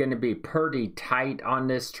stop's going to be pretty tight on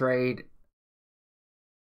this trade.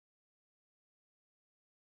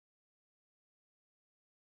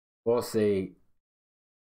 We'll see.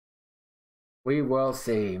 We will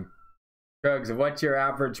see. Drugs, what's your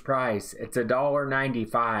average price? It's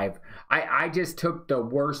 $1.95. I just took the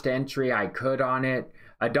worst entry I could on it.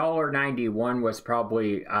 $1.91 was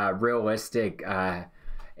probably a realistic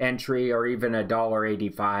entry, or even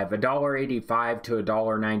 $1.85. $1.85 to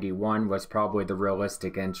 $1.91 was probably the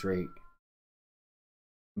realistic entry.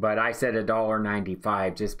 But I said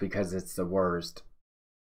 $1.95 just because it's the worst.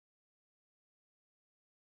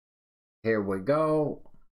 Here we go.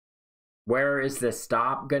 Where is the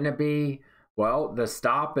stop going to be? Well, the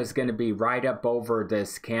stop is going to be right up over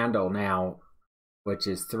this candle now, which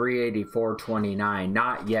is 384.29.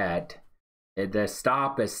 Not yet. The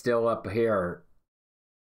stop is still up here.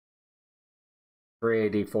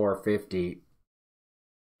 384.50.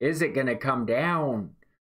 Is it going to come down?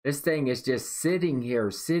 This thing is just sitting here,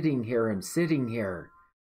 and sitting here.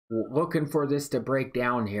 Looking for this to break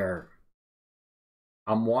down here.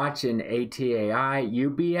 I'm watching ATAI,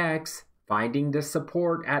 UBX, finding the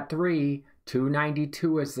support at 3.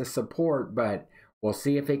 292 is the support, but we'll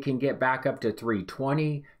see if it can get back up to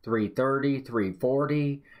 320, 330,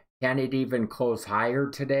 340. Can it even close higher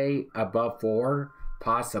today, above 4?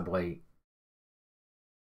 Possibly.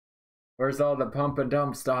 Where's all the pump and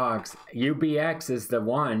dump stocks? UBX is the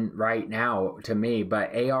one right now to me,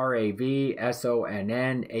 but ARAV,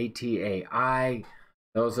 SONN, ATAI,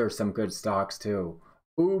 those are some good stocks too.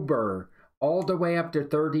 Uber, all the way up to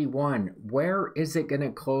 31. Where is it going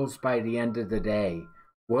to close by the end of the day?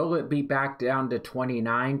 Will it be back down to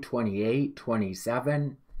 29, 28,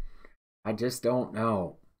 27? I just don't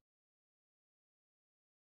know.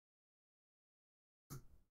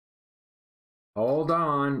 Hold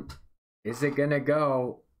on. Is it going to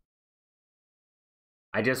go?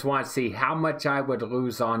 I just want to see how much I would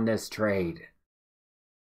lose on this trade.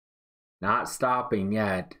 Not stopping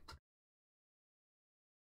yet.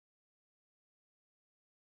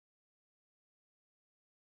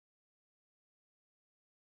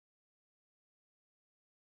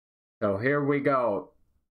 So here we go.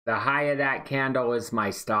 The high of that candle is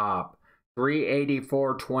my stop.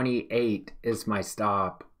 384.28 is my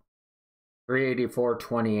stop.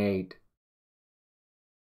 384.28.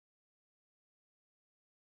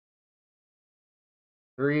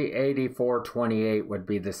 $384.28 would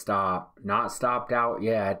be the stop. Not stopped out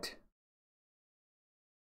yet.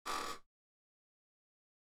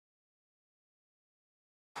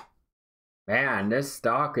 Man, this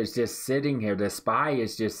stock is just sitting here. The SPY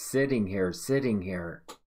is just sitting here,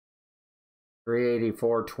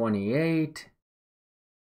 384.28.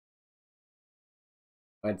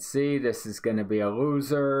 Let's see, this is going to be a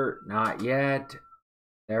loser. Not yet.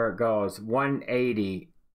 There it goes. 180.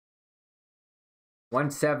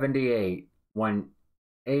 178.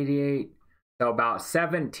 188. So about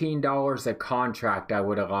 $17 a contract I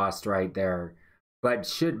would have lost right there. But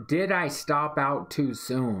did I stop out too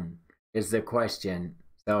soon is the question.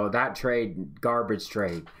 So that trade, garbage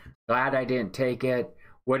trade. Glad I didn't take it.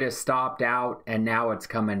 Would have stopped out and now it's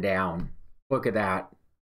coming down. Look at that.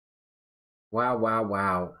 Wow, wow,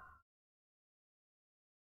 wow.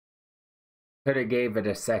 Could have gave it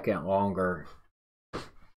a second longer.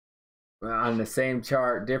 On the same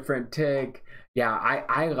chart, different tick. Yeah,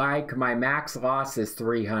 I like my max loss is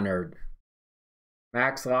 300.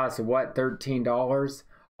 Max loss of what? $13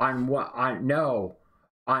 on what? On no,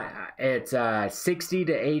 it's $60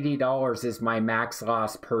 to $80 is my max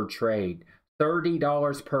loss per trade.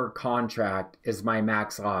 $30 per contract is my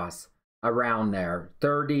max loss, around there.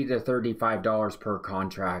 $30 to $35 per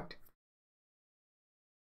contract.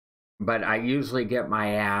 But I usually get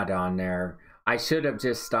my ad on there. I should have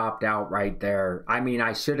just stopped out right there. I mean,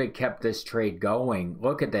 I should have kept this trade going.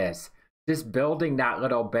 Look at this. Just building that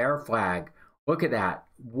little bear flag. Look at that.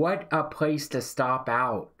 What a place to stop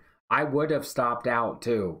out. I would have stopped out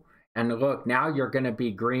too. And look, now you're going to be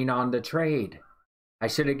green on the trade. I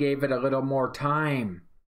should have gave it a little more time.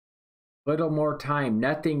 Little more time.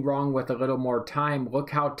 Nothing wrong with a little more time. Look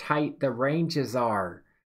how tight the ranges are.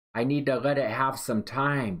 I need to let it have some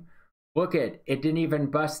time. Look it didn't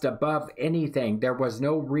even bust above anything. There was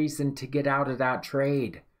no reason to get out of that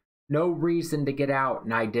trade. No reason to get out,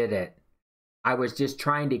 and I did it. I was just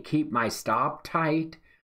trying to keep my stop tight,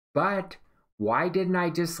 but why didn't I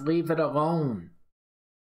just leave it alone?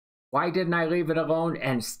 Why didn't I leave it alone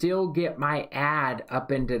and still get my ad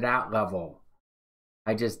up into that level?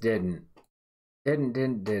 I just didn't.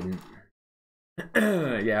 Didn't.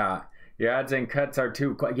 Yeah. Your ads and cuts are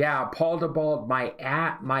too. Yeah, Paul the Bald. My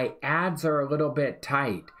ads are a little bit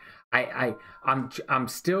tight. I'm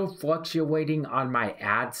still fluctuating on my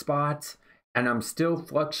ad spots, and I'm still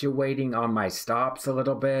fluctuating on my stops a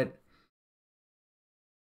little bit.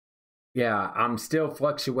 Yeah, I'm still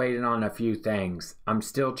fluctuating on a few things. I'm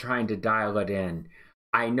still trying to dial it in.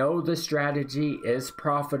 I know the strategy is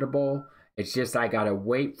profitable. It's just I gotta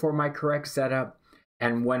wait for my correct setup.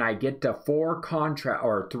 And when I get to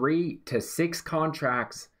 3 to 6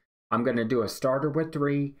 contracts, I'm going to do a starter with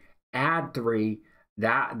 3, add 3.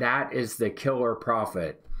 That is the killer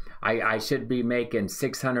profit. I should be making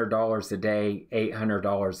 $600 a day,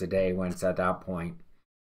 $800 a day when it's at that point.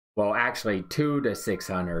 Well, actually 2 to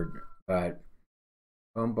 600, but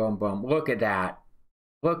boom, boom, boom. Look at that.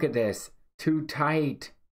 Look at this. Too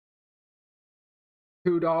tight.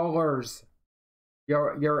 $2.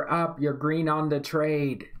 You're up, you're green on the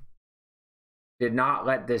trade. Did not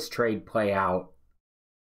let this trade play out.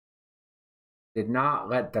 Did not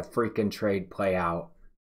let the freaking trade play out.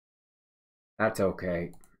 That's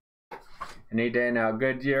okay. Any day now,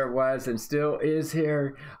 good year was and still is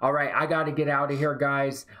here. All right, I got to get out of here,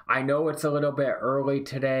 guys. I know it's a little bit early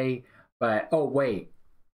today, but oh wait.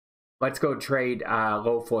 Let's go trade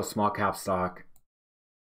low flow small cap stock.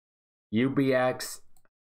 UBX.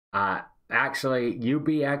 Actually,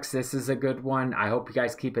 UBX, this is a good one. I hope you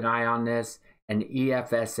guys keep an eye on this. And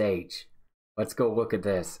EFSH. Let's go look at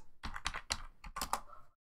this.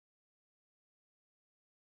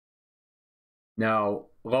 No,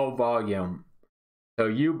 low volume. So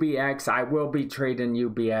UBX, I will be trading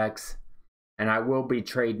UBX. And I will be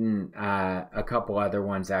trading a couple other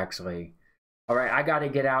ones, actually. All right, I got to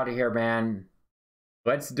get out of here, man.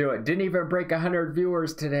 Let's do it. Didn't even break 100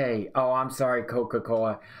 viewers today. Oh, I'm sorry,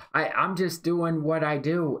 Coca-Cola. I'm just doing what I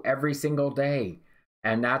do every single day.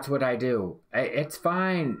 And that's what I do. It's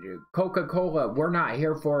fine. Coca-Cola, we're not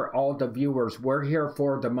here for all the viewers. We're here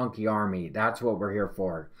for the monkey army. That's what we're here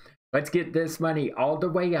for. Let's get this money all the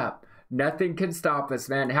way up. Nothing can stop us,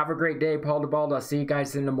 man. Have a great day, Paul the Bald. I'll see you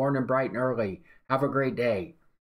guys in the morning bright and early. Have a great day.